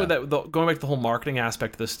think with that, going back to the whole marketing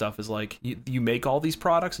aspect of this stuff is like, you make all these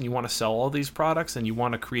products and you want to sell all these products and you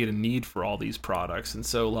want to create a need for all these products. And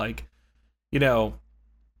so, like, you know,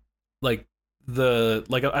 like, I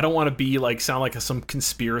don't want to be like sound like some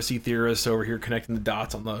conspiracy theorist over here connecting the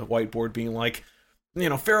dots on the whiteboard being like, you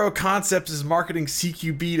know, Faro Concepts is marketing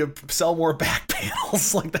CQB to sell more back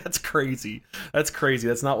panels. Like, that's crazy.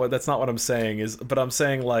 That's not what I'm saying but I'm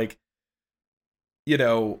saying, like, you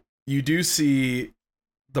know, you do see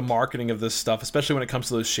the marketing of this stuff, especially when it comes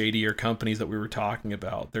to those shadier companies that we were talking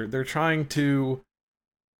about. They're trying to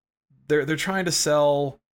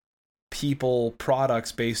sell people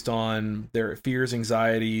products based on their fears,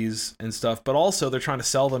 anxieties, and stuff, but also they're trying to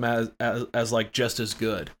sell them as like just as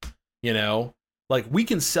good, you know? Like, we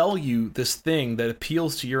can sell you this thing that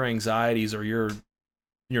appeals to your anxieties or your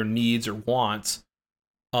needs or wants,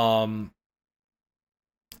 and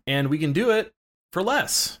we can do it for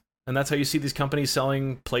less. And that's how you see these companies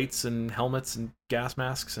selling plates and helmets and gas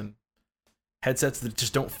masks and headsets that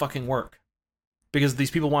just don't fucking work, because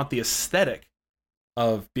these people want the aesthetic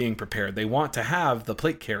of being prepared. They want to have the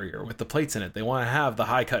plate carrier with the plates in it. They want to have the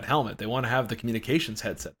high-cut helmet. They want to have the communications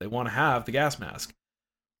headset. They want to have the gas mask.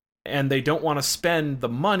 And they don't want to spend the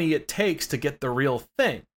money it takes to get the real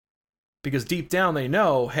thing, because deep down they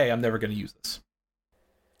know, hey, I'm never going to use this.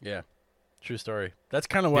 Yeah, true story. That's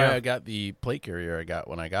kind of why I got the plate carrier I got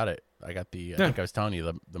when I got it. I got the, I think I was telling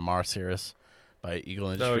you, the Mars Cirrus by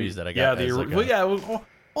Eagle Industries that I got.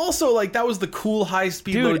 Also, like, that was the cool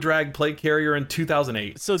high-speed, low-drag plate carrier in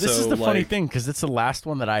 2008. So this is the funny thing, because it's the last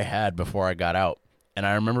one that I had before I got out. And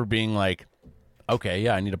I remember being like, okay,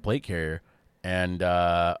 yeah, I need a plate carrier. And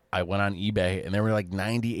I went on eBay, and they were like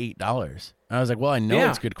 $98. And I was like, well, I know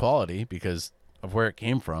it's good quality because of where it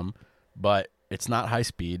came from, but it's not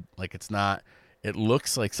high-speed. Like, it's not... It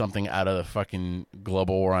looks like something out of the fucking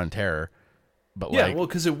Global War on Terror. But yeah, well,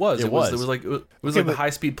 because it was like the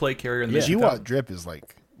high-speed plate carrier. And the GWatt drip is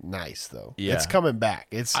like... nice though. Yeah, it's coming back.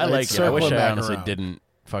 I like it. I wish I honestly didn't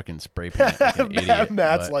fucking spray paint like an idiot.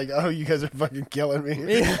 Matt's like, oh, you guys are fucking killing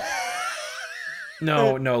me.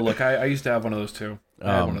 No, look, I used to have one of those too.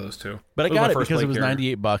 I had one of those too. But I got it because it was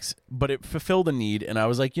 $98, but it fulfilled a need, and I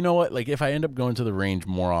was like, you know what? Like, if I end up going to the range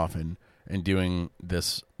more often and doing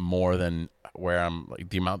this more than where I'm, like,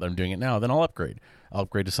 the amount that I'm doing it now, then I'll upgrade. I'll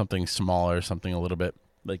upgrade to something smaller, something a little bit,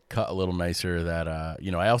 like, cut a little nicer that,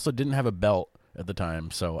 you know, I also didn't have a belt at the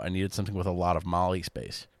time, so I needed something with a lot of molly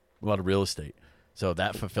space, a lot of real estate. So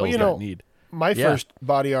that fulfills that need. My first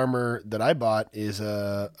body armor that I bought is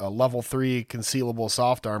a level 3 concealable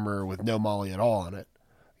soft armor with no molly at all on it.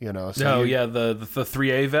 You know. So the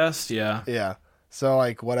 3A vest, yeah. Yeah. So,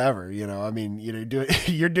 like, whatever, you know. I mean, you know,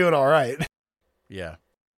 you're doing all right. Yeah.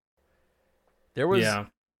 There was.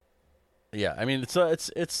 Yeah. I mean,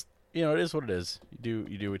 it's you know, it is what it is. You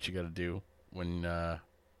do what you got to do when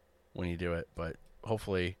you do it. But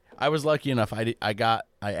hopefully, I was lucky enough. I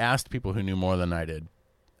asked people who knew more than I did,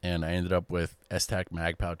 and I ended up with S-Tac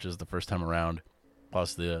mag pouches the first time around,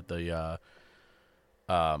 plus the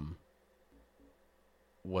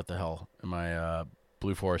what the hell am I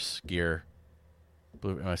Blue Force gear?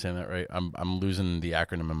 Am I saying that right? I'm losing the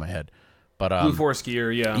acronym in my head, but Blue Force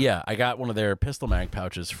gear, yeah. Yeah, I got one of their pistol mag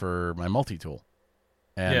pouches for my multi-tool,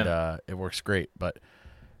 and it works great. But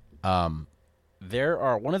there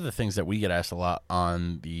are one of the things that we get asked a lot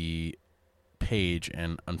on the page,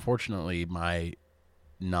 and unfortunately, my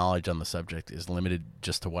knowledge on the subject is limited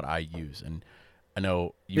just to what I use. And I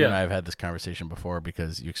know you and I have had this conversation before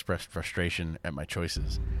because you expressed frustration at my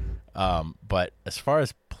choices. But as far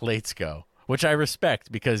as plates go, which I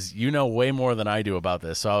respect because you know way more than I do about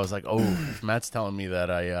this, so I was like, oh, if Matt's telling me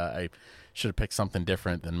that I should have picked something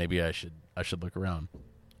different, then maybe I should look around.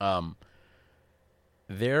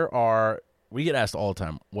 We get asked all the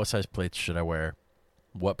time, what size plates should I wear?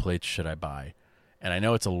 What plates should I buy? And I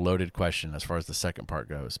know it's a loaded question as far as the second part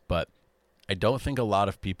goes, but I don't think a lot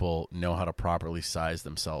of people know how to properly size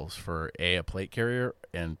themselves for a plate carrier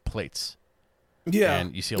and plates. Yeah.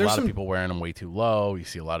 And you see a lot of people wearing them way too low. You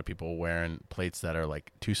see a lot of people wearing plates that are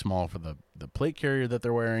like too small for the plate carrier that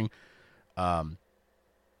they're wearing.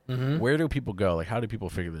 Where do people go? Like, how do people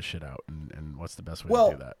figure this shit out? And what's the best way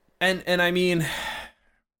to do that? And I mean,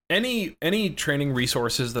 any training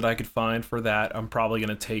resources that I could find for that, I'm probably going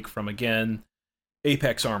to take from, again,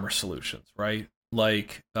 Apex Armor Solutions, right?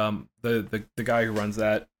 Like, the guy who runs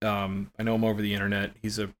that, I know him over the internet.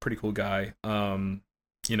 He's a pretty cool guy.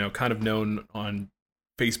 kind of known on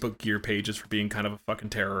Facebook gear pages for being kind of a fucking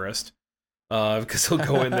terrorist. Because he'll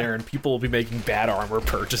go in there and people will be making bad armor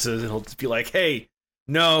purchases, and he'll just be like, "Hey,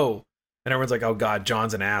 no," and everyone's like, "Oh God,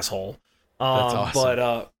 John's an asshole." That's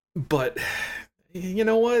awesome. But you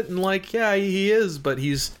know what? And like, yeah, he is, but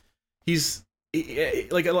he's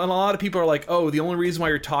like, a lot of people are like, "Oh, the only reason why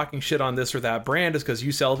you're talking shit on this or that brand is because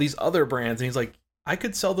you sell these other brands," and he's like, "I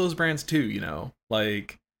could sell those brands too,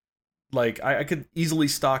 like I could easily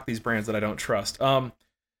stock these brands that I don't trust."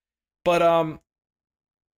 But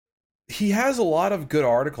he has a lot of good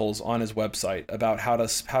articles on his website about how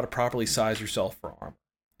to properly size yourself for armor,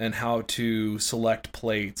 and how to select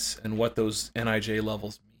plates, and what those NIJ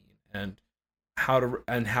levels mean, and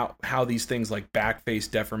how these things like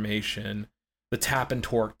backface deformation, the tap and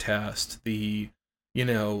torque test,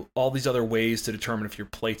 all these other ways to determine if your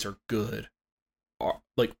plates are good.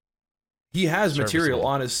 Like, he has material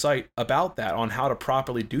on his site about that, on how to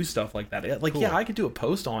properly do stuff like that. Like, cool. Yeah, I could do a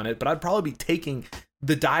post on it, but I'd probably be taking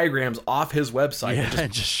the diagrams off his website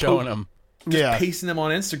and just showing them, pasting them on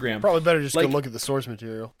Instagram. Probably better just go look at the source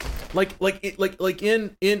material. Like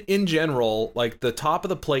in general, like, the top of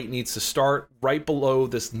the plate needs to start right below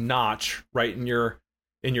this notch, right in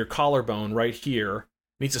your collarbone, right here.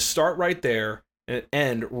 It needs to start right there and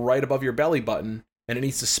end right above your belly button, and it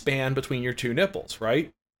needs to span between your two nipples,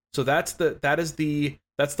 right? So that's the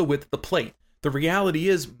width of the plate. The reality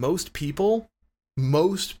is, most people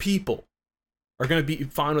are going to be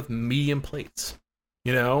fine with medium plates.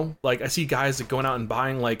 Like, I see guys that going out and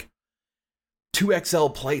buying like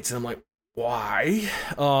 2XL plates, and I'm like, why?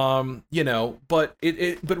 But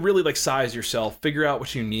but really, like, size yourself, figure out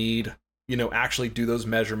what you need, actually do those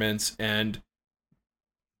measurements, and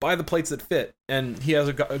buy the plates that fit. And he has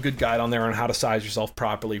a good guide on there on how to size yourself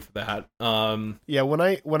properly for that.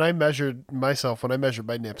 When I measured myself, when I measured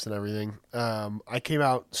my nips and everything, I came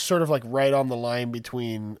out sort of like right on the line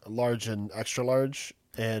between large and extra large.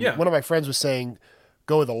 And one of my friends was saying,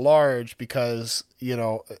 go with a large because,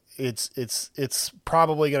 it's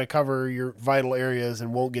probably going to cover your vital areas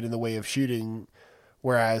and won't get in the way of shooting.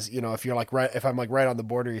 Whereas, if you're like if I'm like right on the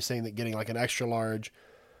border, you're saying that getting like an extra large,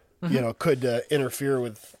 could interfere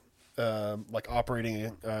with like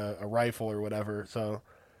operating a rifle or whatever. So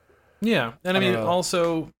yeah, and I mean,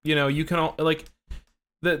 also, you can all, like,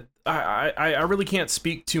 that. I really can't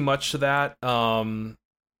speak too much to that.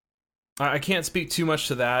 I can't speak too much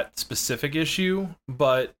to that specific issue,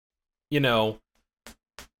 but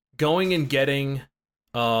going and getting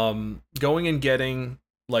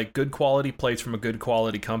like good quality plates from a good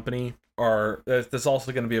quality company that's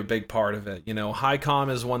also going to be a big part of it.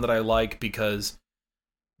 Highcom is one that I like because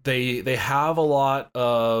they have a lot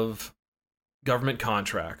of government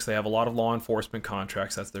contracts. They have a lot of law enforcement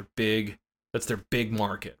contracts. That's their big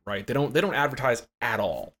market, right? They don't advertise at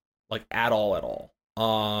all. Like, at all.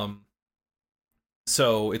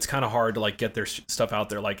 So it's kind of hard to like get their stuff out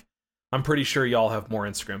there. Like, I'm pretty sure y'all have more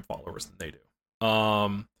Instagram followers than they do.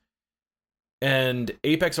 And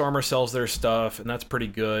Apex Armor sells their stuff, and that's pretty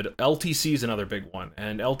good. LTC is another big one,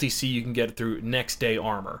 and LTC you can get it through Next Day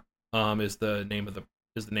Armor. Is the name of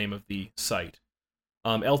the site.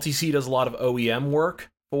 LTC does a lot of OEM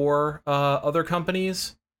work for other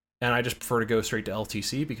companies, and I just prefer to go straight to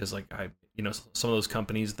LTC because, like, some of those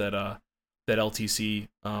companies that LTC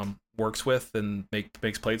works with and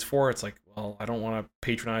makes plates for, it's like, well, I don't want to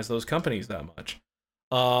patronize those companies that much.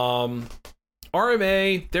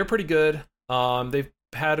 RMA, they're pretty good. They've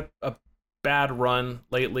had a bad run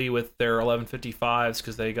lately with their 1155s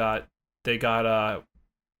because they got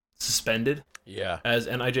suspended as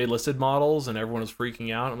NIJ listed models, and everyone was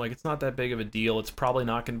freaking out. I'm like, it's not that big of a deal. It's probably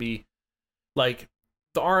not going to be like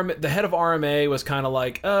the head of RMA was kind of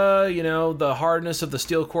like, the hardness of the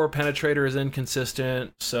steel core penetrator is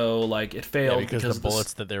inconsistent, so like it failed because the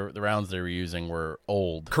bullets the rounds they were using were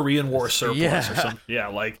old Korean War surplus or something. Yeah,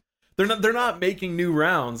 like they're not making new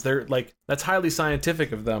rounds. They're like, that's highly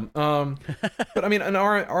scientific of them. But I mean, and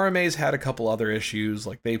RMA's had a couple other issues.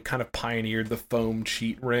 Like, they've kind of pioneered the foam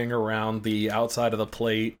cheat ring around the outside of the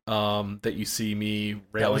plate that you see me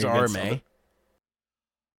railing against. That was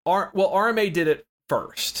RMA? RMA did it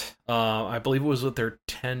first. I believe it was with their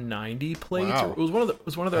 1090 plates. Wow. Or it was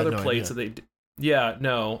one of the other plates that they did. Yeah,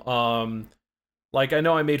 no. Like, I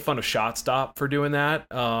know I made fun of Shot Stop for doing that.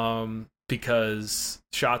 Because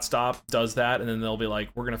Shot Stop does that, and then they'll be like,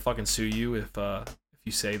 we're gonna fucking sue you if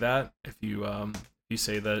you say that. If you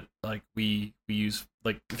say that, like, we use,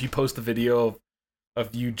 like, if you post the video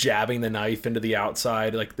of you jabbing the knife into the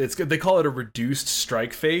outside, like, it's good. They call it a reduced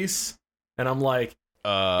strike face, and I'm like,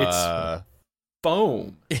 it's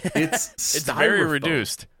foam. It's very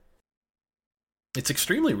reduced. It's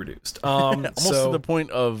extremely reduced. Almost to the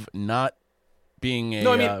point of not being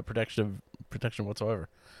a protection whatsoever.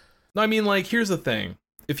 No, I mean, like, here's the thing.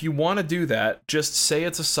 If you want to do that, just say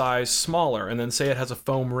it's a size smaller, and then say it has a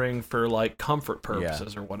foam ring for like comfort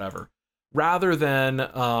purposes or whatever. Rather than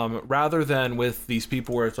with these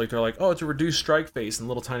people where it's like they're like, oh, it's a reduced strike face and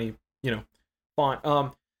little tiny,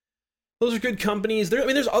 font. Those are good companies.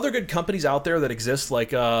 There's other good companies out there that exist,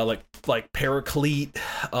 like Paraclete,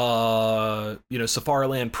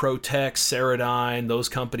 Safariland, Protex, Ceradyne, those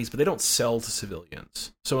companies, but they don't sell to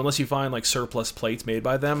civilians. So unless you find like surplus plates made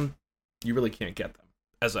by them, you really can't get them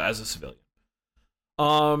as a civilian.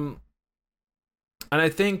 And I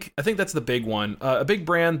think that's the big one. A big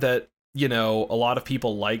brand that a lot of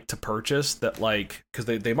people like to purchase that because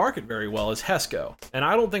they market very well is Hesco. And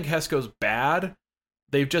I don't think Hesco's bad.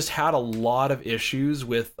 They've just had a lot of issues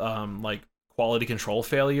with quality control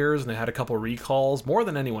failures, and they had a couple recalls more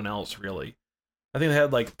than anyone else, really. I think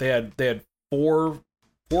they had four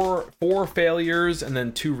failures and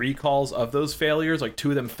then 2 recalls. Of those failures, like 2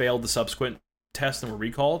 of them failed the subsequent test and were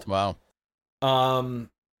recalled. Wow. And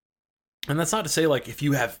that's not to say like if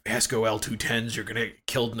you have Hesco L210s you're gonna get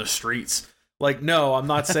killed in the streets. Like, no, I'm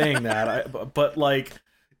not saying that. But like,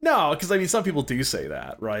 no, because some people do say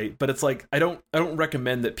that, right? But it's like I don't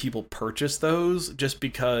recommend that people purchase those just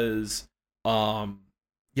because Hesco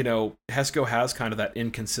has kind of that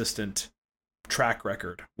inconsistent track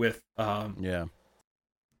record with Hesco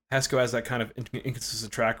has that kind of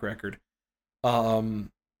inconsistent track record.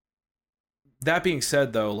 That being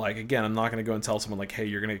said, though, like, again, I'm not going to go and tell someone like, hey,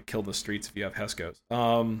 you're going to kill the streets if you have Hescos.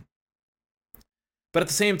 But at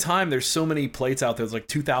the same time, there's so many plates out there. It's like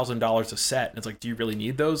 $2,000 a set. And it's like, do you really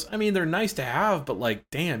need those? I mean, they're nice to have, but like,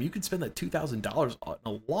 damn, you could spend that $2,000 on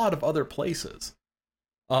a lot of other places.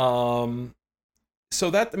 So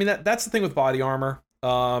that's the thing with body armor.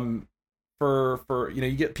 For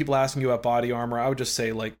you get people asking you about body armor, I would just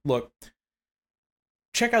say, like, look,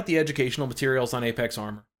 check out the educational materials on Apex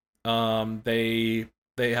Armor. They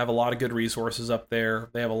have a lot of good resources up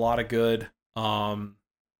there. They have a lot of good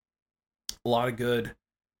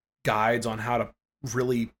guides on how to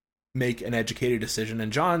really make an educated decision.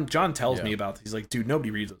 And John tells me about this. He's like, dude,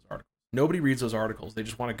 nobody reads those articles. Nobody reads those articles. They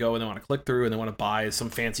just want to go and they want to click through and they want to buy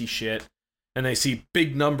some fancy shit. And they see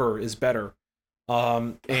big number is better.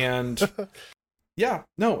 And yeah,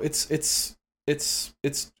 no, it's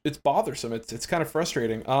bothersome. It's kind of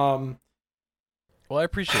frustrating. Well, I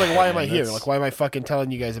appreciate like, why am I here? Like, why am I fucking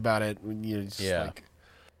telling you guys about it? When you like,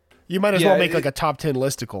 you might as well make like a top 10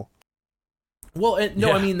 listicle. Well, I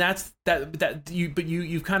mean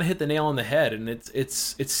you've kind of hit the nail on the head, and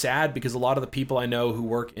it's sad because a lot of the people I know who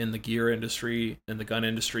work in the gear industry and the gun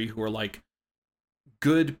industry who are like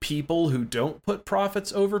good people who don't put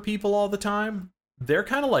profits over people all the time, they're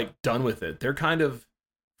kind of like done with it. They're kind of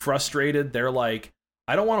frustrated. They're like,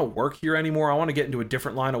 I don't want to work here anymore. I want to get into a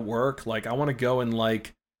different line of work. Like, I want to go and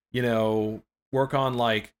like, work on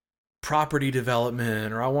like property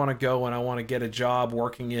development, or I want to go and I want to get a job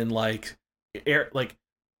working in like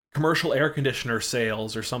commercial air conditioner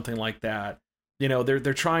sales or something like that.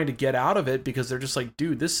 They're trying to get out of it because they're just like,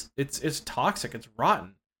 dude, it's toxic. It's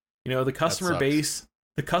rotten. The customer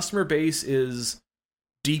base is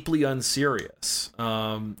deeply unserious.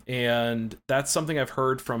 And that's something I've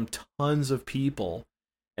heard from tons of people.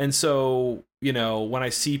 And so, when I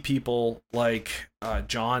see people like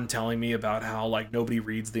John telling me about how like nobody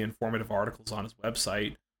reads the informative articles on his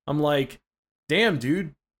website, I'm like, damn,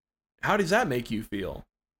 dude, how does that make you feel?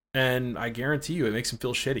 And I guarantee you it makes him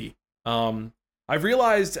feel shitty. I've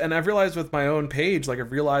realized with my own page, like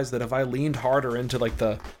I've realized that if I leaned harder into like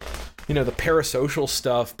the parasocial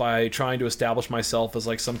stuff by trying to establish myself as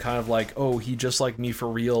like some kind of like, oh, he just like me for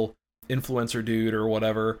real influencer dude or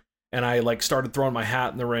whatever, and I like started throwing my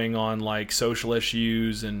hat in the ring on like social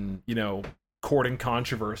issues and courting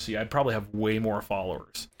controversy, I'd probably have way more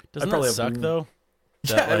followers. Doesn't that suck though?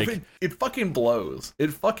 Yeah, it fucking blows.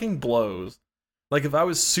 It fucking blows. Like, if I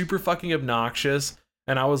was super fucking obnoxious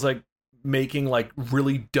and I was like making like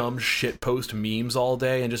really dumb shit post memes all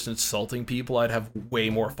day and just insulting people, I'd have way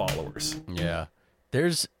more followers. Yeah.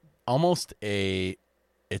 There's almost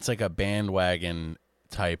it's like a bandwagon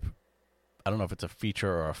type, I don't know if it's a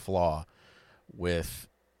feature or a flaw with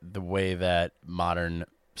the way that modern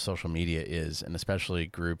social media is, and especially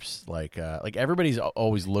groups like everybody's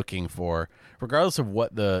always looking for, regardless of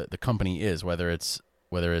what the company is, whether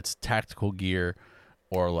it's tactical gear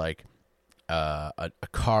or like a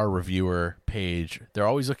car reviewer page, they're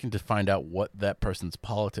always looking to find out what that person's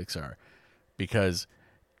politics are, because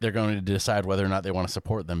they're going to decide whether or not they want to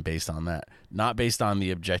support them based on that, not based on the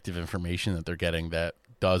objective information that they're getting that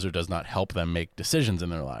does or does not help them make decisions in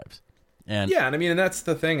their lives. And yeah, and I mean, and that's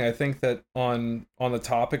the thing. I think that on the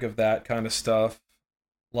topic of that kind of stuff,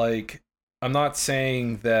 like, I'm not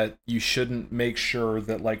saying that you shouldn't make sure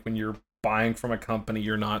that, like, when you're buying from a company,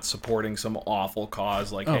 you're not supporting some awful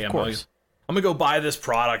cause. Like, hey, I'm gonna go buy this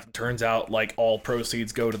product, and turns out like all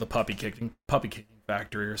proceeds go to the puppy kicking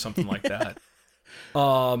factory or something like that.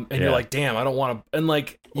 And you're like, damn, I don't want to. And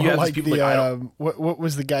like, you have like people the, like, what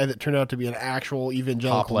was the guy that turned out to be an actual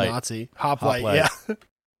evangelical Hoplite. Nazi? Hoplite, yeah.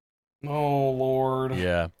 Oh Lord.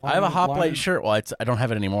 Yeah, I have a Hoplite shirt. Well, I don't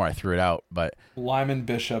have it anymore. I threw it out. But Lyman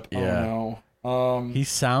Bishop. Yeah. Oh no. He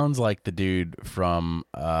sounds like the dude from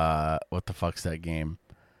what the fuck's that game?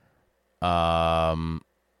 Far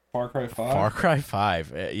Cry 5. Far Cry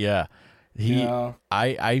 5. Yeah.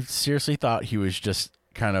 I seriously thought he was just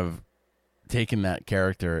kind of taking that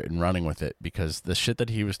character and running with it, because the shit that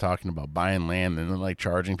he was talking about, buying land and then like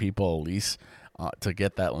charging people a lease to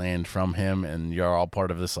get that land from him, and you're all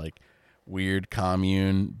part of this like weird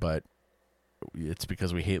commune, but it's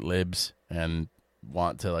because we hate libs and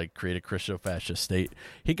want to like create a Christo-fascist state.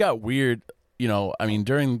 He got weird, I mean,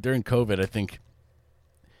 during COVID, I think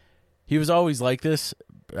he was always like this.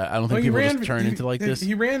 I don't think people just turn into like this.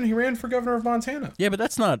 He ran for governor of Montana. Yeah, but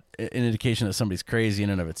that's not an indication that somebody's crazy in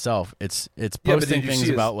and of itself. It's posting things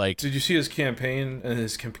about like. Did you see his campaign and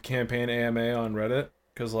his campaign AMA on Reddit?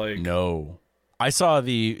 Because like, no, I saw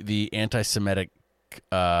the anti-Semitic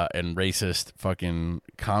and racist fucking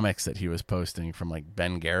comics that he was posting from like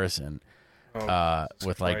Ben Garrison,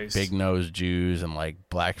 with like big nosed Jews and like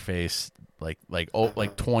blackface, like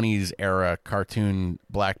 20s era cartoon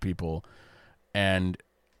black people, and.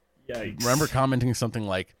 Yikes. Remember commenting something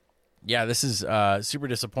like, yeah, this is super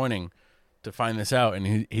disappointing to find this out,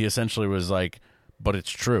 and he essentially was like, but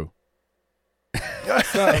it's true.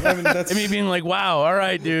 That's me being like, wow, all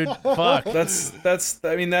right, dude, fuck. That's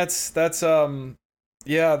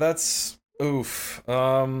oof.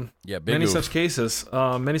 Yeah, big many oof. such cases.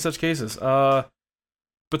 But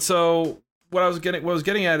so what I was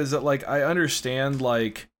getting at is that like I understand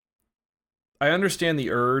the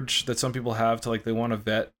urge that some people have to like they want to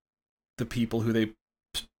vet the people who they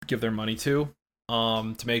give their money to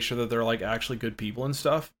make sure that they're like actually good people and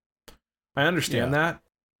stuff. I understand that,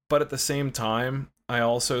 but at the same time, I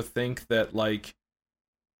also think that like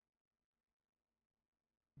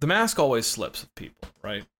the mask always slips with people,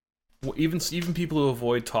 right? Even people who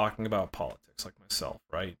avoid talking about politics, like myself,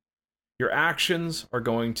 right? Your actions are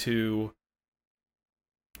going to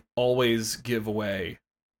always give away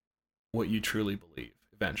what you truly believe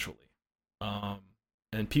eventually.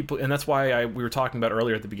 And that's why we were talking about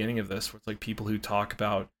earlier at the beginning of this, where it's like people who talk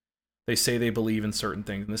about, they say they believe in certain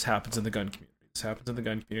things, and this happens in the gun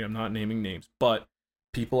community. I'm not naming names, but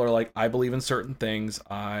people are like, I believe in certain things.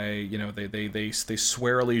 They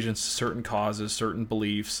swear allegiance to certain causes, certain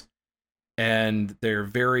beliefs, and they're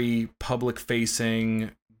very public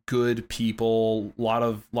facing, good people, a lot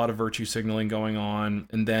of virtue signaling going on,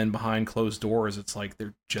 and then behind closed doors, it's like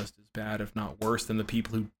they're just as bad, if not worse, than the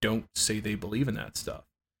people who don't say they believe in that stuff.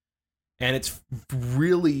 And it's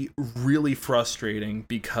really, really frustrating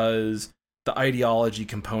because the ideology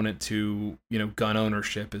component to, gun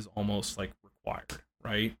ownership is almost like required,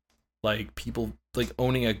 right? Like people like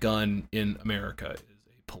owning a gun in America is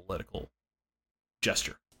a political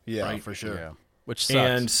gesture. Yeah, right? for sure. Yeah. Which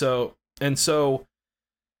sucks.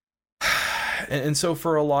 And so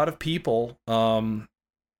for a lot of people,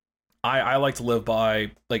 I like to live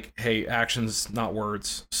by like, hey, actions, not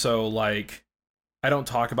words. So like, I don't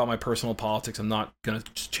talk about my personal politics. I'm not gonna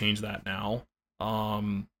change that now.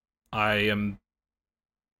 I am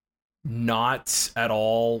not at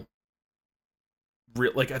all.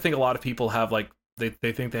 Like, I think a lot of people have like they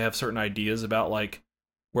think they have certain ideas about like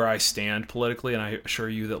where I stand politically, and I assure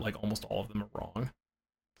you that like almost all of them are wrong.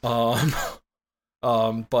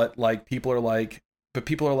 But like people are like,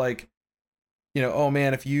 oh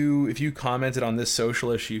man, if you commented on this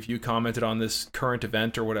social issue, if you commented on this current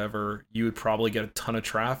event or whatever, you would probably get a ton of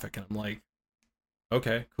traffic. And I'm like,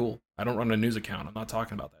 okay, cool. I don't run a news account. I'm not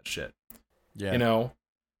talking about that shit. Yeah.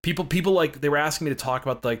 People like, they were asking me to talk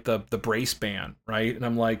about like the brace ban, right? And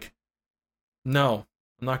I'm like, no,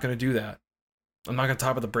 I'm not going to do that. I'm not going to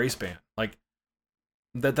talk about the brace ban. Like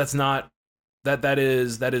that's not, that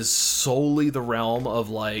is solely the realm of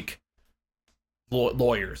like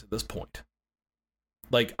lawyers at this point.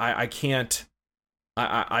 Like I can't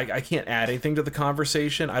add anything to the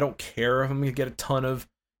conversation. I don't care if I'm gonna get a ton of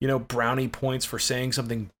brownie points for saying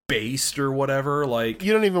something based or whatever. Like,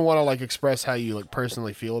 you don't even want to like express how you like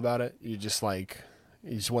personally feel about it. You just want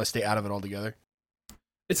to stay out of it altogether.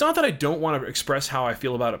 It's not that I don't want to express how I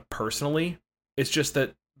feel about it personally. It's just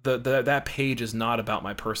that that page is not about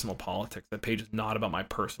my personal politics. That page is not about my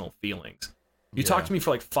personal feelings. You talk to me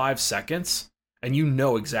for like 5 seconds, and you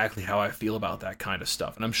know exactly how I feel about that kind of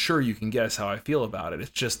stuff. And I'm sure you can guess how I feel about it. It's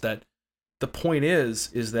just that the point is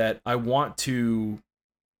that I want to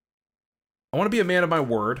be a man of my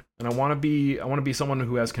word, and I want to be someone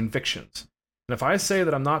who has convictions. And if I say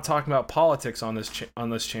that I'm not talking about politics on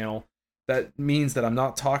this channel, that means that I'm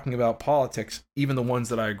not talking about politics, even the ones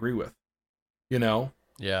that I agree with. You know?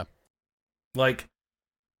 Yeah. Like,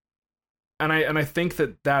 and I think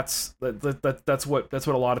that's what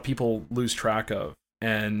a lot of people lose track of.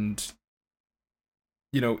 And,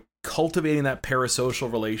 you know, cultivating that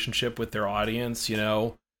parasocial relationship with their audience, you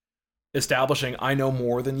know, establishing I know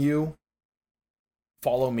more than you,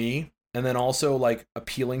 follow me, and then also like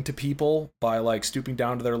appealing to people by like stooping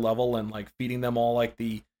down to their level and like feeding them all like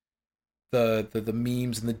the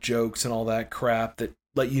memes and the jokes and all that crap that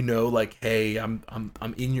let you know like, hey, I'm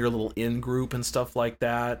in your little in group and stuff like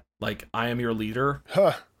that. Like, I am your leader.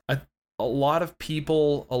 Huh. A lot of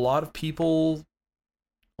people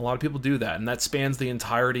do that, and that spans the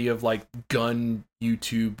entirety of like gun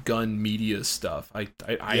YouTube, gun media stuff.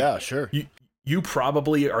 Yeah, sure. You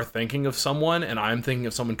probably are thinking of someone, and I'm thinking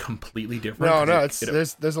of someone completely different. No,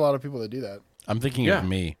 there's a lot of people that do that. I'm thinking of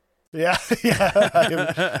me. Yeah,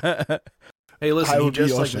 yeah. Hey,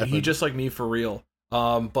 listen, he just like me for real.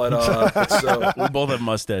 But so we both have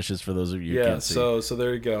mustaches for those of you who can't see. So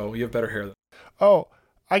there you go. You have better hair. Oh,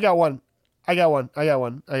 I got one. What's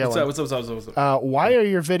up? Why are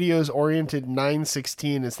your videos oriented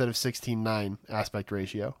 9:16 instead of 16:9 aspect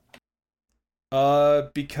ratio?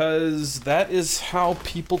 Because that is how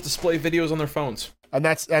people display videos on their phones. And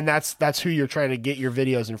that's who you're trying to get your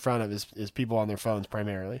videos in front of is people on their phones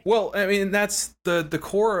primarily. Well, I mean, that's the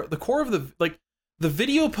core of the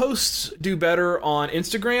video posts do better on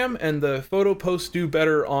Instagram, and the photo posts do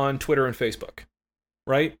better on Twitter and Facebook,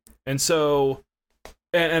 right? And so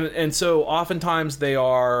so oftentimes they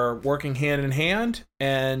are working hand in hand,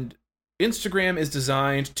 and Instagram is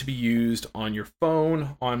designed to be used on your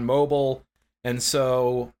phone, on mobile, and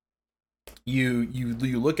so you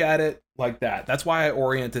look at it like that. That's why I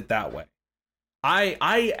orient it that way.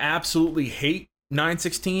 I absolutely hate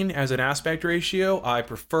 9:16 as an aspect ratio. I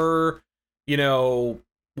prefer, you know,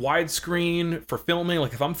 widescreen for filming.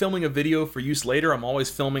 Like if I'm filming a video for use later, I'm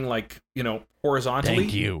always filming like, you know, horizontally.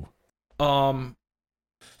 Thank you.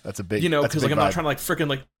 That's a big, you know, because like I'm not trying to like freaking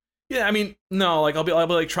like, yeah, I mean, no, like I'll be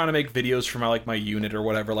like trying to make videos for my unit or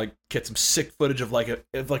whatever, like get some sick footage of like a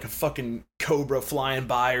fucking cobra flying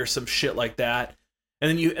by or some shit like that.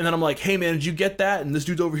 And then I'm like, hey man, did you get that? And this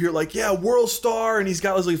dude's over here like, yeah, world star, and he's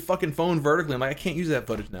got his like fucking phone vertically. I'm like, I can't use that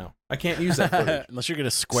footage now. I can't use that footage unless you're gonna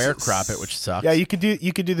square crop it, which sucks. Yeah, you could do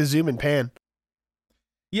the zoom and pan.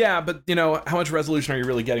 Yeah, but you know, how much resolution are you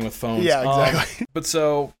really getting with phones? Yeah, exactly. But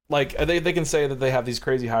so like they can say that they have these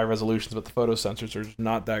crazy high resolutions, but the photo sensors are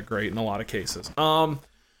not that great in a lot of cases.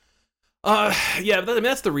 Yeah,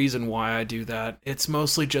 that's the reason why I do that. It's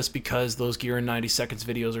mostly just because those Gear in 90 Seconds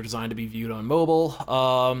videos are designed to be viewed on mobile.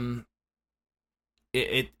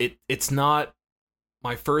 It's not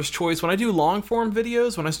my first choice. When I do long form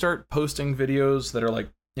videos, when I start posting videos that are like,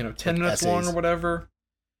 you know, 10 minutes long or whatever,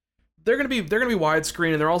 they're gonna be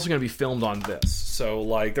widescreen, and they're also gonna be filmed on this. So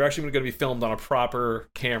like they're actually gonna be filmed on a proper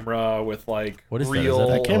camera with like what is real.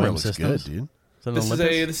 That camera looks good, dude. This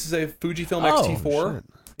is a Fujifilm X-T4. Shit.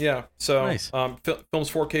 Yeah, so nice. Films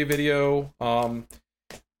 4K video.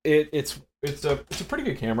 It's a pretty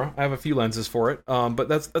good camera. I have a few lenses for it. But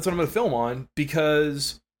that's what I'm going to film on,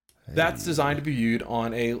 because that's designed to be viewed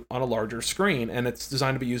on a larger screen, and it's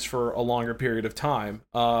designed to be used for a longer period of time.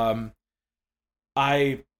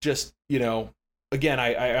 I just, you know, again,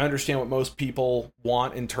 I understand what most people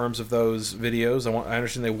want in terms of those videos. I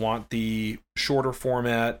understand they want the shorter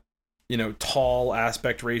format, you know, tall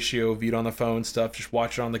aspect ratio viewed on the phone stuff. Just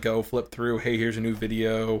watch it on the go, flip through. Hey, here's a new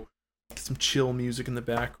video. Get some chill music in the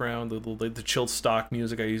background. The chill stock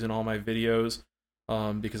music I use in all my videos,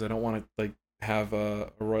 because I don't want to like have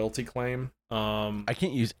a royalty claim. I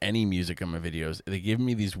can't use any music on my videos. They give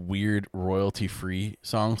me these weird royalty-free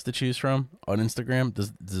songs to choose from on Instagram.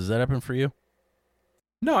 Does that happen for you?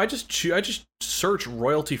 No, I just search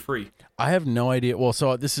royalty free. I have no idea. Well,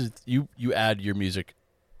 so this is you add your music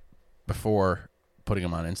before putting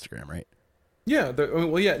them on Instagram, right? Yeah.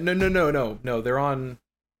 Well, yeah. No. They're on.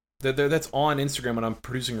 That's on Instagram when I'm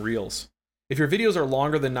producing reels. If your videos are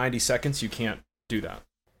longer than 90 seconds, you can't do that.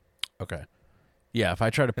 Okay. Yeah. If I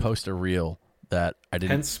try to post a reel that I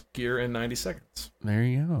didn't. Hence, Gear in 90 seconds. There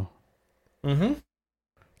you go. Mm-hmm.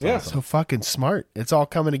 Yeah. So fucking smart. It's all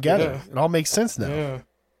coming together. Yeah. It all makes sense now. Yeah.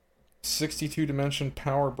 62 dimension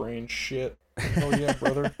power brain shit. Oh yeah,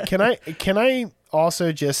 brother. Can I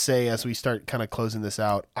also just say, as we start kind of closing this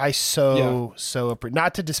out, I so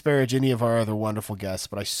not to disparage any of our other wonderful guests,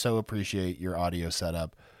 but I so appreciate your audio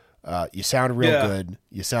setup. You sound real good.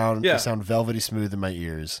 You sound velvety smooth in my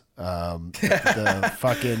ears. The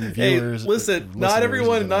fucking viewers. Hey, listen, not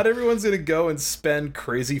everyone's gonna go and spend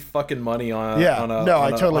crazy fucking money on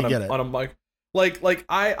I totally get it. On a mic. Like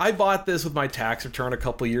I bought this with my tax return a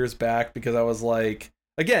couple years back because I was like,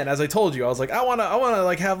 again, as I told you, I was like, I wanna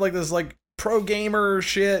like have like this like pro gamer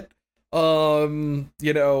shit,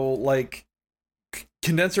 like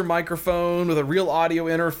condenser microphone with a real audio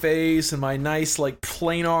interface and my nice like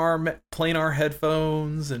planar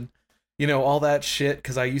headphones and all that shit,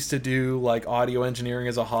 because I used to do like audio engineering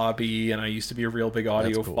as a hobby and I used to be a real big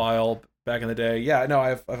audiophile back in the day. Yeah, no,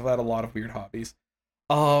 I've had a lot of weird hobbies.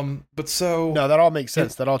 But so no, that all makes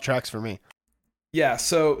sense. That all tracks for me. Yeah,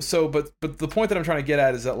 but the point that I'm trying to get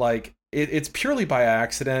at is that like it's purely by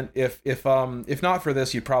accident. If not for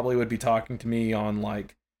this, you probably would be talking to me on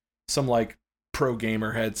like some like pro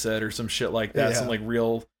gamer headset or some shit like that. Yeah.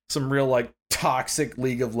 Some real like toxic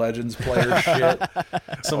League of Legends player shit.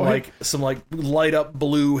 Some light up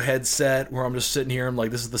blue headset where I'm just sitting here. I'm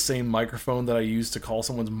like, this is the same microphone that I used to call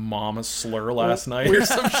someone's mom a slur last night or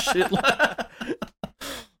some shit.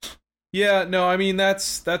 Yeah, no, I mean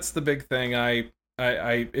that's the big thing.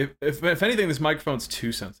 If anything, this microphone's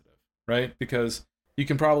too sensitive, right? Because you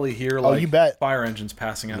can probably hear like fire engines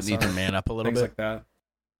passing outside. You need to man up a little bit, things like that.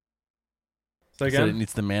 So again, it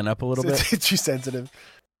needs to man up a little bit. It's too sensitive.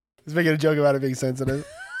 I was making a joke about it being sensitive.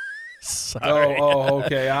 Sorry. Oh,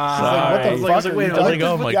 okay. I was like, wait.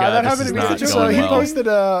 Oh my god, that happened to me too. So he posted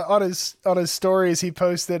on his stories. He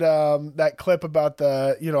posted that clip about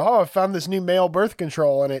the I found this new male birth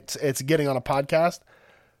control and it's getting on a podcast.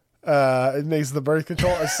 It makes the birth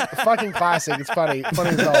control. It's fucking classic. It's funny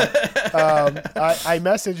as hell. I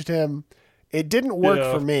messaged him. It didn't work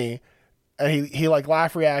for me. And he like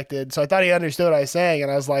laugh reacted. So I thought he understood what I was saying.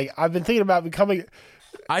 And I was like, I've been thinking about becoming.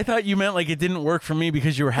 I thought you meant like it didn't work for me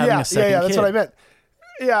because you were having a second kid. That's what I meant.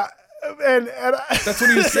 Yeah. And that's what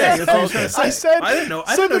he was saying. I said, I didn't know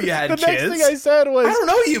you had kids. The next thing I said was, I don't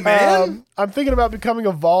know you, man. I'm thinking about becoming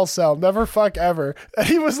a vol cell. Never fuck ever. And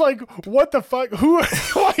he was like, what the fuck?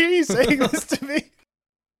 Why are you saying this to me?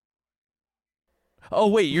 Oh,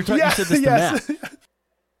 wait, you said this to Matt.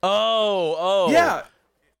 Oh. Yeah.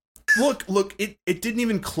 Look, it didn't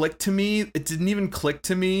even click to me. It didn't even click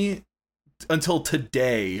to me until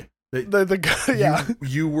today.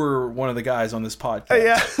 You were one of the guys on this podcast.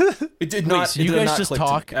 Yeah. It did not. So you guys just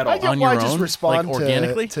talk at all on your own, just respond like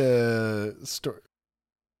organically to story.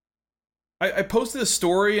 I posted a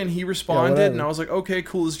story and he responded, and I was like, okay,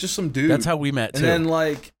 cool. It's just some dude. That's how we met too. And then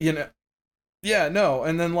like and then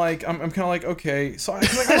like I'm kind of like, okay, so I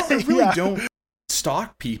really don't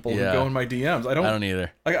stalk people and go in my DMs. I don't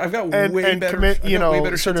either. I've got way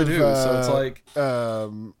better shit to do. So it's like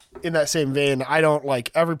in that same vein, I don't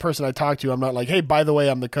like every person I talk to. I'm not like, hey, by the way,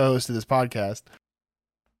 I'm the co-host of this podcast.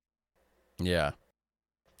 Yeah.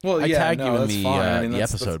 Well, I tag you in the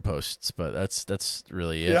episode posts, but that's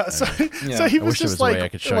really it. Yeah. So he was just like, I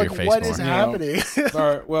could show your face what more. Is happening? All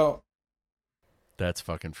right. Well, that's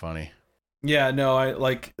fucking funny. Yeah. No, I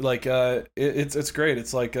like it's great.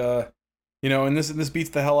 It's like and this beats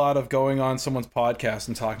the hell out of going on someone's podcast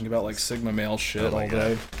and talking about like Sigma male shit all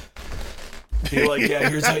day. You're like, yeah,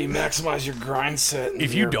 here's how you maximize your grind set.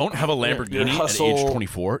 If you don't have a Lamborghini at age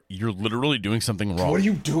 24, you're literally doing something wrong. What are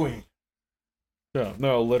you doing? Yeah,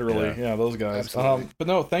 no, literally. Yeah, those guys. But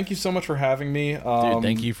no, thank you so much for having me. Dude,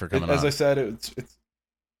 thank you for coming on. As I said,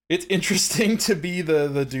 it's interesting to be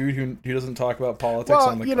the dude who doesn't talk about politics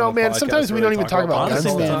on the man, sometimes we don't even talk about guns,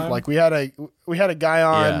 man. Like we had a guy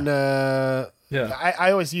on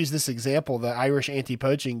I always use this example, the Irish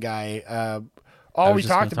anti-poaching guy. All we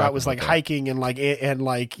talked about was like hiking and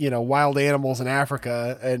wild animals in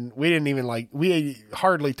Africa, and we didn't even we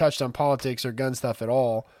hardly touched on politics or gun stuff at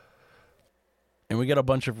all. And we got a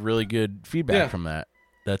bunch of really good feedback from that.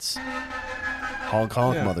 That's honk,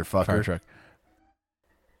 motherfucker. Fire truck.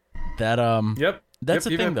 That's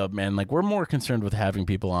the thing though, man. Like we're more concerned with having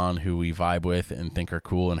people on who we vibe with and think are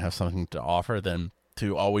cool and have something to offer than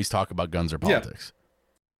to always talk about guns or politics.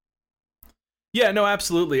 Yeah, no,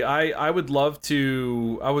 absolutely. I would love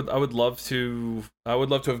to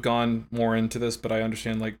have gone more into this, but I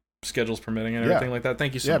understand like schedules permitting and everything like that.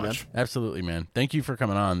 Thank you so much. Man. Absolutely, man. Thank you for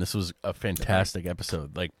coming on. This was a fantastic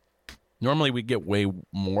episode. Like normally we get way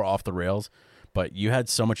more off the rails, but you had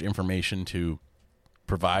so much information to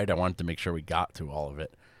provide. I wanted to make sure we got to all of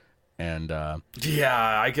it. And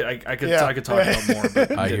I could talk about more,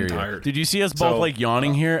 but I hear you. tired. Did you see us both like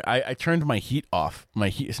yawning here? I turned my heat off.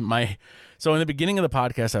 So in the beginning of the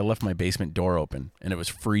podcast, I left my basement door open, and it was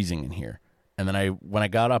freezing in here. And then when I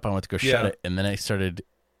got up, I went to go shut it, and then I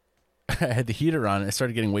had the heater on, and it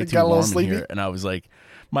started getting way too warm in here. And I was like,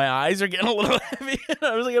 my eyes are getting a little heavy.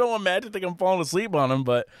 I was like, I don't want Matt to think I'm falling asleep on him,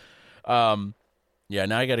 but now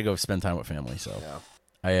I got to go spend time with family. So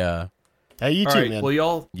hey, you too, man.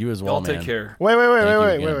 Well, you as well, y'all man. take care. Wait. All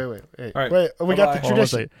right, we got the tradition.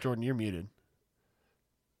 Say? Jordan, you're muted.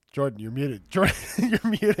 Jordan, you're muted. Jordan, you're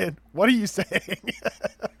muted. What are you saying?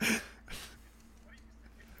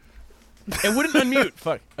 It wouldn't unmute.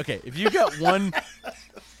 Fuck. Okay, if you got one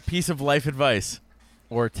piece of life advice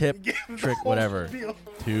or tip, trick, whatever,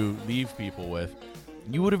 to leave people with,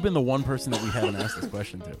 you would have been the one person that we haven't asked this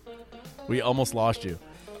question to. We almost lost you.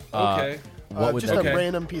 Okay. What would just a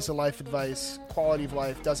random piece of life advice, quality of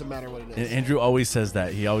life, doesn't matter what it is. And Andrew always says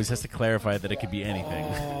that. He always has to clarify that it could be anything.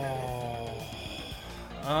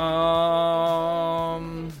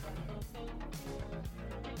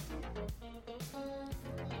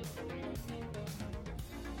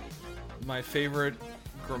 My favorite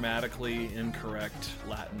grammatically incorrect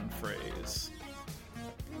Latin phrase.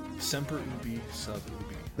 Semper ubi sub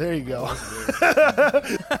ubi. There you go.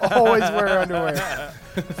 Always wear underwear.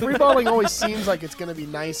 Freeballing always seems like it's going to be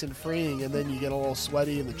nice and freeing, and then you get a little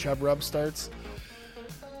sweaty and the chub rub starts.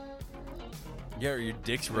 Yeah, or your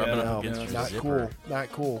dick's rubbing up against your not zipper. Cool.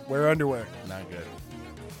 Not cool. Wear underwear. Not good.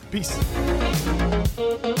 Peace.